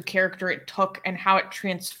strength of character it took and how it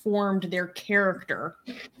transformed their character,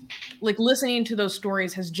 like listening to those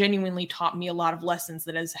stories has genuinely taught me a lot of lessons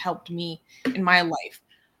that has helped me in my life.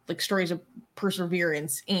 Like stories of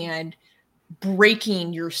perseverance and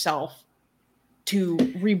breaking yourself to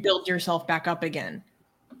rebuild yourself back up again.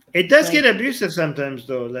 It does get abusive sometimes,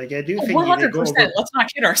 though. Like I do think 100%. Let's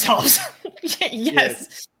not kid ourselves.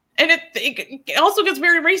 Yes, and it also gets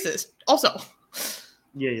very racist. Also.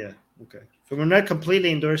 Yeah. Okay. So we're not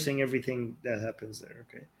completely endorsing everything that happens there.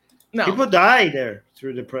 Okay. No. People die there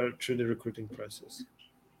through the recruiting process.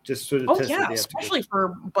 Just through the test. Yeah, especially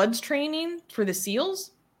for buds training for the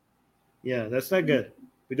SEALs. Yeah, that's not good.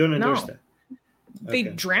 We don't endorse that. They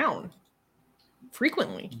drown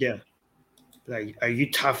frequently. Yeah. Like, are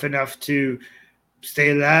you tough enough to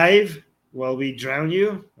stay alive while we drown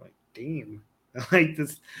you? Like, damn. Like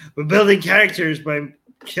this, we're building characters by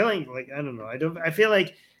killing. Like, I don't know. I feel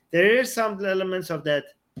like there is some elements of that,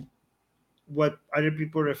 what other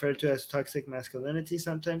people refer to as toxic masculinity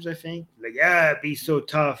sometimes, I think. Like, be so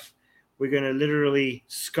tough. We're going to literally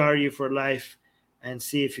scar you for life and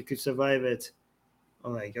see if you could survive it.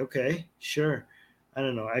 I'm like, okay, sure. I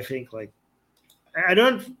don't know. I think like,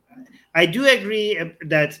 I do agree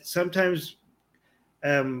that sometimes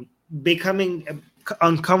becoming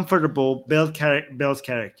uncomfortable builds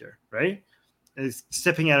character, right?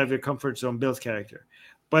 Stepping out of your comfort zone builds character.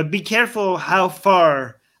 But be careful how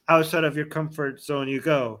far outside of your comfort zone you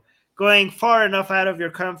go. going far enough out of your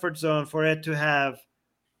comfort zone for it to have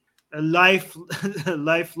a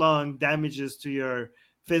lifelong damages to your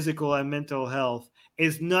physical and mental health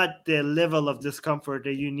is not the level of discomfort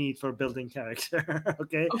that you need for building character.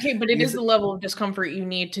 Okay, but it is the level of discomfort you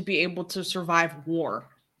need to be able to survive war.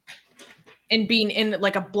 And being in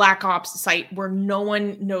like a black ops site where no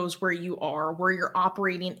one knows where you are, where you're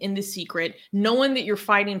operating in the secret, no one that you're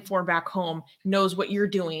fighting for back home knows what you're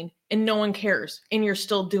doing, and no one cares, and you're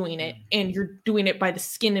still doing it, and you're doing it by the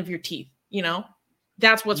skin of your teeth, you know?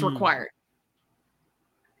 That's what's required.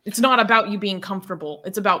 It's not about you being comfortable.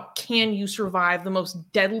 It's about, can you survive the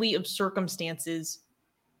most deadly of circumstances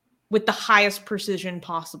with the highest precision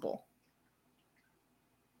possible?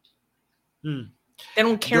 They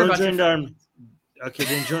don't care about join the army. Okay,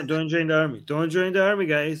 then don't join the army. Don't join the army,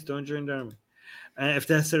 guys. Don't join the army. If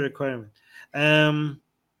that's a requirement.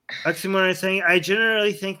 Oxymoron is saying, I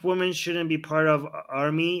generally think women shouldn't be part of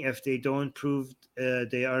army if they don't prove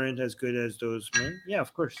they aren't as good as those men. Yeah,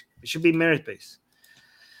 of course. It should be merit-based.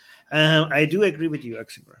 I do agree with you,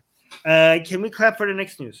 Oxymoron. Can we clap for the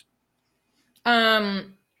next news?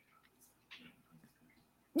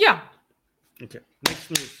 Yeah. Okay,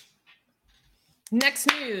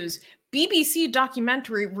 Next news. BBC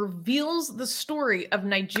documentary reveals the story of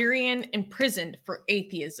Nigerian imprisoned for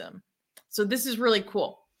atheism. So this is really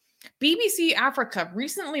cool. BBC Africa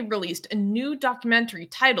recently released a new documentary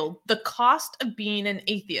titled The Cost of Being an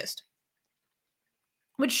Atheist,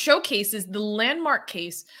 which showcases the landmark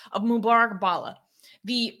case of Mubarak Bala,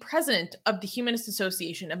 the president of the Humanist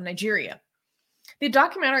Association of Nigeria. The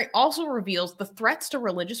documentary also reveals the threats to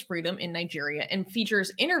religious freedom in Nigeria and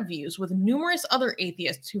features interviews with numerous other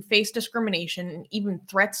atheists who face discrimination and even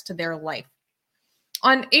threats to their life.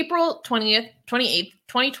 On April 28th,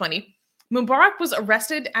 2020, Mubarak was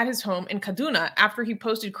arrested at his home in Kaduna after he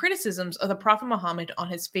posted criticisms of the Prophet Muhammad on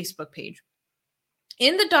his Facebook page.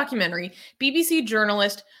 In the documentary, BBC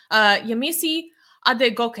journalist Yemisi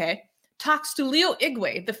Adegoke talks to Leo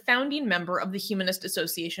Igwe, the founding member of the Humanist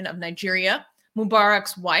Association of Nigeria,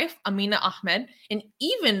 Mubarak's wife, Amina Ahmed, and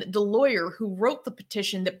even the lawyer who wrote the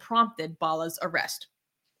petition that prompted Bala's arrest.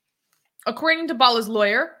 According to Bala's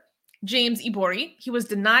lawyer, James Ibori, he was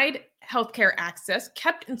denied healthcare access,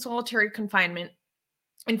 kept in solitary confinement,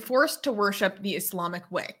 and forced to worship the Islamic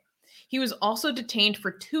way. He was also detained for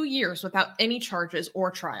 2 years without any charges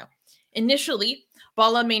or trial. Initially,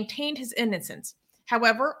 Bala maintained his innocence.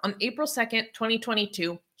 However, on April 2nd,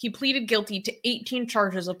 2022, he pleaded guilty to 18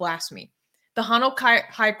 charges of blasphemy. The Hano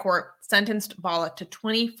High Court sentenced Bala to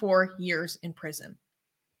 24 years in prison.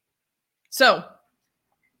 So,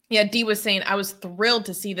 yeah, Dee was saying, I was thrilled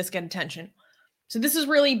to see this get attention. So this is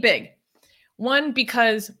really big. One,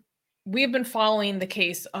 because we have been following the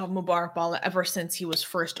case of Mubarak Bala ever since he was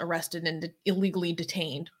first arrested and illegally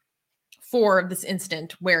detained for this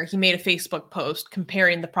incident where he made a Facebook post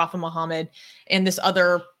comparing the Prophet Muhammad and this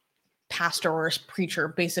other pastor or preacher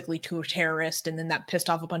basically to a terrorist, and then that pissed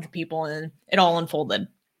off a bunch of people and it all unfolded,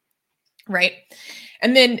 right?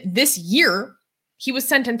 And then this year, he was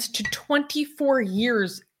sentenced to 24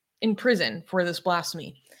 years in prison for this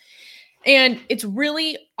blasphemy. And it's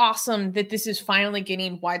really awesome that this is finally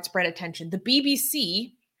getting widespread attention. The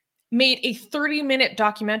BBC made a 30-minute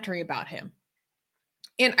documentary about him.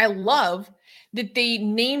 And I love that they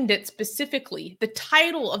named it specifically. The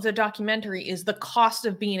title of the documentary is The Cost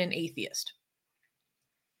of Being an Atheist.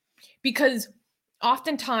 Because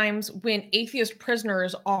oftentimes when atheist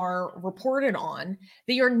prisoners are reported on,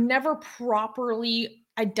 they are never properly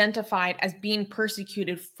identified as being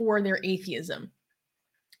persecuted for their atheism.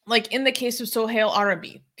 Like in the case of Sohail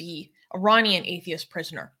Arabi, the Iranian atheist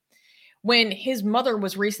prisoner. When his mother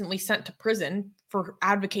was recently sent to prison for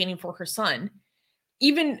advocating for her son,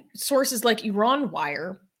 even sources like Iran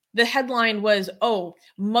Wire, the headline was, oh,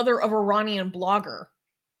 mother of Iranian blogger,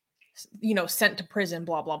 sent to prison,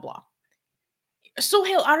 blah, blah, blah.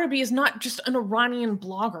 Sohail Arabi is not just an Iranian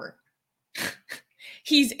blogger.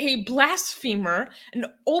 He's a blasphemer, an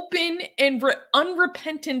open and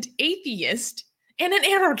unrepentant atheist, and an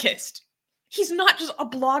anarchist. He's not just a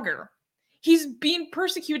blogger. He's being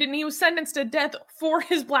persecuted and he was sentenced to death for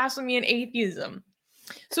his blasphemy and atheism.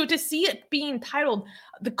 So to see it being titled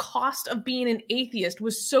The Cost of Being an Atheist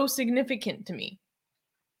was so significant to me.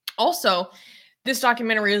 Also, this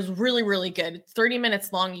documentary is really, really good. It's 30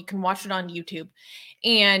 minutes long. You can watch it on YouTube.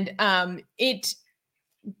 And it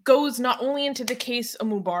goes not only into the case of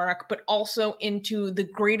Mubarak, but also into the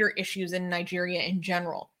greater issues in Nigeria in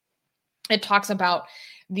general. It talks about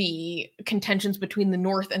the contentions between the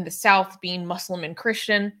North and the South being Muslim and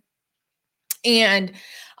Christian. And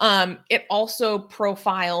it also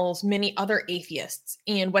profiles many other atheists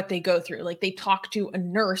and what they go through. Like they talk to a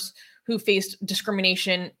nurse who faced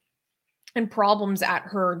discrimination and problems at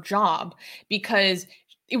her job because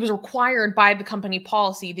it was required by the company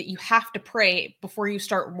policy that you have to pray before you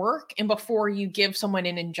start work and before you give someone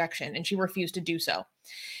an injection. And she refused to do so.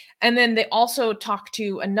 And then they also talk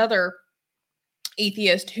to another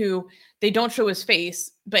atheist who they don't show his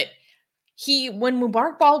face, but when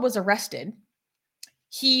Mubarak Bal was arrested,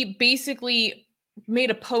 he basically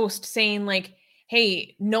made a post saying like,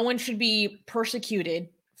 hey, no one should be persecuted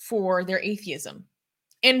for their atheism.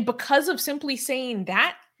 And because of simply saying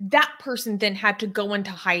that, that person then had to go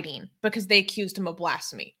into hiding because they accused him of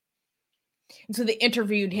blasphemy. And so they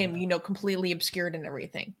interviewed him, completely obscured and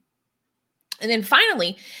everything. And then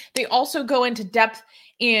finally, they also go into depth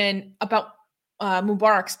about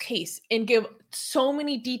Mubarak's case and give so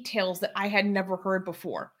many details that I had never heard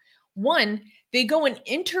before. One, they go and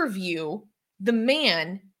interview the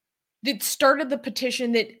man that started the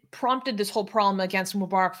petition that prompted this whole problem against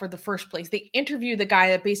Mubarak for the first place. They interview the guy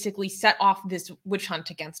that basically set off this witch hunt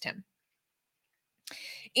against him.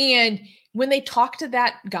 And when they talk to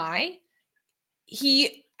that guy,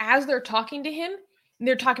 as they're talking to him,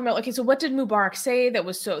 they're talking about, okay, so what did Mubarak say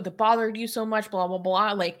that bothered you so much, blah, blah,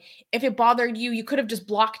 blah. Like, if it bothered you, you could have just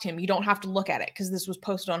blocked him. You don't have to look at it because this was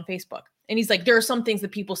posted on Facebook. And he's like, there are some things that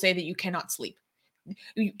people say that you cannot sleep.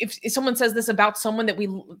 If someone says this about someone that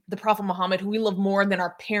the Prophet Muhammad, who we love more than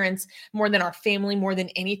our parents, more than our family, more than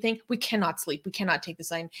anything, we cannot sleep. We cannot take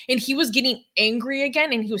this in. And he was getting angry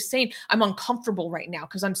again. And he was saying, I'm uncomfortable right now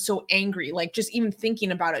because I'm so angry. Like just even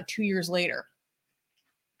thinking about it 2 years later.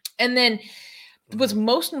 And then what's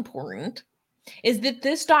most important is that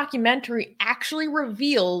this documentary actually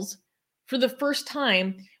reveals for the first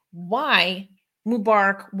time why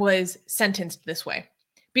Mubarak was sentenced this way.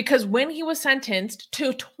 Because when he was sentenced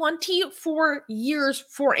to 24 years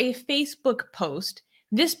for a Facebook post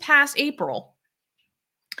this past April,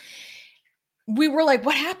 we were like,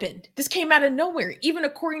 what happened? This came out of nowhere. Even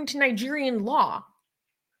according to Nigerian law,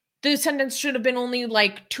 the sentence should have been only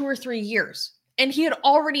like 2 or 3 years. And he had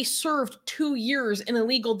already served 2 years in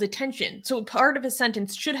illegal detention. So part of his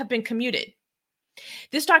sentence should have been commuted.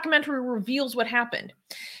 This documentary reveals what happened.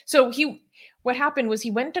 So what happened was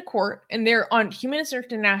he went to court, and there on Humanist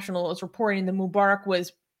International is reporting that Mubarak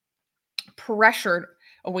was pressured.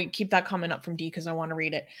 Oh, wait, keep that comment up from D because I want to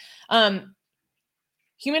read it.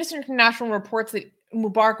 Humanist International reports that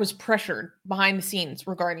Mubarak was pressured behind the scenes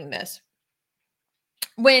regarding this.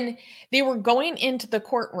 When they were going into the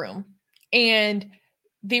courtroom and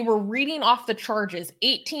they were reading off the charges,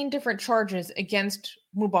 18 different charges against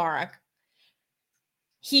Mubarak,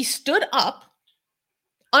 he stood up,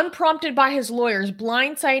 unprompted by his lawyers,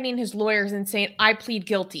 blindsiding his lawyers and saying, I plead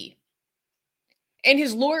guilty. And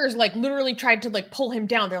his lawyers literally tried to pull him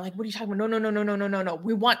down. They're like, what are you talking about? No.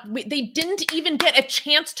 They didn't even get a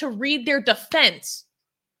chance to read their defense.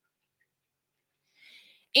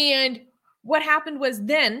 And what happened was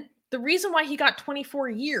then the reason why he got 24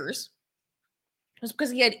 years was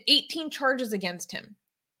because he had 18 charges against him.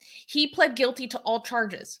 He pled guilty to all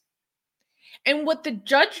charges. And what the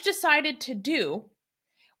judge decided to do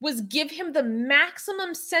was give him the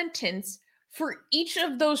maximum sentence for each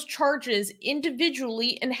of those charges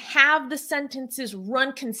individually and have the sentences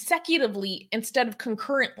run consecutively instead of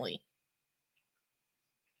concurrently.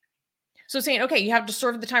 So saying, okay, you have to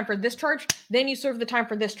serve the time for this charge, then you serve the time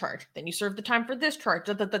for this charge, then you serve the time for this charge,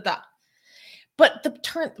 But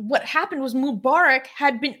what happened was Mubarak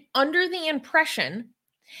had been under the impression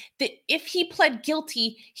that if he pled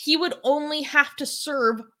guilty, he would only have to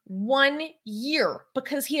serve 1 year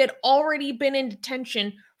because he had already been in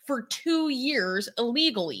detention for 2 years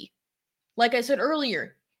illegally. Like I said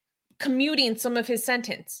earlier, commuting some of his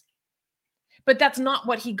sentence. But that's not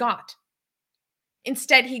what he got.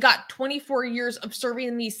 Instead, he got 24 years of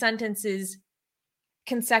serving these sentences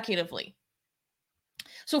consecutively.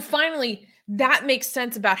 So finally, that makes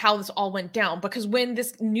sense about how this all went down, because when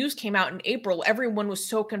this news came out in April, everyone was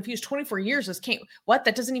so confused. 24 years, what?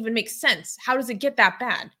 That doesn't even make sense. How does it get that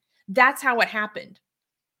bad? That's how it happened.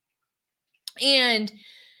 And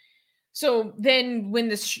so then when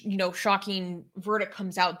this, shocking verdict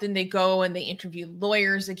comes out, then they go and they interview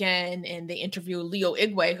lawyers again, and they interview Leo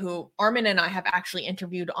Igwe, who Armin and I have actually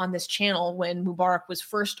interviewed on this channel when Mubarak was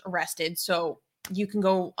first arrested. So you can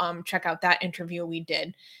go check out that interview we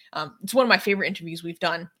did. It's one of my favorite interviews we've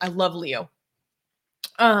done. I love Leo.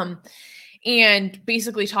 And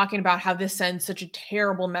basically talking about how this sends such a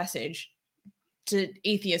terrible message to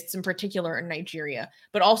atheists in particular in Nigeria,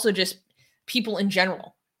 but also just people in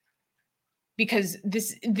general. Because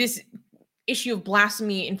this issue of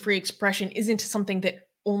blasphemy and free expression isn't something that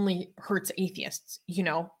only hurts atheists, you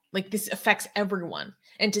know? Like, this affects everyone.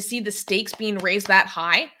 And to see the stakes being raised that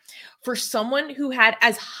high for someone who had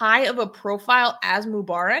as high of a profile as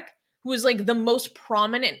Mubarak, who was like the most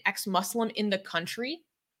prominent ex-Muslim in the country,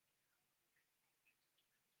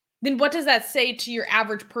 then what does that say to your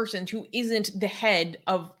average person who isn't the head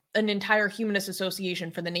of an entire humanist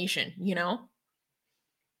association for the nation, you know?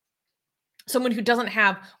 Someone who doesn't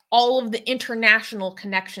have all of the international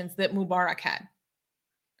connections that Mubarak had.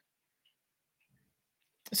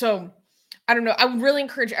 So, I don't know. I would really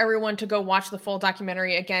encourage everyone to go watch the full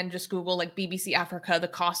documentary. Again, just Google like BBC Africa, the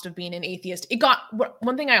cost of being an atheist. It got,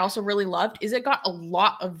 one thing I also really loved is it got a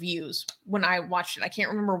lot of views when I watched it. I can't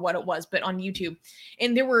remember what it was, but on YouTube.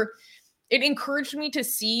 And it encouraged me to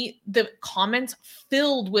see the comments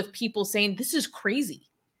filled with people saying, this is crazy.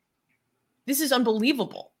 This is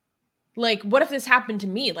unbelievable. Like, what if this happened to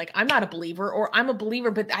me? Like, I'm not a believer, or I'm a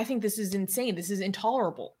believer, but I think this is insane. This is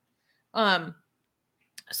intolerable.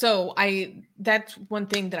 So that's one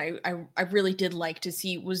thing that I really did like to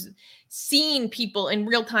see, was seeing people in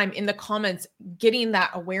real time in the comments getting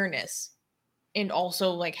that awareness, and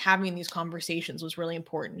also like having these conversations was really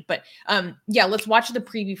important. But yeah, let's watch the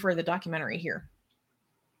preview for the documentary here.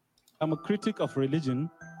 I'm a critic of religion.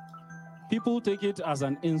 People take it as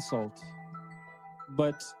an insult,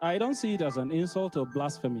 but I don't see it as an insult or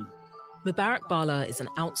blasphemy. Mubarak Bala is an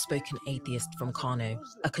outspoken atheist from Kano,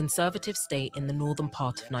 a conservative state in the northern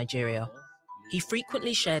part of Nigeria. He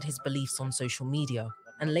frequently shared his beliefs on social media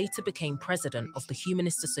and later became president of the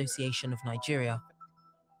Humanist Association of Nigeria.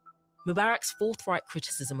 Mubarak's forthright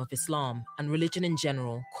criticism of Islam and religion in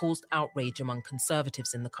general caused outrage among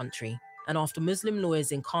conservatives in the country, and after Muslim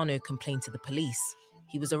lawyers in Kano complained to the police,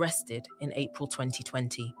 he was arrested in April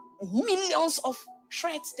 2020. Millions of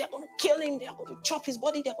threats, they're going to kill him, they're going to chop his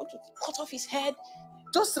body, they're going to cut off his head.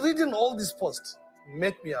 Just reading all these posts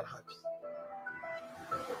make me unhappy.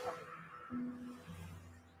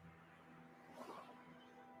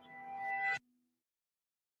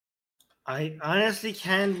 I honestly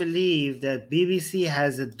can't believe that BBC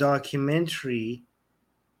has a documentary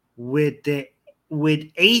with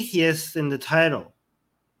atheists in the title.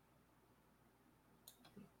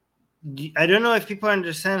 I don't know if people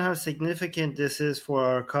understand how significant this is for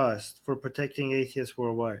our cause, for protecting atheists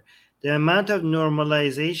worldwide. The amount of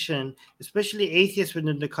normalization, especially atheists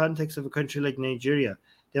within the context of a country like Nigeria,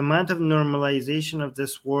 the amount of normalization of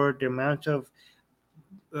this word, the amount of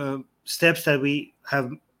steps that we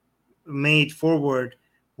have made forward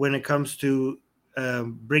when it comes to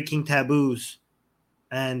breaking taboos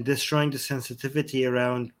and destroying the sensitivity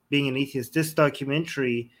around being an atheist. This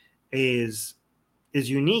documentary is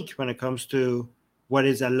unique when it comes to what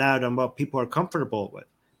is allowed and what people are comfortable with.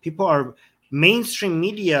 Mainstream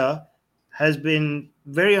media has been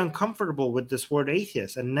very uncomfortable with this word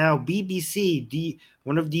atheist, and now BBC,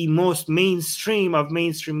 one of the most mainstream of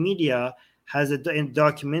mainstream media, has a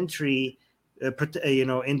documentary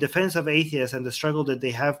in defense of atheists and the struggle that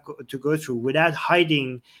they have to go through, without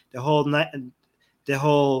hiding the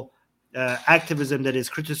whole activism that is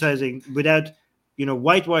criticizing, without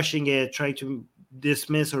whitewashing it, trying to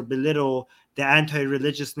dismiss or belittle the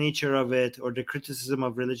anti-religious nature of it, or the criticism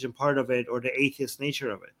of religion part of it, or the atheist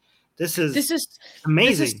nature of it. This is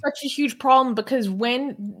amazing. This is such a huge problem, because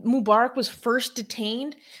when Mubarak was first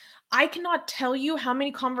detained, I cannot tell you how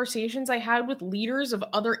many conversations I had with leaders of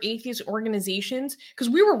other atheist organizations, because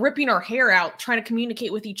we were ripping our hair out trying to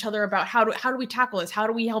communicate with each other about how do we tackle this? How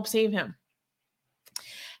do we help save him?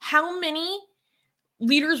 How many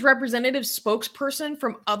leaders, representatives, spokesperson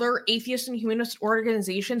from other atheist and humanist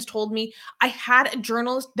organizations told me, I had a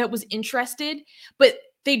journalist that was interested, but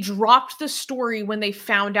they dropped the story when they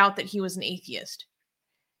found out that he was an atheist.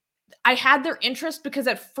 I had their interest because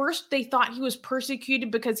at first they thought he was persecuted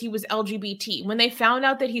because he was LGBT. When they found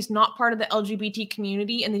out that he's not part of the LGBT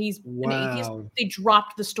community and that he's an atheist, they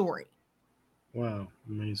dropped the story. Wow,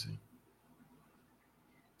 amazing.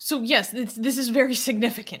 So yes, this is very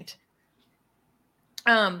significant.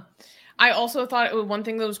 I also thought one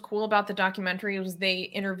thing that was cool about the documentary was they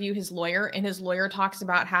interview his lawyer, and his lawyer talks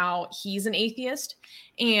about how he's an atheist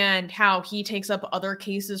and how he takes up other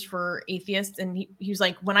cases for atheists. And he was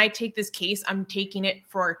like, when I take this case, I'm taking it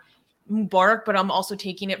for Mubarak, but I'm also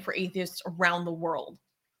taking it for atheists around the world.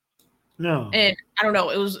 No. And I don't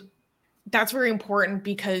know, that's very important,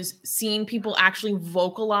 because seeing people actually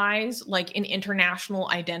vocalize like an international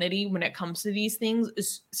identity when it comes to these things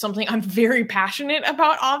is something I'm very passionate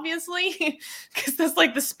about, obviously, because that's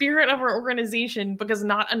like the spirit of our organization, because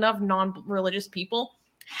not enough non-religious people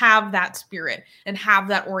have that spirit and have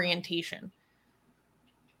that orientation.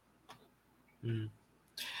 Mm.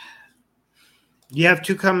 You have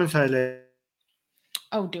 2 comments highlighted.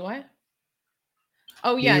 Oh, do I?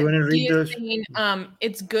 Oh Do yeah, you want to read Dia those? saying,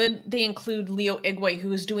 it's good they include Leo Igwe,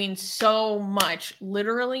 who is doing so much.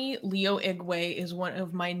 Literally, Leo Igwe is one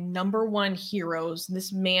of my number 1 heroes.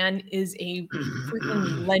 This man is a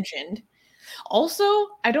freaking legend. Also,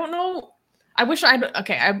 I don't know. I wish I'd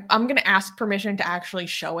okay. I'm gonna ask permission to actually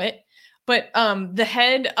show it. But the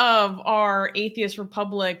head of our Atheist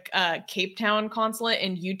Republic Cape Town consulate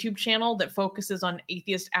and YouTube channel that focuses on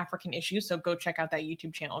atheist African issues, so go check out that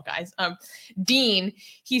YouTube channel, guys. Dean,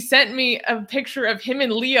 he sent me a picture of him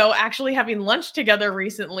and Leo actually having lunch together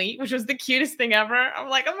recently, which was the cutest thing ever. I'm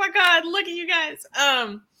like, oh my god, look at you guys.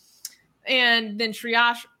 And then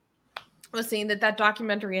Triash was saying that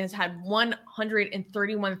documentary has had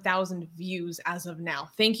 131,000 views as of now.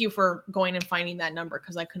 Thank you for going and finding that number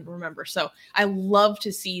because I couldn't remember. So I love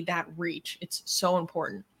to see that reach. It's so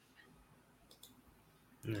important.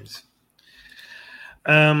 Nice.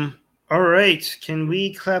 All right. Can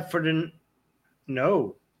we clap for the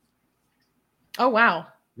no? Oh wow.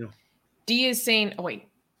 No. Dee is saying, oh wait,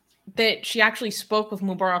 that she actually spoke with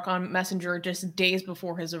Mubarak on Messenger just days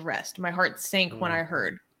before his arrest. My heart sank when I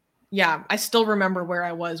heard. Yeah, I still remember where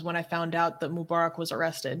I was when I found out that Mubarak was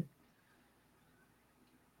arrested.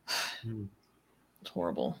 It's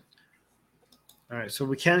horrible. All right, so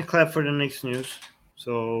we can't clap for the next news.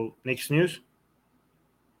 So next news.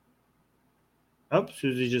 Oh,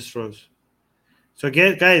 Susie just froze. So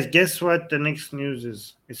guys, guess what the next news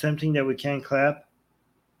is? It's something that we can't clap.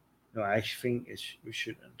 No, I actually think we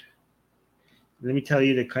shouldn't. Let me tell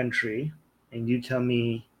you the country, and you tell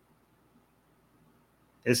me.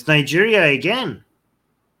 It's Nigeria again.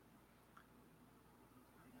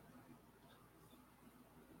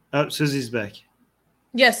 Oh, Susie's back.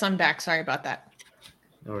 Yes, I'm back. Sorry about that.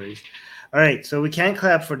 No worries. All right, so we can't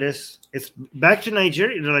clap for this. It's back to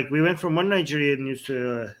Nigeria. Like we went from one Nigerian news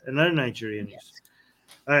to another Nigerian news.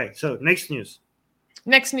 All right, so next news.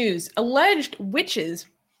 Next news. Alleged witches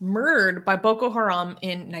murdered by Boko Haram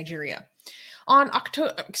in Nigeria. On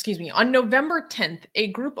November 10th,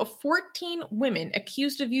 a group of 14 women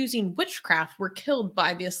accused of using witchcraft were killed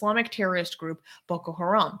by the Islamic terrorist group Boko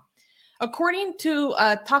Haram. According to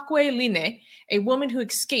Takwe Line, a woman who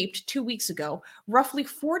escaped 2 weeks ago, roughly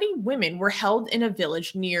 40 women were held in a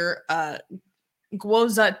village near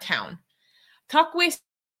Gwoza town. Takwe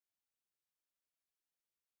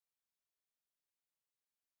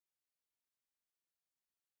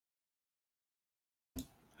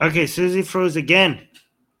Okay, Susie froze again.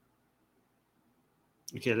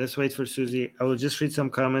 Okay, let's wait for Susie. I will just read some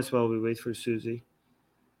comments while we wait for Susie.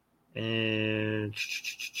 And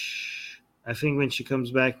I think when she comes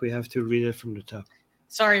back, we have to read it from the top.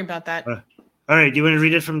 Sorry about that. All right, do you want to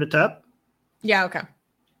read it from the top? Yeah, okay.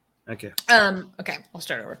 Okay. Okay, I'll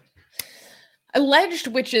start over. Alleged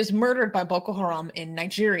witches murdered by Boko Haram in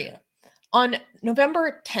Nigeria. On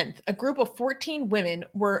November 10th, a group of 14 women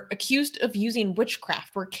were accused of using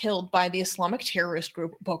witchcraft were killed by the Islamic terrorist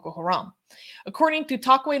group Boko Haram. According to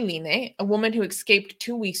Takwe Line, a woman who escaped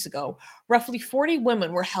 2 weeks ago, roughly 40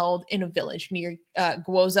 women were held in a village near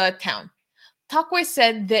Gwoza town. Takwe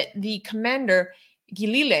said that the commander,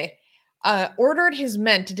 Gilile, ordered his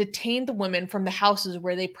men to detain the women from the houses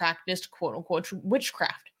where they practiced quote-unquote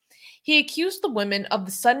witchcraft. He accused the women of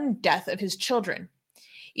the sudden death of his children.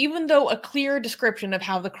 Even though a clear description of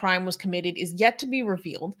how the crime was committed is yet to be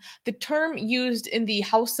revealed, the term used in the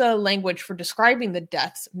Hausa language for describing the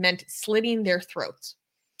deaths meant slitting their throats.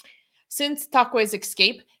 Since Takwe's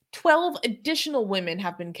escape, 12 additional women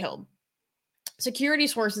have been killed. Security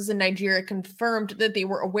sources in Nigeria confirmed that they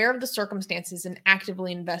were aware of the circumstances and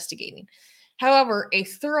actively investigating. However, a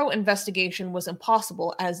thorough investigation was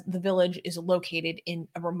impossible as the village is located in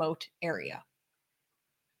a remote area.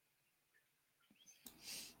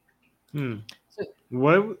 So,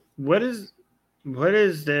 what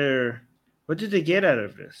did they get out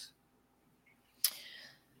of this?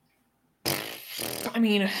 I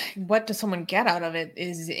mean, what does someone get out of it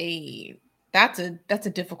that's a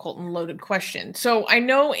difficult and loaded question. So I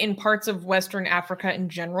know in parts of Western Africa in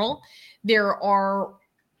general, there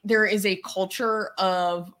is a culture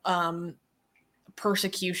of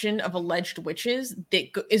persecution of alleged witches that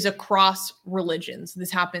is across religions.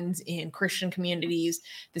 This happens in Christian communities.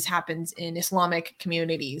 This happens in Islamic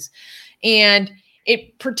communities. And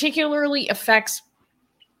it particularly affects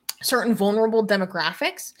certain vulnerable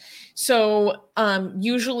demographics. So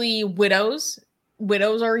usually widows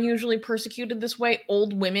are usually persecuted this way.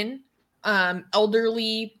 Old women,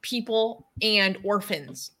 elderly people, and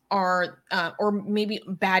orphans are, or maybe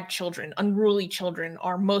bad children, unruly children,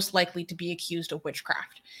 are most likely to be accused of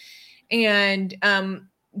witchcraft. And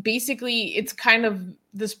basically it's kind of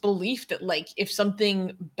this belief that like if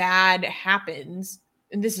something bad happens,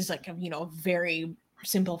 and this is like a, a very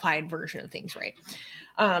simplified version of things, right?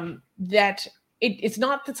 That it's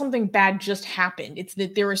not that something bad just happened. It's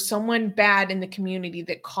that there is someone bad in the community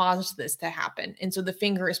that caused this to happen. And so the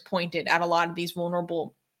finger is pointed at a lot of these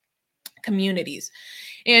vulnerable communities.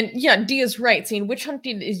 And yeah, Dia's right, saying witch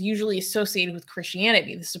hunting is usually associated with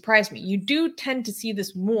Christianity. This surprised me. You do tend to see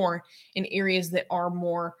this more in areas that are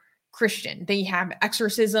more Christian. They have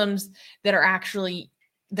exorcisms that are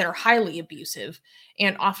highly abusive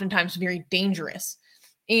and oftentimes very dangerous.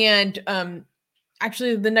 And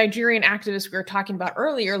actually, the Nigerian activist we were talking about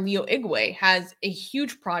earlier, Leo Igwe, has a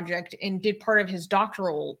huge project and did part of his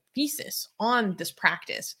doctoral thesis on this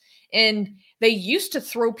practice. And they used to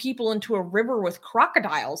throw people into a river with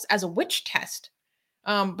crocodiles as a witch test.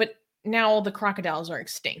 But now all the crocodiles are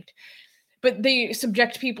extinct. But they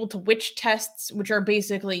subject people to witch tests, which are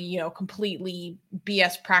basically, completely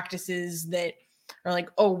BS practices that are like,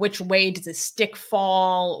 oh, which way does a stick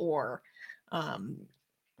fall? Or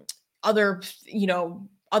other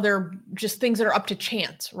just things that are up to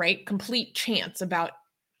chance, right? Complete chance about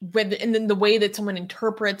whether, and then the way that someone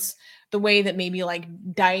interprets the way that maybe like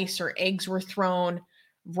dice or eggs were thrown,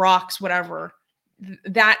 rocks, whatever,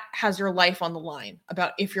 that has your life on the line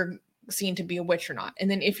about if you're seen to be a witch or not. And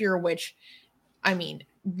then if you're a witch, I mean,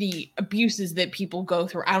 the abuses that people go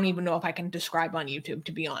through, I don't even know if I can describe on YouTube,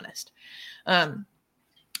 to be honest.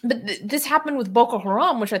 But this happened with Boko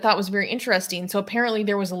Haram, which I thought was very interesting. So apparently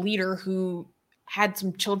there was a leader who had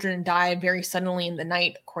some children die very suddenly in the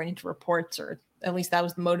night, according to reports, or at least that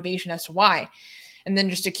was the motivation as to why, and then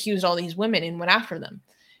just accused all these women and went after them.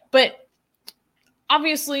 But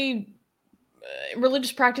obviously,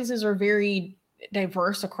 religious practices are very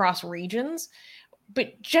diverse across regions.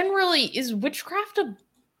 But generally, is witchcraft a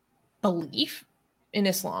belief in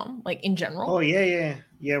Islam, like in general? Oh yeah.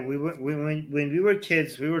 When we were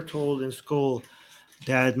kids, we were told in school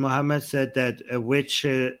that Muhammad said that a witch,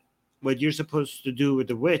 what you're supposed to do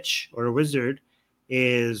with a witch or a wizard,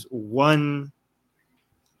 is one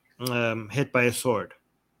hit by a sword,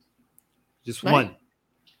 just Right. one.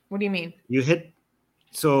 What do you mean?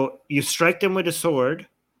 So you strike them with a sword,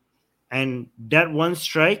 and that one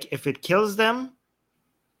strike, if it kills them,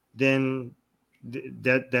 then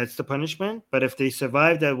that's the punishment. But if they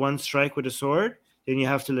survive that one strike with a sword, then you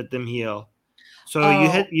have to let them heal. So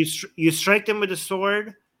you strike them with a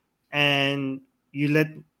sword, and you let,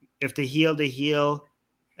 if they heal, they heal.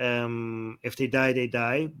 If they die, they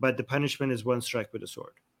die. But the punishment is one strike with a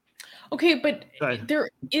sword. Okay, but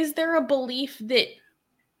is there a belief that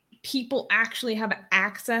people actually have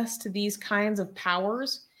access to these kinds of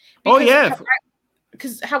powers?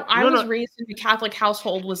 Because how I was raised in a Catholic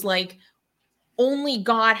household was like, only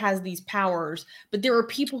God has these powers, but there are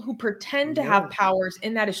people who pretend to have powers,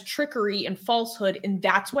 and that is trickery and falsehood, and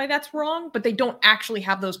that's why that's wrong, but they don't actually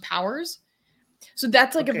have those powers. So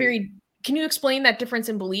that's like can you explain that difference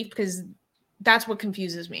in belief? Because that's what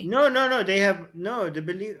confuses me. No. They have the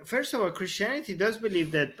belief. First of all, Christianity does believe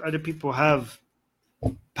that other people have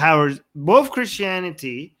powers. Both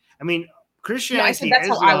Christianity, Christianity. No, I said that's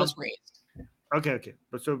Islam, how I was raised. Okay.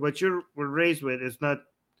 But so what you were raised with is not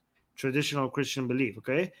traditional Christian belief.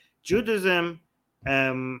 Okay, Judaism,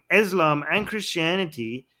 Islam, and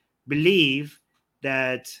Christianity believe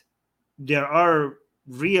that there are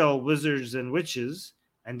real wizards and witches,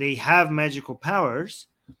 and they have magical powers.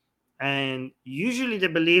 And usually the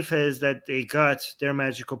belief is that they got their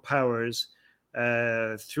magical powers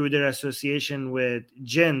through their association with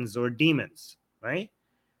jinns or demons, right?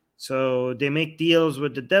 So they make deals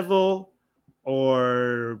with the devil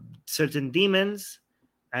or certain demons,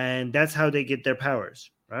 and that's how they get their powers,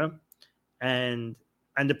 right? And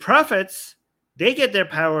the prophets, they get their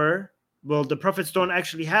power. Well, the prophets don't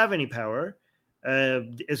actually have any power.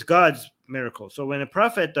 It's God's miracle. So when a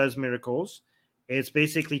prophet does miracles, it's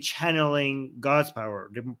basically channeling God's power.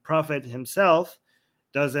 The prophet himself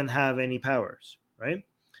doesn't have any powers, right?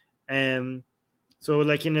 And so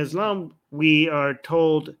like in Islam, we are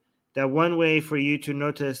told that one way for you to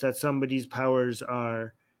notice that somebody's powers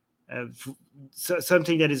are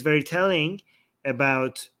something that is very telling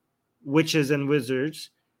about witches and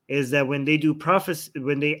wizards is that when they do prophecy,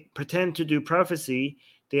 when they pretend to do prophecy,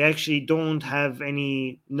 they actually don't have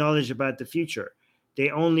any knowledge about the future. They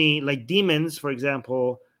only, like demons, for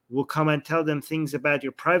example, will come and tell them things about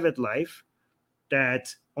your private life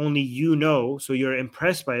that only you know, so you're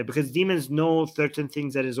impressed by it, because demons know certain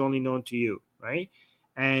things that is only known to you, right?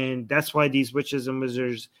 And that's why these witches and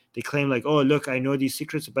wizards, they claim like, oh, look, I know these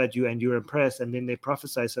secrets about you and you're impressed. And then they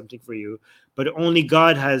prophesy something for you. But only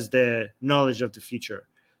God has the knowledge of the future.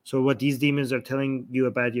 So what these demons are telling you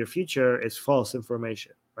about your future is false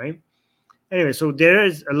information, right? Anyway, so there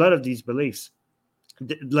is a lot of these beliefs.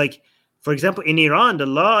 Like, for example, in Iran, the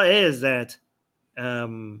law is that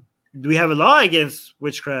we have a law against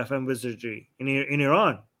witchcraft and wizardry in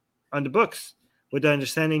Iran on the books, with the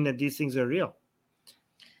understanding that these things are real.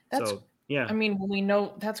 That's, so, yeah. I mean, we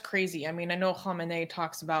know that's crazy. I mean, I know Khamenei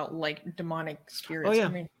talks about like demonic spirits. yeah. I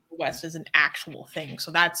mean, the West is an actual thing,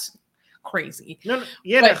 so that's crazy. No,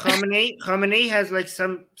 yeah, Khamenei has like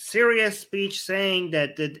some serious speech saying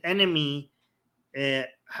that the enemy,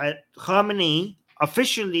 Khamenei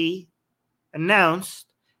officially announced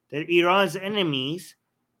that Iran's enemies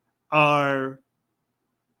are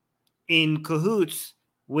in cahoots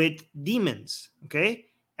with demons, okay?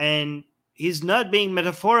 And he's not being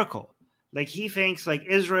metaphorical. Like, he thinks like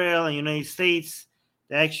Israel and United States,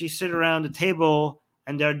 they actually sit around the table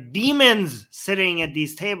and there are demons sitting at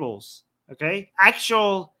these tables, okay?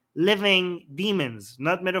 Actual living demons,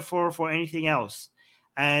 not metaphor for anything else.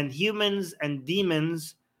 And humans and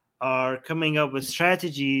demons are coming up with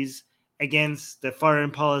strategies against the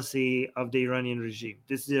foreign policy of the Iranian regime.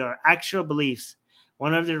 These are actual beliefs.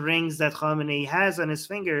 One of the rings that Khamenei has on his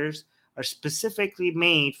fingers are specifically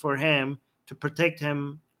made for him to protect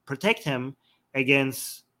him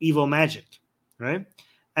against evil magic, right?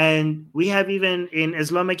 And we have even in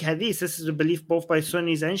Islamic hadith, this is a belief both by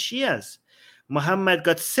Sunnis and Shias. Muhammad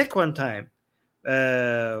got sick one time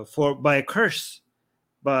by a curse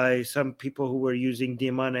by some people who were using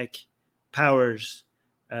demonic powers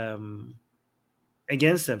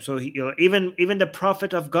against them. So even the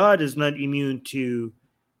prophet of God is not immune to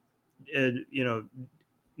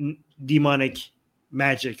demonic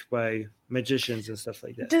magic by magicians and stuff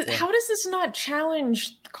like that. How does this not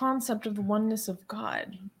challenge the concept of the oneness of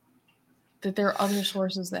God? That there are other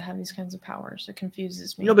sources that have these kinds of powers. It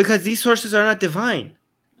confuses me. No, because these sources are not divine.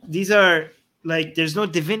 These are like, there's no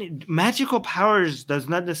divinity. Magical powers does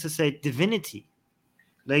not necessitate divinity.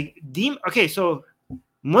 Like okay, so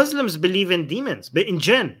Muslims believe in demons, but in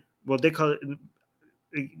jinn, what they call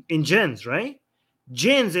it, in jinns, right?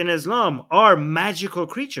 Jinns in Islam are magical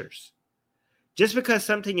creatures. Just because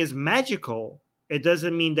something is magical, it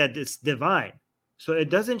doesn't mean that it's divine. So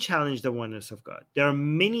it doesn't challenge the oneness of God. There are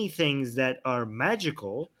many things that are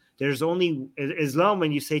magical. There's only Islam,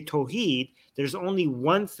 when you say Tawheed, there's only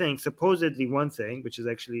one thing, supposedly one thing, which is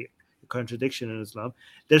actually a contradiction in Islam.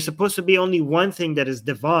 There's supposed to be only one thing that is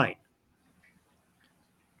divine.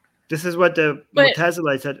 This is what the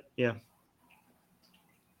Mu'tazilites said. Yeah.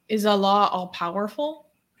 Is Allah all powerful?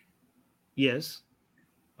 Yes.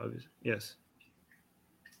 Obviously. Yes.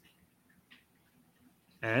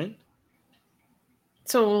 And?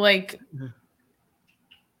 So, like,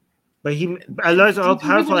 but Allah is all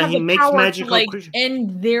powerful, and He makes magical creatures.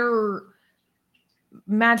 And their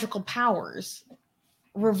magical powers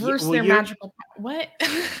reverse their magical. What?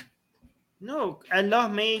 No, Allah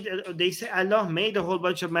made. They say Allah made a whole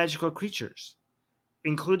bunch of magical creatures,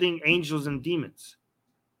 including angels and demons.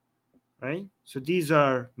 Right. So these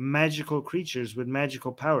are magical creatures with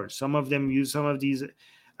magical powers. Some of them use some of these,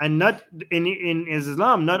 and not in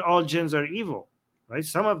Islam. Not all jinns are evil. Right?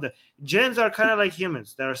 Some of the jinns are kind of like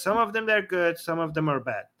humans. There are some of them that are good, some of them are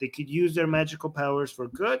bad. They could use their magical powers for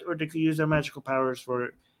good, or they could use their magical powers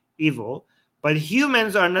for evil. But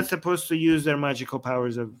humans are not supposed to use their magical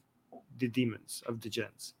powers of the demons, of the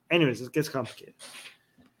jinns. Anyways, it gets complicated.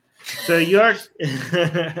 So you're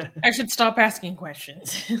I should stop asking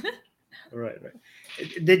questions. Right.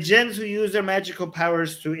 The jinns who use their magical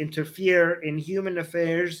powers to interfere in human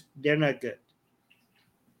affairs, they're not good.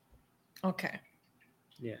 Okay.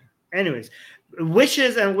 Yeah. Anyways,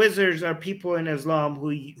 witches and wizards are people in Islam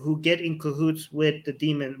who get in cahoots with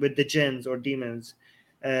the jinns or demons,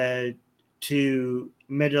 to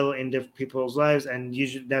meddle in the people's lives, and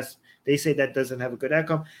usually they say that doesn't have a good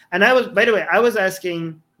outcome. And I was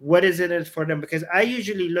asking, what is in it for them? Because I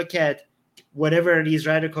usually look at whatever these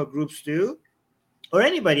radical groups do, or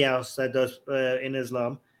anybody else that does in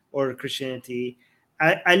Islam or Christianity.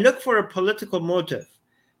 I look for a political motive,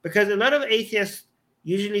 because a lot of atheists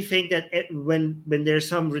usually think that when there's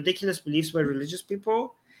some ridiculous beliefs by religious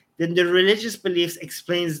people, then the religious beliefs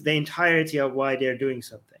explains the entirety of why they're doing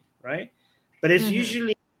something, right? But it's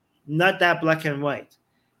usually not that black and white.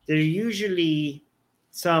 There's usually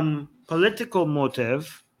some political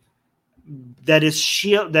motive that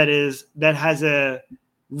has a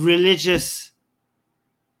religious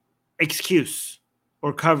excuse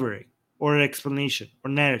or covering or explanation or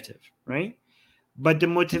narrative, right? but the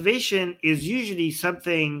motivation is usually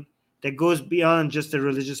something that goes beyond just a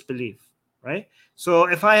religious belief, right? So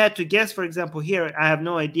if I had to guess, for example, here, I have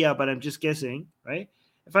no idea, but I'm just guessing, right?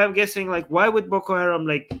 If I'm guessing, like, why would Boko Haram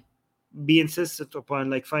like be insistent upon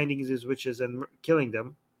like finding these witches and killing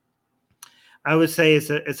them? I would say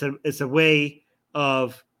it's a way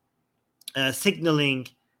of signaling,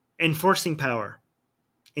 enforcing power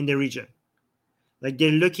in the region. Like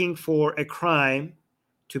they're looking for a crime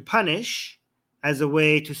to punish as a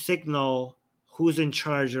way to signal who's in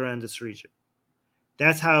charge around this region.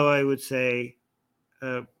 That's how I would say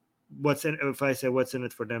what's in. If I say what's in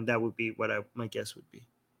it for them, that would be what my guess would be.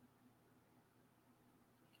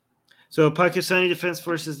 So Pakistani Defense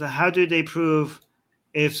Forces, how do they prove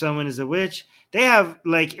if someone is a witch? They have,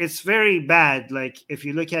 like, it's very bad. Like, if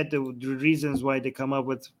you look at the reasons why they come up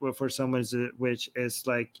with for someone is a witch, is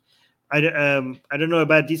like, I don't know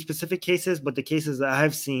about these specific cases, but the cases that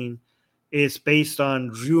I've seen is based on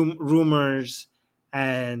rumors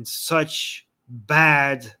and such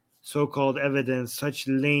bad so-called evidence, such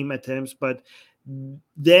lame attempts. But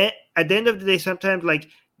at the end of the day, sometimes, like,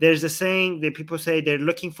 there's a saying that people say they're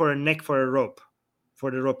looking for a neck for a rope, for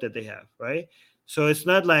the rope that they have, right? So it's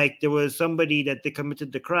not like there was somebody that they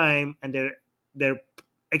committed the crime and they're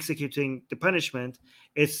executing the punishment.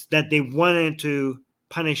 It's that they wanted to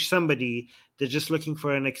punish somebody. They're just looking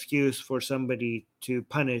for an excuse for somebody to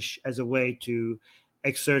punish as a way to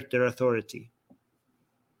exert their authority.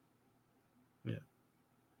 Yeah.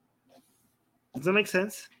 Does that make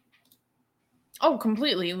sense? Oh,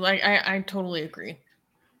 completely. Like, I totally agree.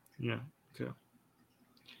 Yeah. Okay.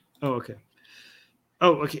 Oh, okay.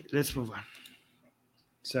 Oh, okay. Let's move on.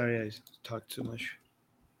 Sorry, I talked too much.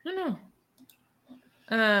 No.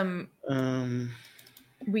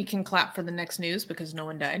 We can clap for the next news because no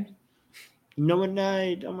one died. No one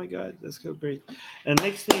died. Oh my God, that's so great. And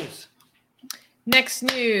next news. Next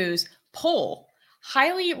news. Poll.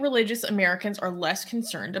 Highly religious Americans are less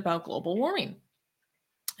concerned about global warming.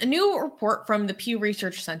 A new report from the Pew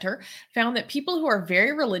Research Center found that people who are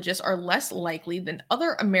very religious are less likely than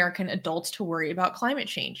other American adults to worry about climate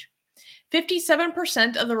change.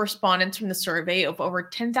 57% of the respondents from the survey of over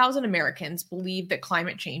 10,000 Americans believe that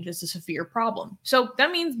climate change is a severe problem. So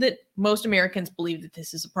that means that most Americans believe that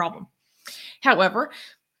this is a problem. However,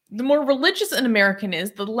 the more religious an American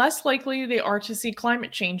is, the less likely they are to see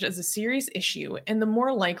climate change as a serious issue, and the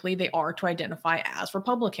more likely they are to identify as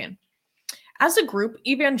Republican. As a group,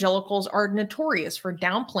 evangelicals are notorious for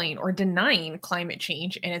downplaying or denying climate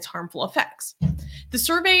change and its harmful effects. The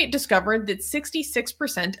survey discovered that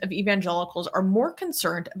 66% of evangelicals are more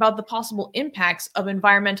concerned about the possible impacts of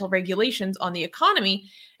environmental regulations on the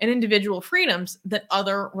economy and individual freedoms than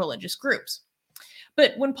other religious groups.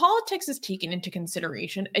 But when politics is taken into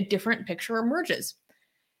consideration, a different picture emerges.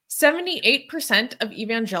 78% of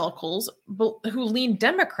evangelicals who lean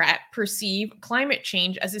Democrat perceive climate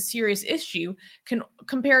change as a serious issue,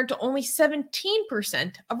 compared to only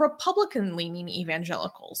 17% of Republican-leaning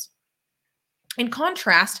evangelicals. In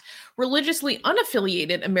contrast, religiously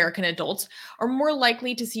unaffiliated American adults are more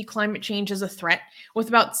likely to see climate change as a threat, with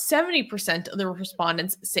about 70% of the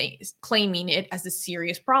respondents claiming it as a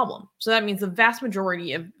serious problem. So that means the vast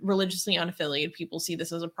majority of religiously unaffiliated people see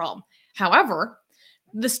this as a problem. However,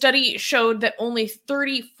 the study showed that only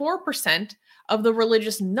 34% of the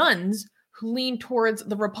religious nuns who lean towards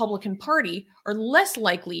the Republican Party are less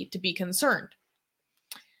likely to be concerned.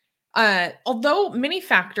 Although many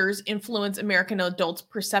factors influence American adults'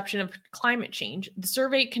 perception of climate change, the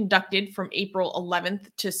survey conducted from April 11th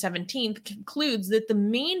to 17th concludes that the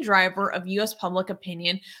main driver of U.S. public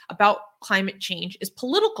opinion about climate change is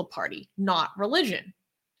political party, not religion.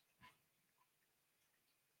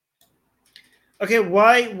 Okay,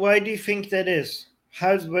 why do you think that is?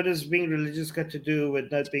 What has being religious got to do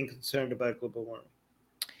with not being concerned about global warming?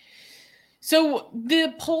 So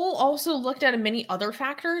the poll also looked at many other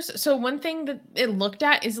factors. So one thing that it looked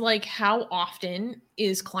at is like how often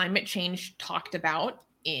is climate change talked about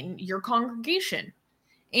in your congregation?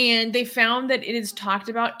 And they found that it is talked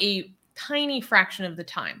about a tiny fraction of the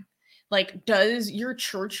time. Like, does your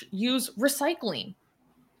church use recycling?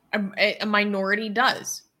 A minority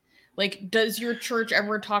does. Like, does your church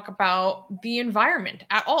ever talk about the environment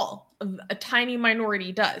at all? A tiny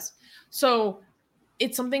minority does. So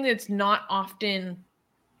it's something that's not often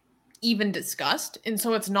even discussed. And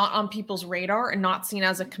so it's not on people's radar and not seen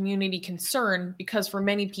as a community concern, because for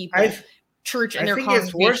many people, church and their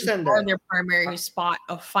congregation are their primary spot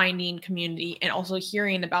of finding community and also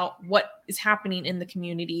hearing about what is happening in the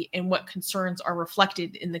community and what concerns are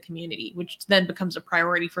reflected in the community, which then becomes a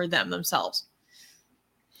priority for them themselves.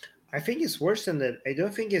 I think it's worse than that. I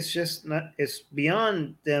don't think it's just not. It's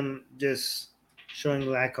beyond them just showing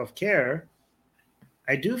lack of care.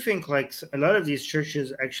 I do think like a lot of these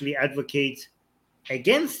churches actually advocate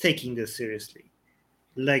against taking this seriously.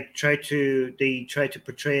 Like they try to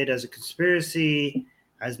portray it as a conspiracy,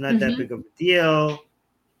 as not that big of a deal.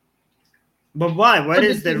 But why? What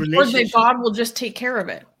is the relationship? Or that God will just take care of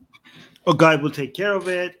it. Or God will take care of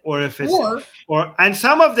it, or if it's and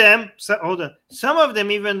some of them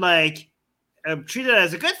even like treat it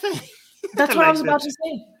as a good thing. That's what I was about to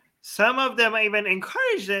say. Some of them even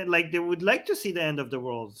encourage it, like they would like to see the end of the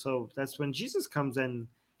world. So that's when Jesus comes in.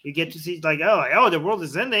 You get to see like, oh, the world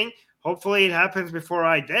is ending. Hopefully it happens before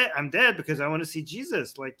I'm dead because I want to see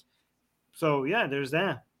Jesus. Like, so yeah, there's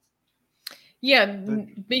that. Yeah,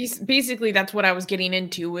 basically that's what I was getting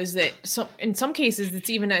into, was that in some cases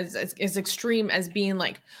it's even as extreme as being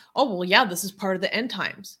like, oh, well, yeah, this is part of the end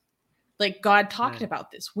times. Like God talked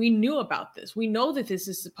about this. We knew about this. We know that this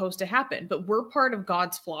is supposed to happen, but we're part of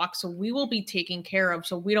God's flock, so we will be taken care of,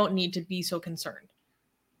 so we don't need to be so concerned.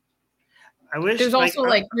 I wish there's also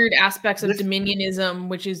like weird aspects of dominionism,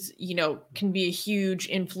 which is, can be a huge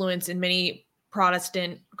influence in many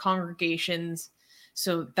Protestant congregations.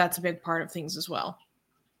 So that's a big part of things as well.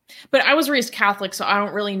 But I was raised Catholic, so I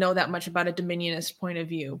don't really know that much about a dominionist point of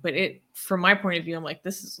view. But from my point of view, I'm like,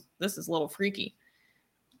 this is a little freaky.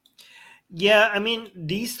 Yeah, I mean,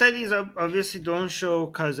 these studies obviously don't show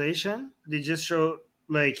causation. They just show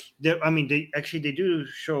they do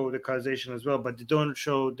show the causation as well, but they don't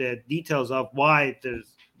show the details of why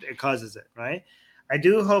it causes it, right? I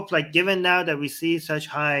do hope, like, given now that we see such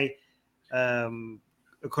high a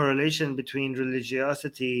correlation between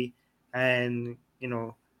religiosity and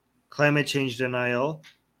climate change denial,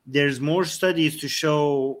 there's more studies to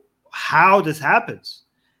show how this happens.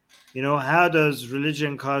 How does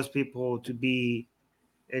religion cause people to be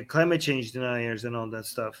climate change deniers and all that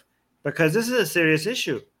stuff? Because this is a serious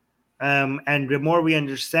issue, and the more we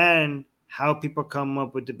understand how people come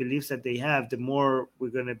up with the beliefs that they have, the more we're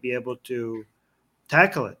going to be able to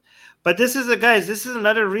tackle it. But this is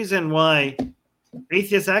another reason why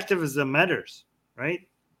atheist activism matters, right?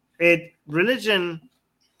 Religion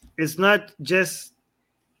is not just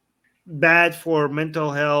bad for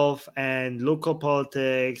mental health and local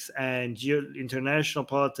politics and international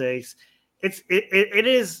politics. It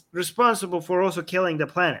is responsible for also killing the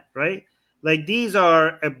planet, right? Like, these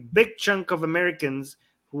are a big chunk of Americans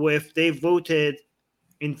who, if they voted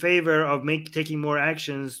in favor of taking more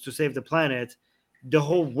actions to save the planet, the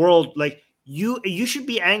whole world, like, you should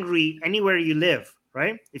be angry anywhere you live,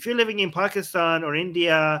 right? If you're living in Pakistan or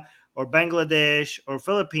India or Bangladesh or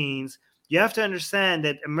Philippines, you have to understand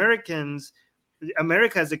that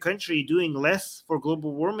America as a country doing less for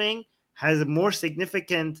global warming has a more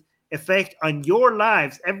significant effect on your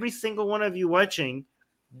lives. Every single one of you watching,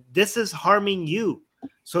 this is harming you.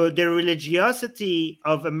 So the religiosity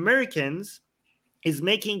of Americans is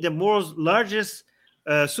making the world's largest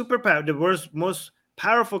superpower, the world's most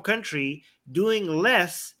powerful country, doing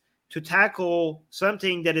less to tackle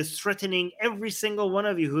something that is threatening every single one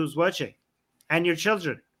of you who's watching, and your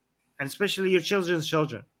children, and especially your children's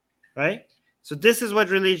children, right? So this is what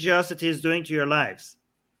religiosity is doing to your lives.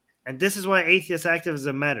 And this is why atheist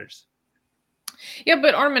activism matters. Yeah,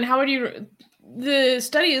 but Armin, how would you... The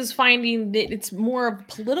study is finding that it's more of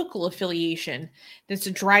political affiliation that's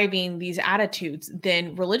driving these attitudes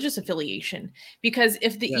than religious affiliation. Because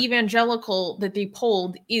if the evangelical that they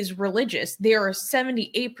polled is religious, they are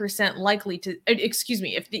 78% likely to...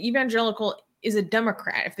 if the evangelical is a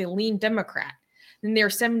Democrat, if they lean Democrat, then they're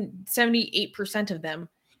 78% of them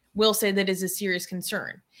will say that is a serious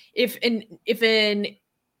concern. If an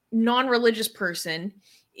non-religious person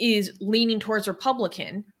is leaning towards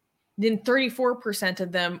Republican, then 34%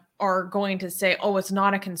 of them are going to say, oh, it's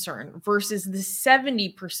not a concern, versus the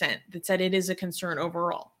 70% that said it is a concern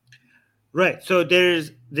overall. Right. So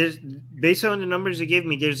there's based on the numbers you gave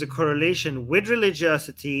me, there's a correlation with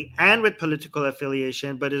religiosity and with political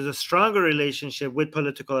affiliation, but there's a stronger relationship with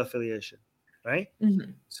political affiliation, right?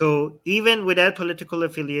 Mm-hmm. So even without political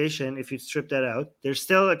affiliation, if you strip that out, there's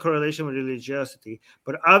still a correlation with religiosity.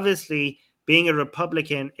 But obviously, being a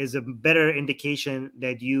Republican is a better indication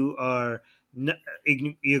that you're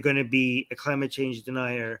going to be a climate change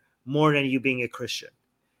denier more than you being a Christian.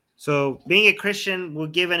 So being a Christian will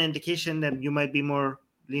give an indication that you might be more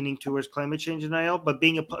leaning towards climate change denial, but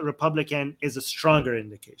being a Republican is a stronger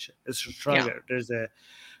indication. It's stronger.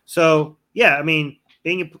 Yeah. I mean,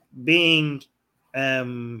 being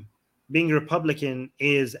Republican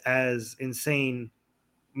is as insane,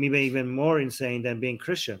 maybe even more insane than being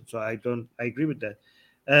Christian. So I agree with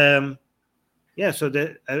that. Yeah, so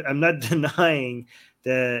I'm not denying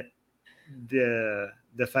the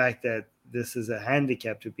fact that this is a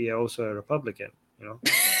handicap to be also a Republican.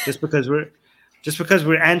 Just because we're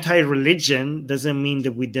anti-religion doesn't mean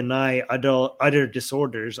that we deny other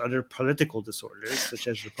disorders, other political disorders, such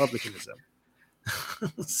as republicanism.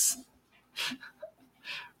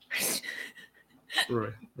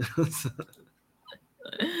 Right.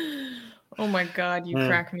 Oh my God, you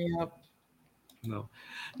crack me up. No,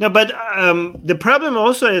 but the problem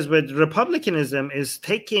also is with republicanism is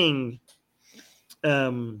taking.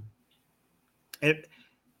 So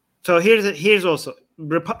here's also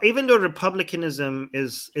even though republicanism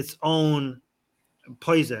is its own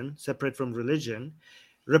poison, separate from religion,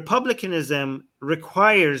 republicanism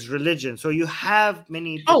requires religion. So you have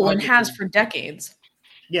many. And has for decades.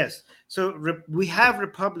 Yes. So we have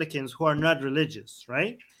Republicans who are not religious,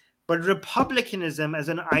 right? But republicanism as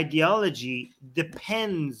an ideology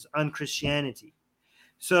depends on Christianity.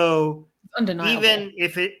 So undeniable. Even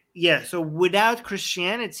if so without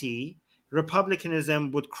Christianity,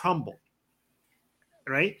 republicanism would crumble,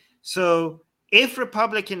 right? So if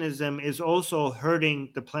republicanism is also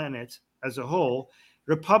hurting the planet as a whole,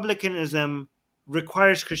 republicanism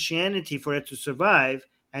requires Christianity for it to survive,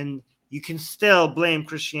 and you can still blame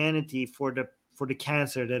Christianity for the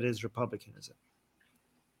cancer that is republicanism.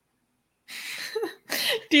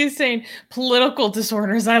 Do you saying political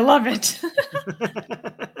disorders? I love it.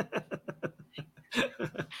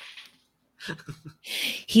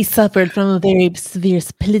 He suffered from a very severe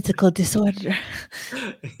political disorder.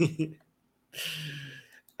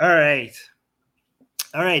 All right.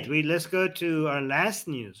 Let's go to our last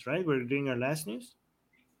news, right? We're doing our last news.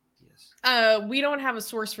 We don't have a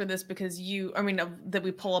source for this because that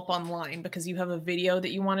we pull up online because you have a video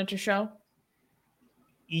that you wanted to show.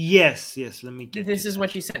 Yes. Let me get this. Is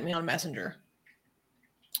what you sent me on Messenger.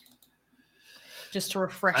 Just to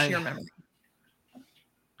refresh your memory.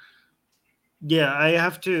 Yeah, I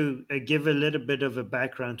have to give a little bit of a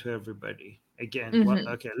background to everybody. Again,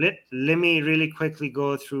 okay, let me really quickly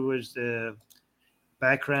go through with the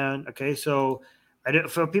background. Okay, so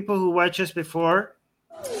for people who watched us before,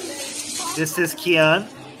 this is Kian.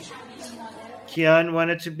 Kian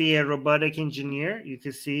wanted to be a robotic engineer. You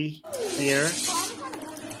can see here.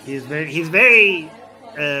 He's very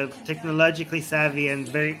technologically savvy and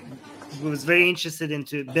was very interested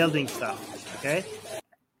into building stuff. Okay.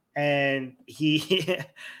 And he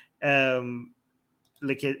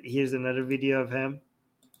here's another video of him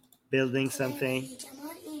building something.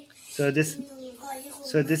 So this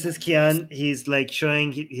is Kian. He's like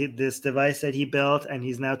showing this device that he built, and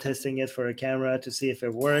he's now testing it for a camera to see if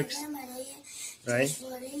it works, right?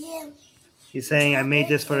 He's saying, I made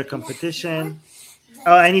this for a competition.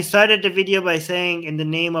 Oh, and he started the video by saying, in the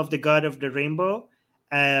name of the God of the rainbow.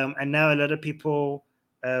 And now a lot of people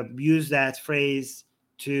use that phrase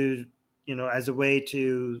to, as a way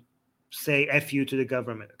to say F you to the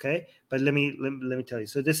government, okay? But let me tell you.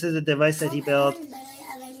 So this is a device that he built.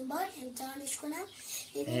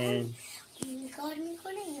 And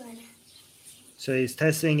so he's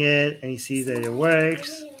testing it, and he sees that it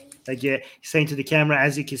works. He's saying to the camera,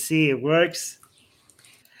 as you can see, it works.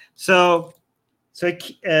 So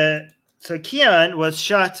Kian was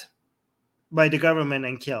shot by the government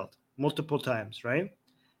and killed multiple times, right?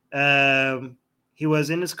 He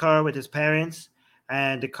was in his car with his parents,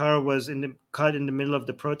 and the car was caught in the middle of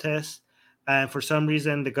the protest. And for some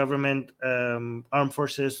reason, the government armed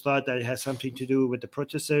forces thought that it had something to do with the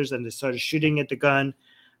protesters, and they started shooting at the gun.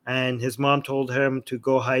 And his mom told him to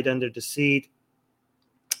go hide under the seat.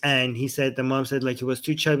 And the mom said he was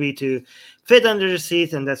too chubby to fit under the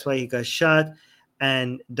seat, and that's why he got shot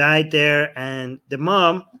and died there. And the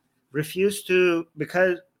mom refused to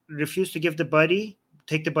take the body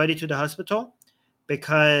to the hospital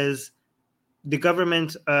because the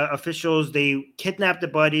government officials, they kidnap the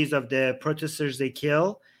bodies of the protesters they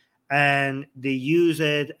kill, and they use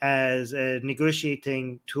it as a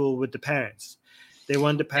negotiating tool with the parents. They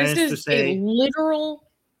want the parents to say, a literal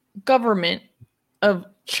government of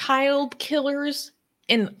child killers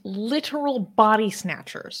and literal body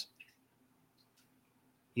snatchers.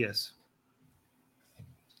 Yes.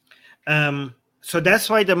 So that's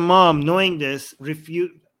why the mom, knowing this,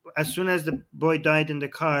 refused. As soon as the boy died in the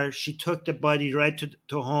car, she took the body right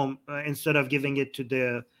to home instead of giving it to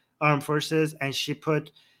the armed forces, and she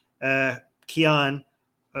put Kian.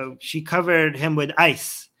 She covered him with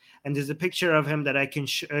ice, and there's a picture of him that I can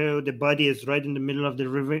show. The body is right in the middle of the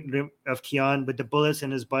river of Kian, with the bullets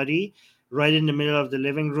in his body, right in the middle of the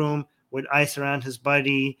living room with ice around his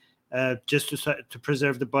body, just to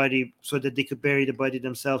preserve the body so that they could bury the body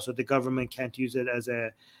themselves, so the government can't use it as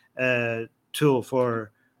a tool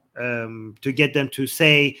for to get them to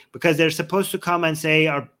say, because they're supposed to come and say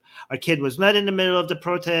our kid was not in the middle of the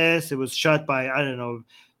protest. It was shot by, I don't know,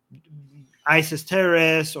 ISIS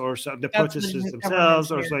terrorists or the protesters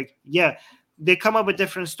themselves, or it's like, yeah, they come up with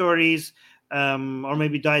different stories, or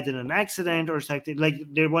maybe died in an accident or something. Like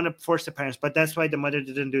they want to force the parents, but that's why the mother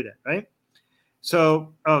didn't do that, right?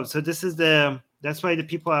 So, so this is that's why the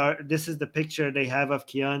people are. This is the picture they have of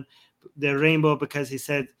Kian, the rainbow, because he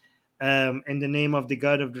said, in the name of the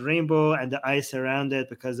God of the rainbow, and the ice around it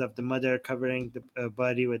because of the mother covering the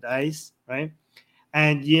body with ice, right?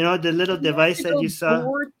 And you know the little device that you saw,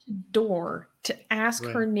 door to door to ask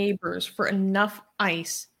her neighbors for enough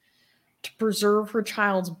ice to preserve her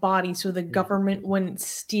child's body so the government wouldn't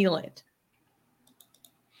steal it.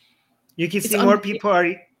 You can see more people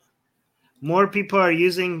are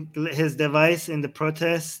using his device in the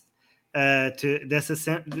protest.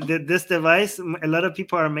 This device, a lot of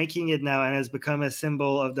people are making it now, and has become a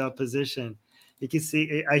symbol of the opposition. You can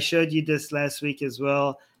see I showed you this last week as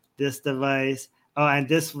well. This device. Oh, and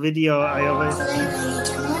this video I always.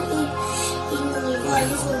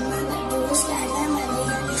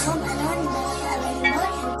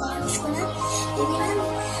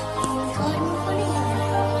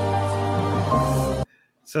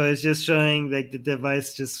 So it's just showing like the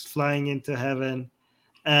device just flying into heaven.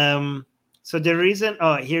 So the reason,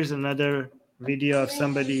 here's another video of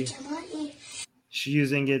somebody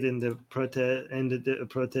using it in the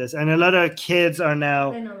protest, and a lot of kids are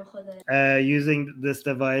now using this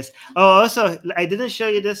device. Oh, also, I didn't show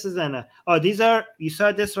you this, Susanna. Oh, you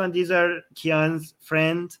saw this one. These are Kian's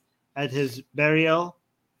friend at his burial.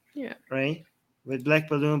 Yeah. Right? With black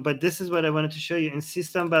balloon. But this is what I wanted to show you. In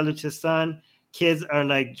Sistan, Balochistan, kids are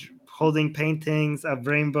like holding paintings of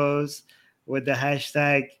rainbows with the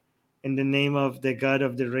hashtag in the name of the God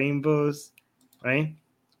of the rainbows, right?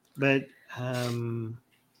 But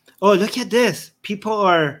look at this. People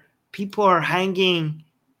are hanging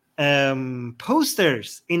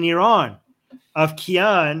posters in Iran of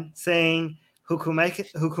Kian saying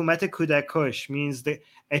Hukumat Kudakush, means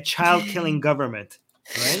a child killing government,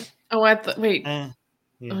 right? Oh, wait. Oh,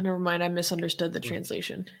 never mind. I misunderstood the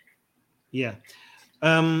translation. Yeah.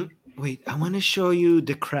 Wait, I want to show you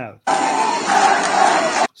the crowd.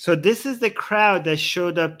 So this is the crowd that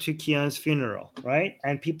showed up to Kian's funeral, right?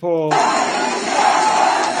 And people.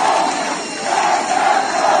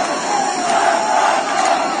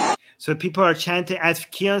 So people are chanting at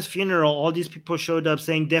Kian's funeral. All these people showed up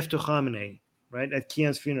saying "Death to Khamenei," right, at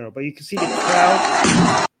Kian's funeral. But you can see the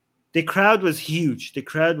crowd. The crowd was huge. The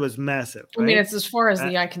crowd was massive. Right? I mean, it's as far as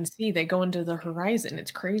the eye can see. They go into the horizon.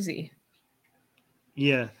 It's crazy.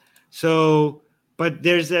 Yeah. So, but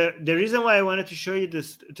the reason why I wanted to show you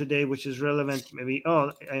this today, which is relevant, maybe.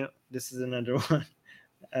 This is another one.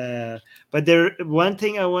 But one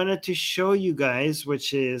thing I wanted to show you guys,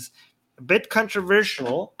 which is a bit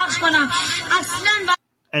controversial,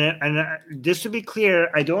 and just to be clear,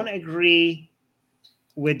 I don't agree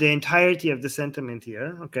with the entirety of the sentiment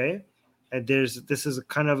here. Okay, this is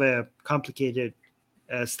kind of a complicated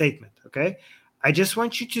statement. Okay, I just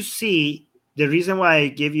want you to see the reason why I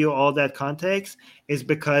give you all that context is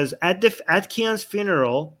because at Kian's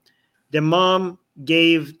funeral, the mom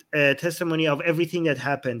gave a testimony of everything that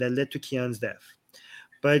happened that led to Kian's death.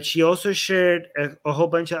 But she also shared a whole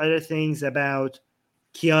bunch of other things about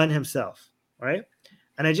Kian himself, right?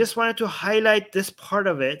 And I just wanted to highlight this part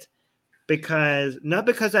of it not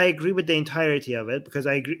because I agree with the entirety of it, because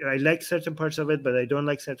I like certain parts of it, but I don't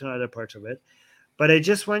like certain other parts of it. But I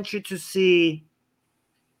just want you to see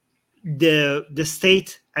the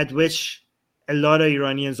state at which a lot of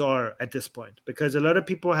Iranians are at this point, because a lot of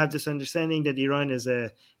people have this understanding that Iran is a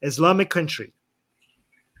Islamic country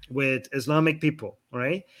with Islamic people,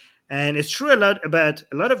 right? And it's true about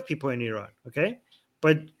a lot of people in Iran, okay?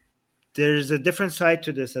 But there's a different side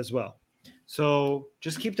to this as well. So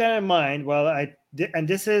just keep that in mind. And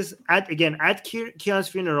this is at Kian's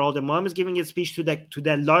funeral, the mom is giving a speech to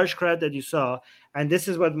that large crowd that you saw, and this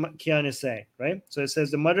is what Kian is saying, right? So it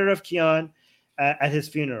says the mother of Kian at his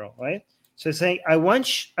funeral, right? So it's saying, I want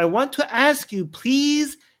to ask you,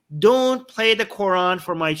 please don't play the Quran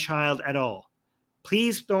for my child at all.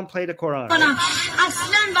 Please don't play the Quran. Right?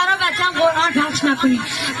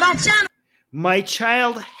 My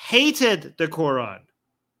child hated the Quran.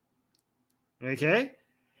 Okay?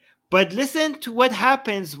 But listen to what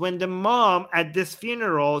happens when the mom at this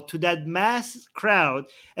funeral, to that mass crowd,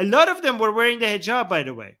 a lot of them were wearing the hijab, by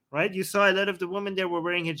the way, right? You saw a lot of the women there were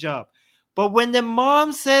wearing hijab. But when the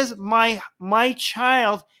mom says, my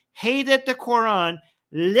child hated the Quran,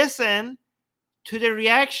 listen to the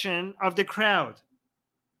reaction of the crowd.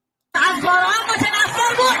 Crowd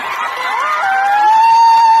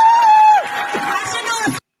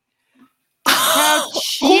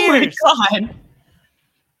Oh my cheers. God.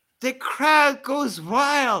 The crowd goes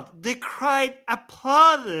wild. The crowd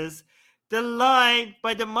applauds the line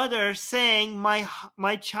by the mother saying,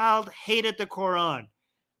 "My child hated the Quran."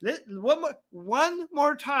 One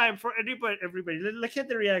more time for everybody. Look at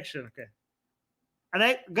the reaction. Okay.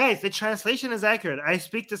 And guys, the translation is accurate. I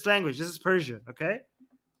speak this language. This is Persian. Okay.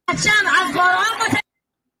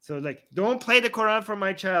 So like, don't play the Quran for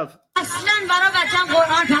my child.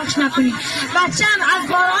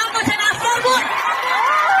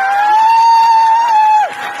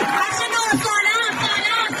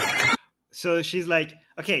 So she's like,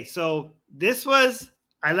 okay, so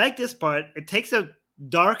I like this part. It takes a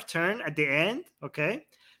dark turn at the end. Okay.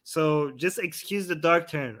 So just excuse the dark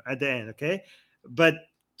turn at the end. Okay. But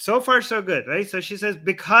so far, so good, right? So she says,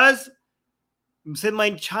 because said my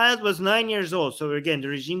child was 9 years old. So again, the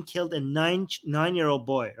regime killed a nine-year-old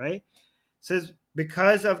boy, right? Says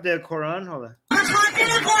because of the Quran. Hold on.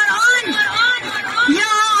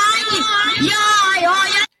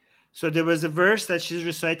 So there was a verse that she's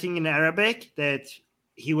reciting in Arabic that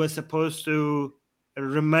he was supposed to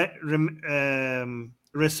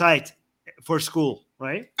recite for school,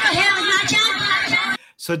 right?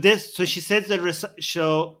 So she says that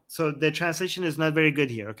so the translation is not very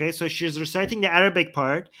good here. Okay, so she's reciting the Arabic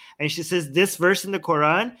part, and she says this verse in the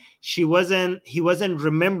Quran, he wasn't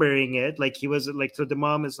remembering it, like he was like, so the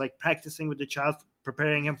mom is like practicing with the child,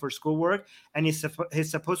 preparing him for schoolwork, and he's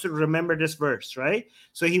supposed to remember this verse, right?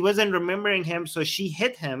 So he wasn't remembering him, so she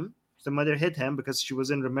hit him. The mother hit him because she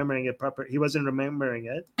wasn't remembering it proper. He wasn't remembering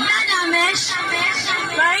it.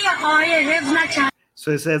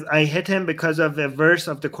 So it says, I hit him because of a verse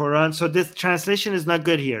of the Quran. So this translation is not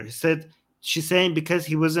good here. She's saying because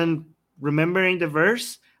he wasn't remembering the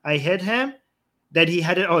verse, I hit him, that he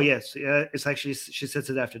had it. Oh, yes. It's actually, she says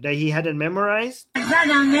it after, that he hadn't memorized.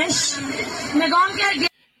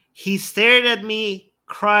 He stared at me,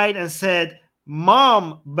 cried, and said,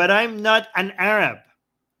 Mom, but I'm not an Arab.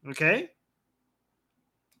 Okay?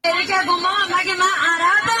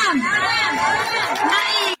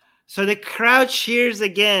 So the crowd cheers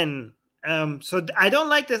again. So I don't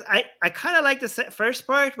like this. I kind of like the first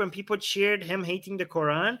part when people cheered him hating the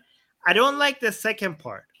Quran. I don't like the second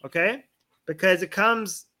part, okay? Because it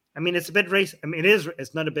comes, I mean, it's a bit racist. I mean,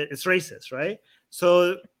 it's not a bit, it's racist, right?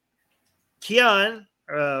 So Kian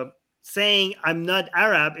saying I'm not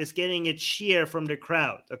Arab is getting a cheer from the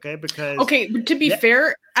crowd, okay? Because okay, but to be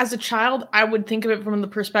fair, as a child, I would think of it from the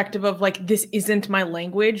perspective of like, this isn't my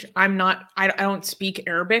language. I don't speak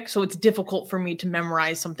Arabic, so it's difficult for me to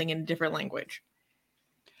memorize something in a different language.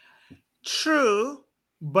 True,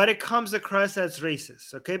 but it comes across as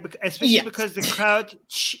racist, okay? Especially because the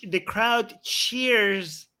crowd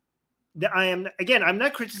cheers. I'm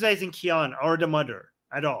not criticizing Kian or the mother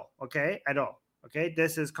at all, okay? At all. Okay,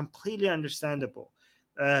 this is completely understandable,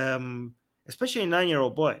 especially a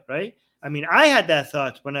 9-year-old boy, right? I mean, I had that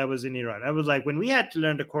thought when I was in Iran. I was like, when we had to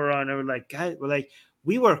learn the Quran, I was like, guys,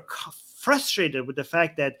 we were frustrated with the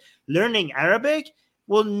fact that learning Arabic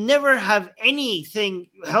will never have anything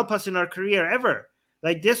help us in our career ever.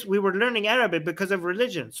 Like this, we were learning Arabic because of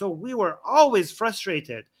religion, so we were always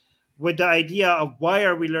frustrated with the idea of why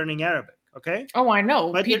are we learning Arabic? Okay. Oh, I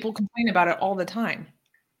know. But people complain about it all the time.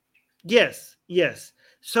 Yes.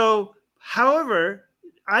 So, however,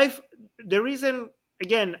 the reason,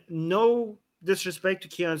 again, no disrespect to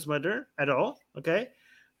Kian's mother at all, okay?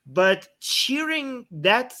 But cheering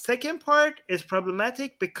that second part is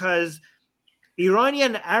problematic because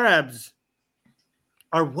Iranian Arabs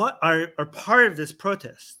are part of this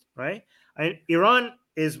protest, right? Iran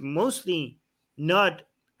is mostly not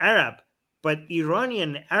Arab, but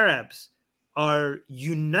Iranian Arabs are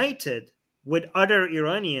united with other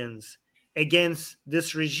Iranians against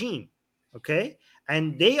this regime, okay?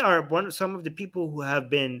 And they are some of the people who have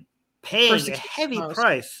been paying a heavy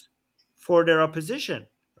price for their opposition,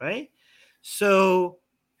 right? So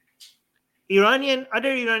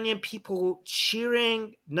other Iranian people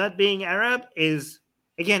cheering not being Arab is,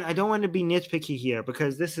 again, I don't want to be nitpicky here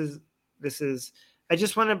because this is I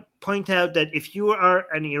just want to point out that if you are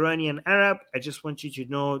an Iranian Arab, I just want you to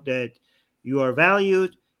know that you are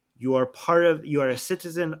valued. You are a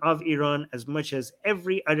citizen of Iran as much as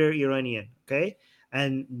every other Iranian, okay?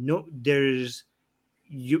 And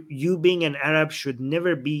you being an Arab should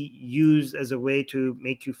never be used as a way to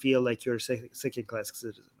make you feel like you're a second-class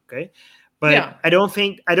citizen, okay? But Yeah. I don't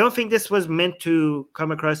think this was meant to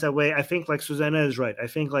come across that way. I think like Susanna is right. I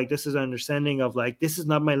think like this is an understanding of like, this is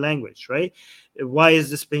not my language, right? Why is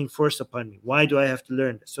this being forced upon me? Why do I have to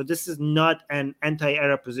learn this? So this is not an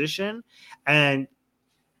anti-Arab position, and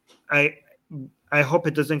I hope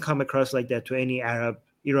it doesn't come across like that to any Arab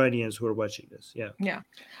Iranians who are watching this. Yeah. Yeah.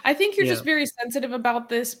 I think you're Yeah. just very sensitive about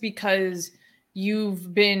this because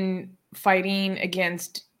you've been fighting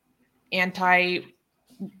against Arab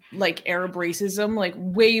racism like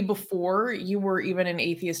way before you were even an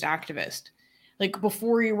atheist activist. Like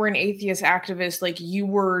before you were an atheist activist, like you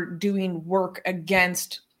were doing work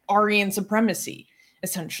against Aryan supremacy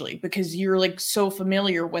essentially, because you're like so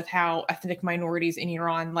familiar with how ethnic minorities in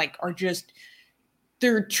Iran like are just,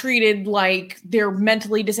 they're treated like they're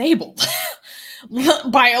mentally disabled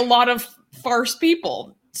by a lot of farce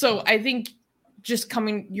people. So I think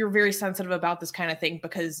you're very sensitive about this kind of thing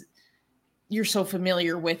because you're so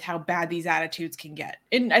familiar with how bad these attitudes can get.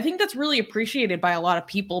 And I think that's really appreciated by a lot of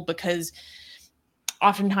people because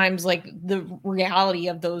oftentimes like the reality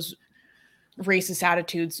of those racist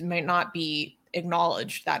attitudes might not be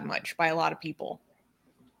acknowledged that much by a lot of people.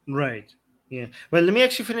 Right. Yeah. Well, let me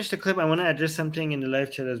actually finish the clip. I want to address something in the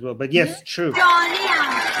live chat as well. But yes, true.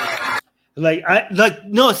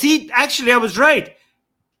 No, see, actually I was right.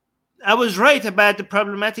 I was right about the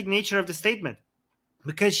problematic nature of the statement.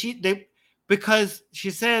 Because she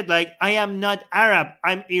said like, I am not Arab,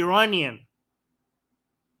 I'm Iranian.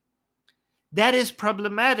 That is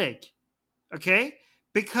problematic. Okay?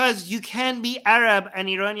 Because you can be Arab and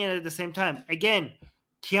Iranian at the same time. Again,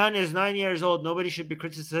 Kian is 9 years old. Nobody should be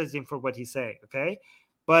criticizing for what he's saying. Okay?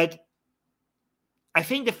 But I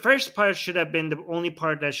think the first part should have been the only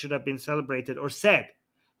part that should have been celebrated or said.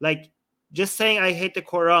 Like, just saying I hate the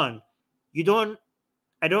Quran.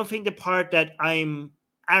 I don't think the part that I'm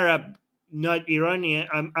Arab, not Iranian,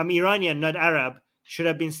 I'm Iranian, not Arab, should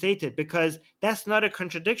have been stated, because that's not a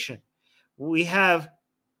contradiction. We have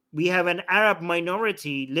an Arab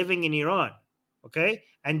minority living in Iran, okay?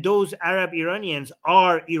 And those Arab Iranians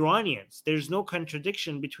are Iranians. There's no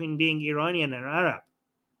contradiction between being Iranian and Arab,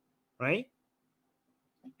 right?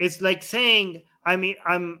 It's like saying I'm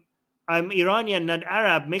Iranian, not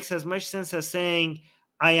Arab, makes as much sense as saying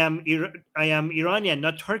I am Iranian,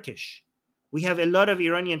 not Turkish. We have a lot of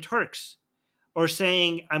Iranian Turks. Or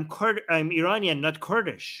saying I'm Iranian, not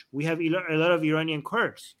Kurdish. We have a lot of Iranian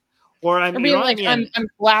Kurds. Or I'm Iranian, like I'm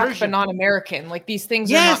black Persian. but not American. Like these things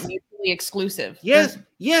Yes. are not mutually exclusive. Yes,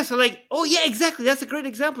 yes. Like, oh yeah, exactly. That's a great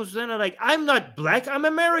example, Susanna. Like, I'm not black, I'm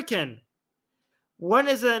American. One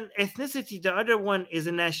is an ethnicity, the other one is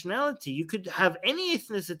a nationality. You could have any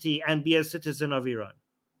ethnicity and be a citizen of Iran.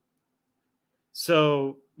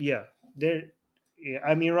 So yeah,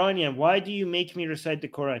 I'm Iranian. Why do you make me recite the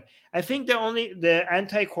Quran? I think the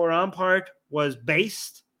anti-Quran part was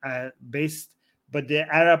based, but the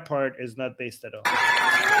Arab part is not based at all.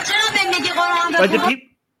 But the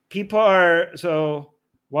people are, so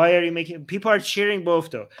why are you making, people are cheering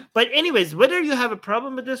both though. But anyways, whether you have a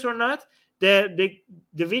problem with this or not, the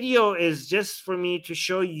video is just for me to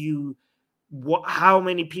show you how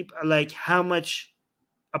many people, like how much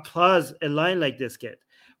applause a line like this get.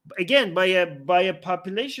 Again, by a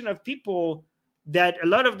population of people that a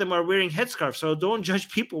lot of them are wearing headscarves. So don't judge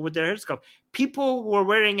people with their headscarf. People who are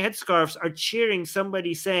wearing headscarves are cheering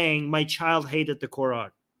somebody saying, my child hated the Quran.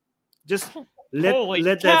 Just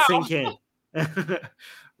let that sink in.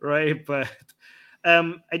 Right. But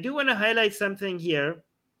I do want to highlight something here.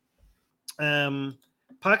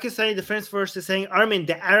 Pakistani Defense Force is saying, Armin,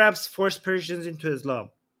 the Arabs forced Persians into Islam.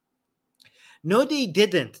 No, they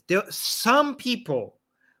didn't. There are some people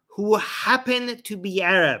who happen to be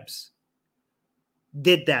Arabs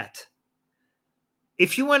did that.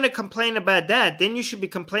 If you want to complain about that, then you should be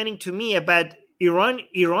complaining to me about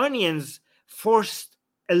Iranians forced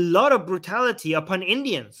a lot of brutality upon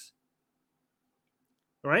Indians.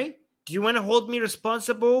 Right? Do you want to hold me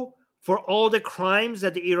responsible for all the crimes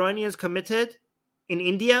that the Iranians committed in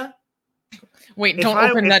India? Wait, don't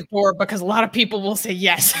open that door, because a lot of people will say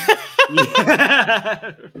yes.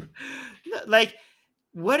 Yeah. Like,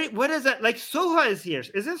 what is that? Like, Soha is here.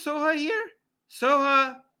 Isn't Soha here?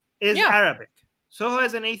 Soha is Arabic. Soha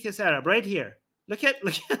is an atheist Arab right here. Look at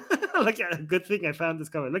a good thing I found this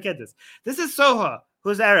comment. Look at this. This is Soha,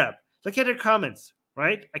 who's Arab. Look at her comments,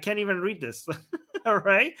 right? I can't even read this. All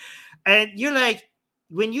right. And you're like,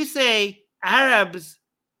 when you say Arabs,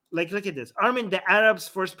 like, look at this. Armin, the Arabs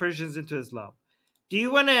forced Persians into Islam. Do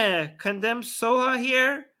you want to condemn Soha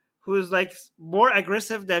here who is like more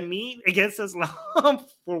aggressive than me against Islam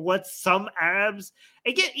for what some Arabs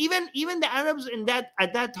again, even the Arabs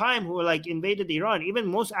at that time who like invaded Iran, even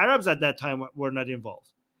most Arabs at that time were not involved.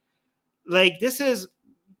 Like this is,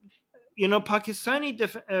 Pakistani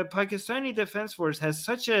Defense Force has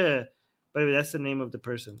such a. By the way, that's the name of the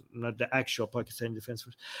person, not the actual Pakistani Defense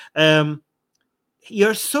Force.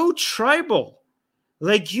 You're so tribal.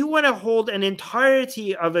 Like you want to hold an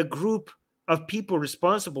entirety of a group of people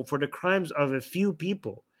responsible for the crimes of a few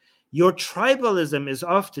people. Your tribalism is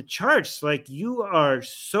off the charts. Like you are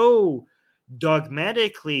so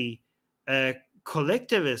dogmatically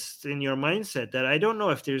collectivist in your mindset that I don't know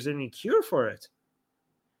if there's any cure for it.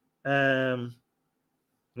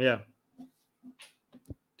 Yeah,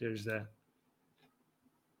 there's that.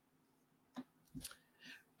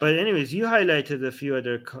 But anyways, you highlighted a few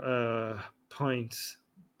other points.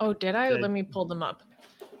 Oh, did I? Let me pull them up.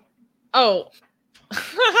 Oh,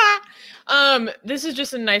 this is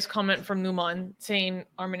just a nice comment from Numan saying,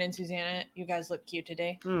 Armin and Susanna, you guys look cute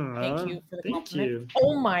today. Thank you for the compliment. You.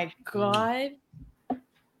 Oh my God.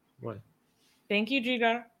 What? Thank you,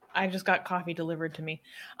 Jigar. I just got coffee delivered to me.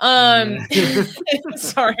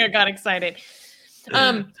 Sorry, I got excited.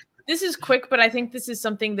 This is quick, but I think this is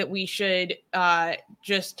something that we should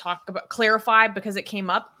just talk about, clarify, because it came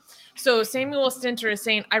up. So Samuel Stinter is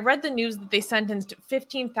saying, I read the news that they sentenced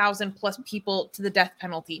 15,000 plus people to the death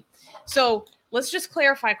penalty. So let's just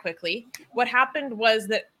clarify quickly. What happened was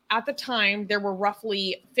that at the time, there were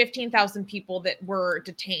roughly 15,000 people that were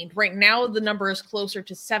detained. Right now, the number is closer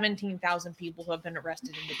to 17,000 people who have been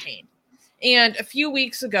arrested and detained. And a few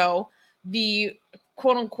weeks ago, the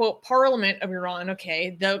quote-unquote parliament of Iran,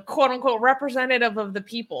 okay, the quote-unquote representative of the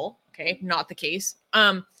people, okay, not the case,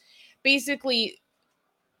 basically,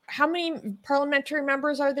 how many parliamentary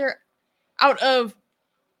members are there? Out of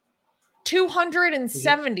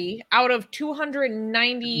 270, out of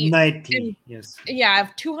 290, 90, yes. Yeah,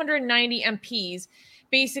 of 290 MPs,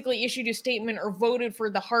 basically issued a statement or voted for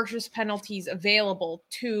the harshest penalties available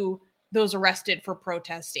to those arrested for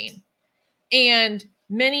protesting. And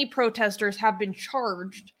many protesters have been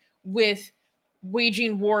charged with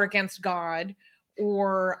waging war against God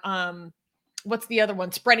or what's the other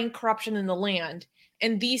one? Spreading corruption in the land.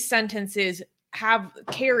 And these sentences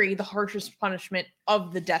carry the harshest punishment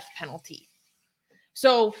of the death penalty.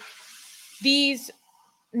 So these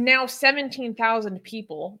now 17,000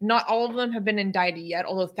 people, not all of them have been indicted yet,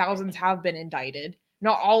 although thousands have been indicted.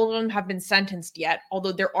 Not all of them have been sentenced yet,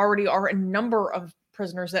 although there already are a number of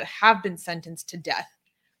prisoners that have been sentenced to death.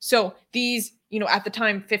 So these, at the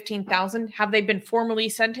time, 15,000, have they been formally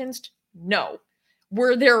sentenced? No.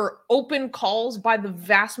 Were there open calls by the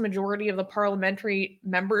vast majority of the parliamentary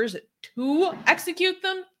members to execute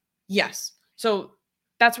them? Yes. So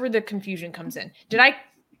that's where the confusion comes in. Did I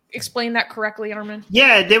explain that correctly, Armin?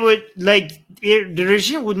 Yeah, they would, the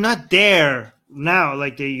regime would not dare now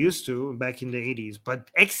like they used to back in the 80s, but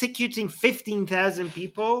executing 15,000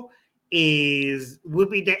 people they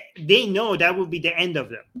know that would be the end of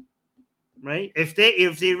them, right? If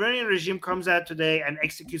the Iranian regime comes out today and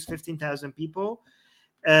executes 15,000 people,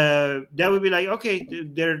 that would be like, okay,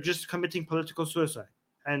 they're just committing political suicide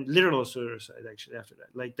and literal suicide. Actually, after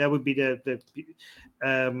that, like that would be that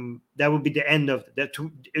would be the end of that.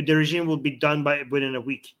 The regime will be done within a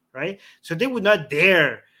week, right? So they would not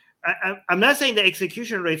dare. I'm not saying the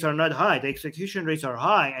execution rates are not high. The execution rates are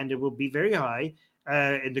high, and they will be very high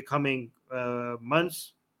in the coming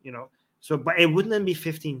months. So but it wouldn't be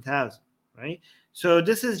 15,000, right? So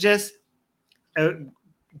this is just.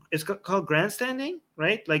 It's called grandstanding,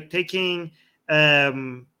 right? Like taking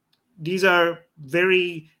these are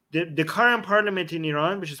the current parliament in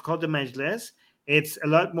Iran, which is called the Majlis. It's a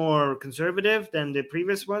lot more conservative than the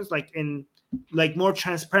previous ones, more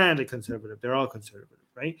transparently conservative. They're all conservative,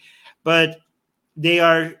 right? But they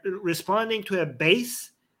are responding to a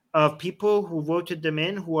base of people who voted them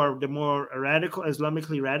in, who are the more radical,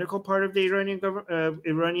 Islamically radical part of the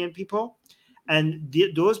Iranian people. And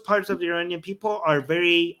those parts of the Iranian people are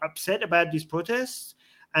very upset about these protests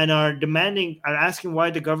and are asking why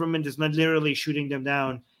the government is not literally shooting them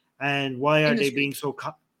down and why are they being so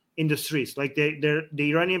in the streets. Like the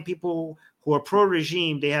Iranian people who are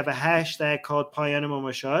pro-regime, they have a hashtag called Payan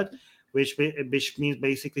Mamashad, which means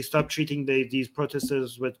basically stop treating these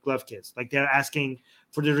protesters with glove kits. Like they're asking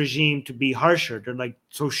for the regime to be harsher. They're like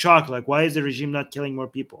so shocked. Like, why is the regime not killing more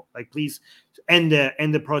people? Like, please end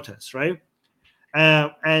the protests, right?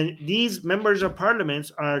 And these members of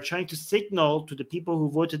parliament are trying to signal to the people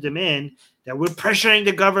who voted them in that we're pressuring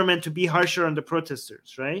the government to be harsher on the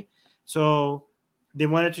protesters, right? So they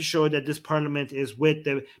wanted to show that this parliament is with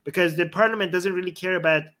the, because the parliament doesn't really care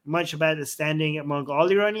about much about its standing among all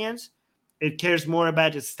Iranians. It cares more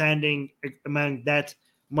about its standing among that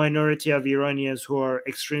minority of Iranians who are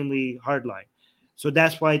extremely hardline. So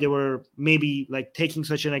that's why they were maybe like taking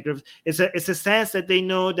such an aggressive. It's a stance that they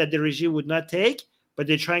know that the regime would not take, but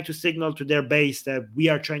they're trying to signal to their base that we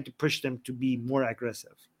are trying to push them to be more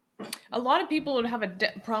aggressive. A lot of people would have a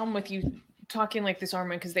problem with you talking like this,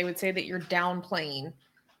 Armin, because they would say that you're downplaying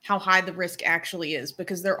how high the risk actually is,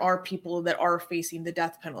 because there are people that are facing the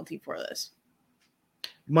death penalty for this.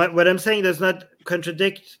 What I'm saying does not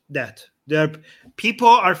contradict that. People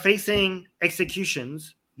are facing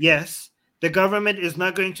executions. Yes, the government is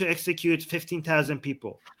not going to execute 15,000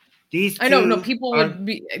 people. I know, no, people would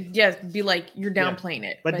be like, you're downplaying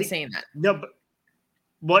it by saying that. No, but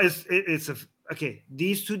well, okay.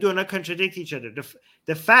 These two do not contradict each other.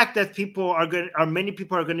 The fact that many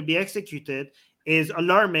people are going to be executed is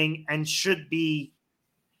alarming and should be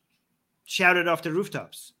shouted off the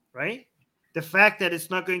rooftops, right? The fact that it's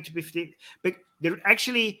not going to be, but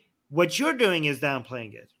actually, what you're doing is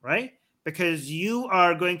downplaying it, right? Because you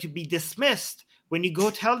are going to be dismissed when you go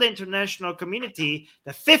tell the international community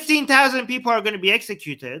that 15,000 people are going to be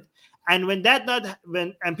executed, and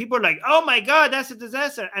and people are like, oh my God, that's a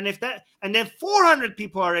disaster. And then 400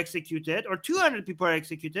 people are executed or 200 people are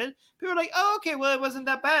executed, people are like, oh, okay, well, it wasn't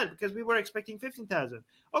that bad because we were expecting 15,000.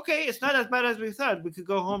 Okay, it's not as bad as we thought. We could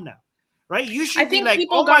go home now. Right? You should I think be like,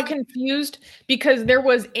 people got confused because there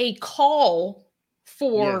was a call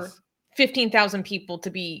for 15,000 people to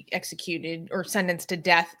be executed or sentenced to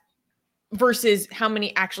death versus how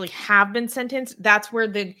many actually have been sentenced. That's where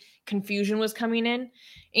the confusion was coming in.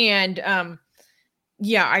 And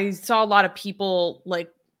I saw a lot of people like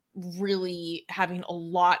really having a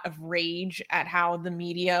lot of rage at how the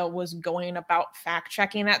media was going about fact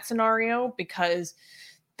checking that scenario, because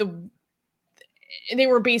they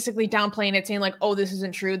were basically downplaying it, saying like, oh, this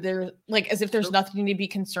isn't true. They're like, as if there's nothing to be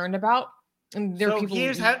concerned about. And there are people.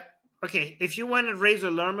 If you want to raise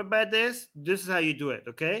alarm about this is how you do it.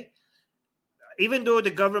 Okay. Even though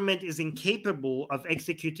the government is incapable of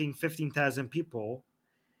executing 15,000 people,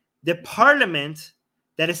 the parliament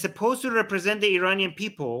that is supposed to represent the Iranian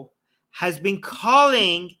people has been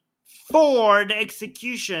calling for the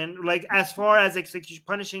execution, like as far as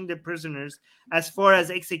punishing the prisoners, as far as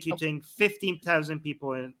executing 15,000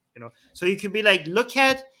 people. And so you could be like, look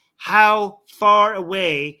at how far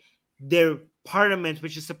away their parliament,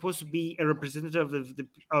 which is supposed to be a representative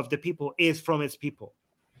of the people, is from its people.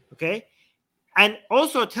 Okay. And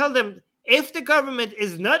also tell them, if the government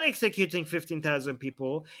is not executing 15,000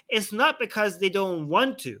 people, it's not because they don't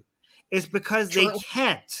want to. It's because they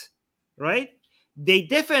can't, right? They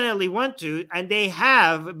definitely want to, and they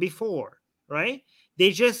have before, right?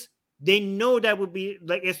 They know that would be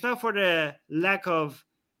like, it's not for the lack of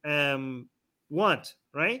want,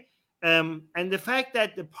 right? And the fact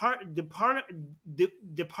that the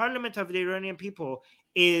parliament of the Iranian people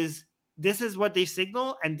this is what they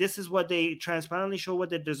signal, and this is what they transparently show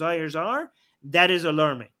what their desires are, that is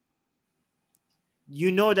alarming.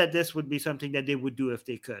 You know that this would be something that they would do if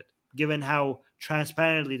they could, given how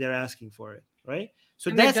transparently they're asking for it, right?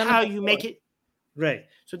 So that's how you make it, right?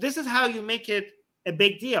 So this is how you make it a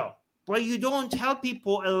big deal. But you don't tell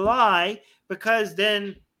people a lie, because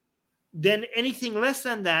then anything less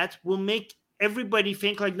than that will make everybody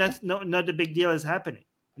think like that's not a big deal is happening.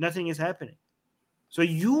 Nothing is happening. So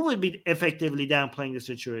you would be effectively downplaying the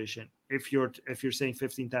situation if you're saying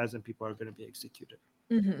 15,000 people are going to be executed.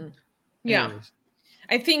 Mm-hmm. Yeah. Anyways.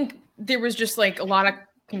 I think there was just like a lot of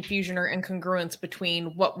confusion or incongruence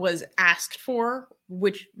between what was asked for,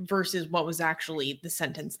 versus what was actually the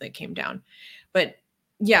sentence that came down. But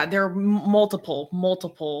yeah, there are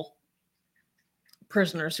multiple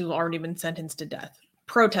prisoners who've already been sentenced to death.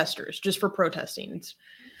 Protesters, just for protesting.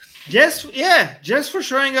 Just for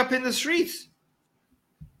showing up in the streets.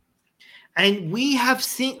 And we have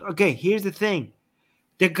seen, okay, here's the thing.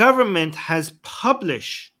 The government has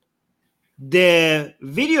published the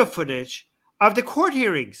video footage of the court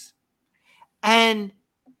hearings. And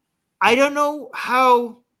I don't know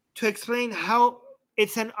how to explain how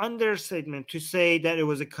it's an understatement to say that it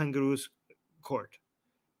was a kangaroo's court.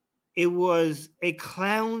 It was a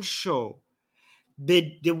clown show.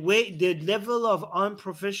 The level of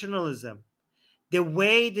unprofessionalism, the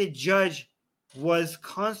way the judge was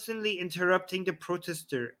constantly interrupting the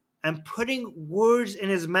protester and putting words in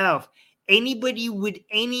his mouth. Anybody with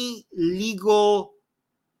any legal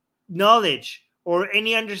knowledge or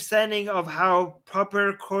any understanding of how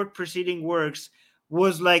proper court proceeding works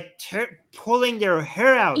was like pulling their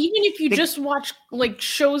hair out. Even if you just watch like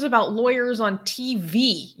shows about lawyers on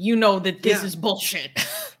TV, you know that this is bullshit.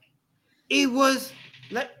 It was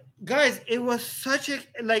like, guys, it was such a,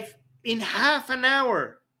 like, in half an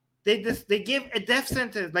hour, they give a death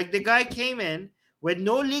sentence. Like, the guy came in with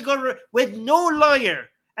no lawyer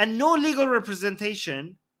and no legal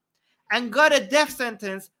representation, and got a death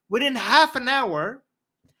sentence within half an hour.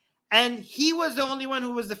 And he was the only one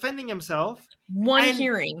who was defending himself. One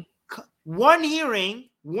hearing. In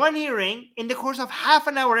the course of half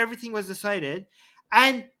an hour, everything was decided.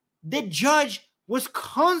 And the judge was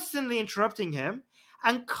constantly interrupting him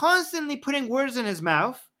and constantly putting words in his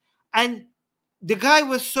mouth. And the guy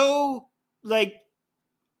was so, like,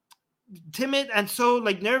 timid and so,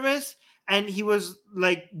 like, nervous. And he was,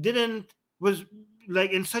 like, was,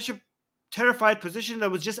 like, in such a terrified position that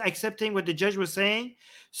was just accepting what the judge was saying.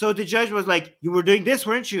 So the judge was like, "You were doing this,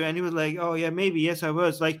 weren't you?" And he was like, "Oh yeah, maybe. Yes, I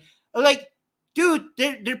was." Like, dude,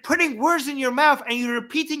 they're putting words in your mouth and you're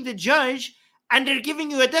repeating the judge, and they're giving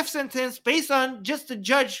you a death sentence based on just the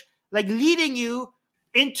judge, like, leading you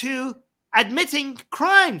into admitting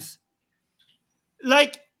crimes.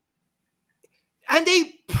 Like, and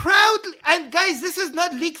they proudly, and guys, this is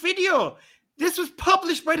not leaked video. This was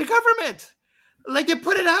published by the government. Like, they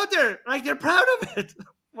put it out there. Like, they're proud of it. Oh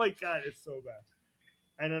my God, it's so bad.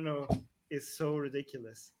 I don't know. It's so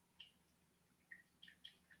ridiculous.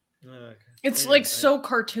 Okay. It's like so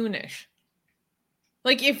cartoonish.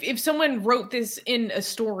 Like, if someone wrote this in a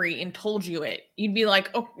story and told you it, you'd be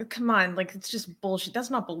like, "Oh, come on! Like, it's just bullshit.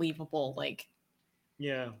 That's not believable." Like,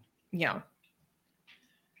 yeah.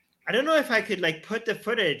 I don't know if I could, like, put the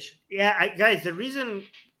footage. Yeah, guys, the reason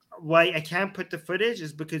why I can't put the footage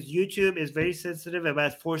is because YouTube is very sensitive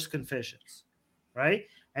about forced confessions, right?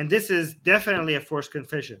 And this is definitely a forced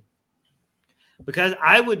confession, because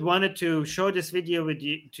I would wanted to show this video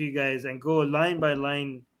to you guys and go line by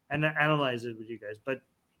line and analyze it with you guys. But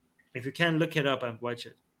if you can, look it up and watch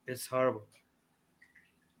it. It's horrible.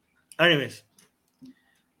 Anyways,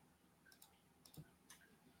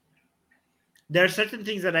 there are certain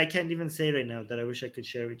things that I can't even say right now that I wish I could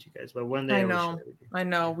share with you guys. But one day I will share with you. I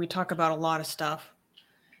know. We talk about a lot of stuff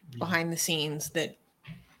behind the scenes that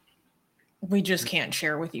we just can't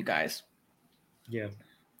share with you guys. Yeah.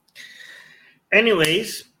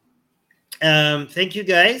 Anyways, thank you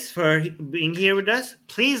guys for being here with us.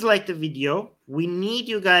 Please like the video. We need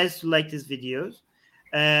you guys to like these videos.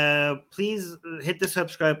 Please hit the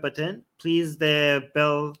subscribe button. Please the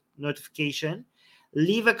bell notification.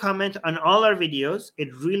 Leave a comment on all our videos.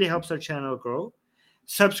 It really helps our channel grow.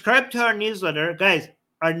 Subscribe to our newsletter. Guys,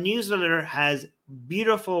 our newsletter has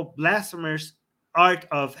beautiful blasphemous art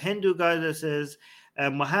of Hindu goddesses,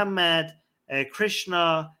 Muhammad,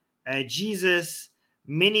 Krishna, Jesus,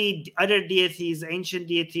 many other deities, ancient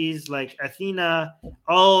deities like Athena,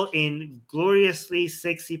 all in gloriously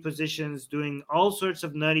sexy positions, doing all sorts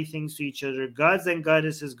of nutty things to each other, gods and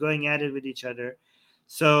goddesses going at it with each other.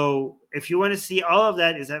 So if you want to see all of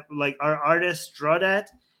that, is that, like, our artists draw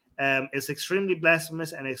that. It's extremely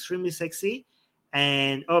blasphemous and extremely sexy.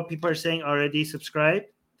 And people are saying already subscribe.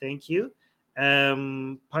 Thank you.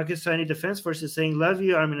 Pakistani Defense Force is saying, "Love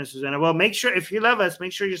you, Armin and Susanna." Well, make sure, if you love us,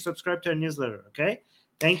 make sure you subscribe to our newsletter. Okay.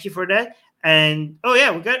 Thank you for that. And we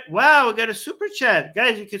got a super chat.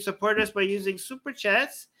 Guys, you can support us by using super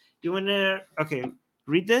chats. You want to,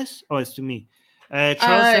 read this? Oh, it's to me.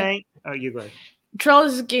 Charles saying, you go ahead.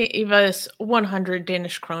 Charles gave us 100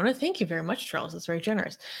 Danish krona. Thank you very much, Charles. That's very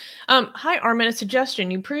generous. Hi, Armin. A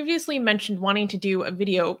suggestion. You previously mentioned wanting to do a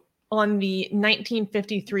video on the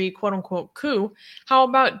 1953 quote-unquote coup. How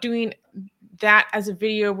about doing that as a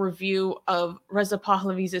video review of Reza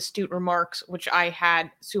Pahlavi's astute remarks, which I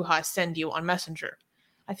had Suha send you on Messenger?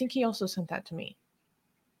 I think he also sent that to me.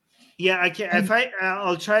 Yeah, I can.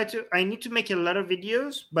 I'll try to. I need to make a lot of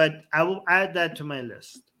videos, but I will add that to my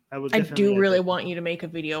list. I do really want you to make a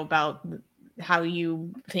video about how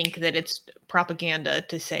you think that it's propaganda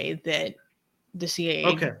to say that the CIA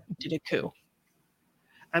did a coup.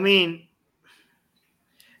 I mean,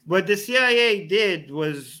 what the CIA did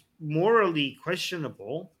was morally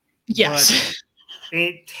questionable. Yes. But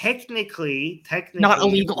it technically not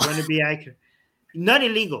illegal. Want to be accurate. Not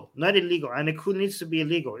illegal. And a coup needs to be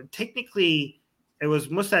illegal. Technically, it was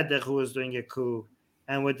Mossadegh who was doing a coup.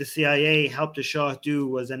 And what the CIA helped the Shah do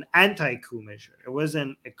was an anti-coup measure. It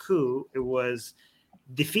wasn't a coup. It was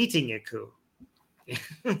defeating a coup.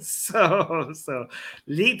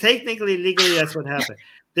 Technically, legally, that's what happened.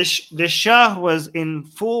 The Shah was in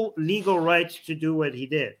full legal right to do what he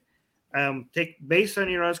did. Based on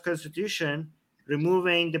Iran's constitution,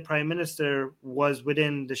 removing the prime minister was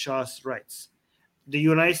within the Shah's rights. the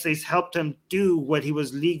United States helped him do what he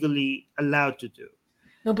was legally allowed to do.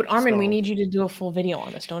 No, but Armin, we So- need you to do a full video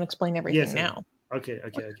on this. Don't explain everything Yes, now. Okay.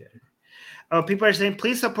 People are saying,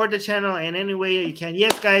 please support the channel in any way you can.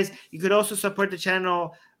 Yes, guys, you could also support the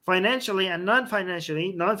channel financially and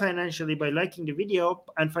non-financially. Non-financially by liking the video,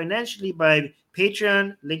 and financially by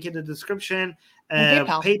Patreon, link in the description, And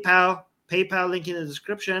PayPal link in the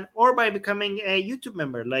description, or by becoming a YouTube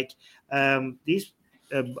member, like these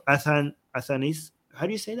Athanis. How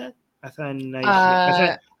do you say that?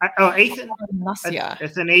 Athanasia,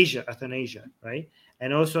 right?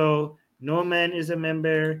 And also Norman is a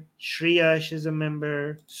member, Shriyash is a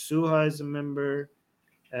member, Suha is a member.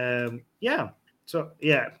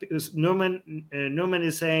 Because Norman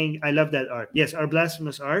is saying, I love that art. Yes, our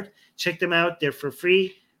blasphemous art. Check them out. They're for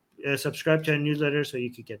free. Subscribe to our newsletter so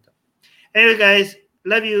you could get them. Anyway, guys,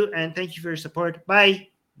 love you and thank you for your support. Bye.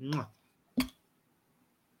 Mwah.